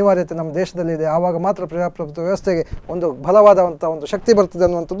ಮಾಡಬೇಕಾದಂಥ ಅನಿವಾರ್ಯತೆ ನಮ್ಮ ದೇಶದಲ್ಲಿದೆ. ಆವಾಗ ಮಾತ್ರ ಪ್ರಜಾಪ್ರಭುತ್ವ ವ್ಯವಸ್ಥೆಗೆ ಒಂದು ಬಲವಾದಂಥ ಒಂದು ಶಕ್ತಿ ಬರ್ತದೆ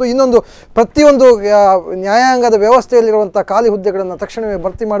ಅನ್ನುವಂಥದ್ದು. ಇನ್ನೊಂದು, ಪ್ರತಿಯೊಂದು ನ್ಯಾಯಾಂಗದ ವ್ಯವಸ್ಥೆಯಲ್ಲಿರುವಂಥ ಖಾಲಿ ಹುದ್ದೆಗಳನ್ನು ತಕ್ಷಣವೇ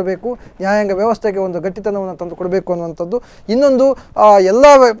ಭರ್ತಿ ಮಾಡಬೇಕು, ನ್ಯಾಯಾಂಗ ವ್ಯವಸ್ಥೆಗೆ ಒಂದು ಗಟ್ಟಿತನವನ್ನು ತಂದು ಕೊಡಬೇಕು ಅನ್ನುವಂಥದ್ದು. ಇನ್ನೊಂದು, ಎಲ್ಲ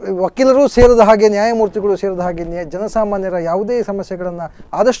ವಕೀಲರು ಸೇರಿದ ಹಾಗೆ, ನ್ಯಾಯಮೂರ್ತಿಗಳು ಸೇರಿದ ಹಾಗೆ ಜನಸಾಮಾನ್ಯರ ಯಾವುದೇ ಸಮಸ್ಯೆಗಳನ್ನು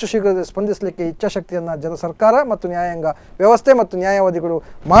ಆದಷ್ಟು ಶೀಘ್ರದಲ್ಲಿ ಸ್ಪಂದಿಸಲಿಕ್ಕೆ ಇಚ್ಛಾಶಕ್ತಿಯನ್ನು ಸರ್ಕಾರ ಮತ್ತು ನ್ಯಾಯಾಂಗ ವ್ಯವಸ್ಥೆ ಮತ್ತು ನ್ಯಾಯವಾದಿಗಳು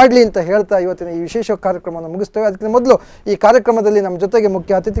ಮಾಡಲಿ ಅಂತ ಹೇಳ್ತಾ ಇವತ್ತಿನ ಈ ವಿಶೇಷ ಕಾರ್ಯಕ್ರಮವನ್ನು ಮುಗಿಸ್ತೇವೆ. ಅದಕ್ಕಿಂತ ಮೊದಲು ಈ ಕಾರ್ಯಕ್ರಮದಲ್ಲಿ ನಮ್ಮ ಜೊತೆಗೆ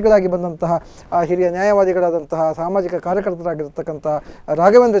ಮುಖ್ಯ ಅತಿಥಿಗಳಾಗಿ ಬಂದಂತಹ ಹಿರಿಯ ನ್ಯಾಯವಾದಿಗಳಾದಂತಹ ಸಾಮಾಜಿಕ ಕಾರ್ಯಕರ್ತರಾಗಿರ್ತಕ್ಕಂಥ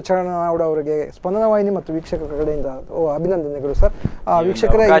ರಾಘವೇಂದ್ರ ಚರಣನಾವುಡ ಅವರಿಗೆ ಸ್ಪಂದನ ವಾಹಿನಿ ಮತ್ತು ವೀಕ್ಷಕರ ಕಡೆಯಿಂದ ಅಭಿನಂದನೆಗಳು ಸರ್.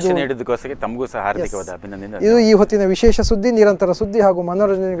 ವೀಕ್ಷಕರೇ, ಇದು ಈ ಹೊತ್ತಿನ ವಿಶೇಷ ಸುದ್ದಿ. ನಿರಂತರ ಸುದ್ದಿ ಹಾಗೂ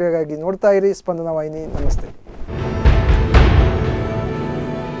ಮನೋರಂಜನೆಗಾಗಿ ನೋಡ್ತಾ ಇರಿ ಸ್ಪಂದನ ವಾಹಿನಿ. ನಮಸ್ತೆ.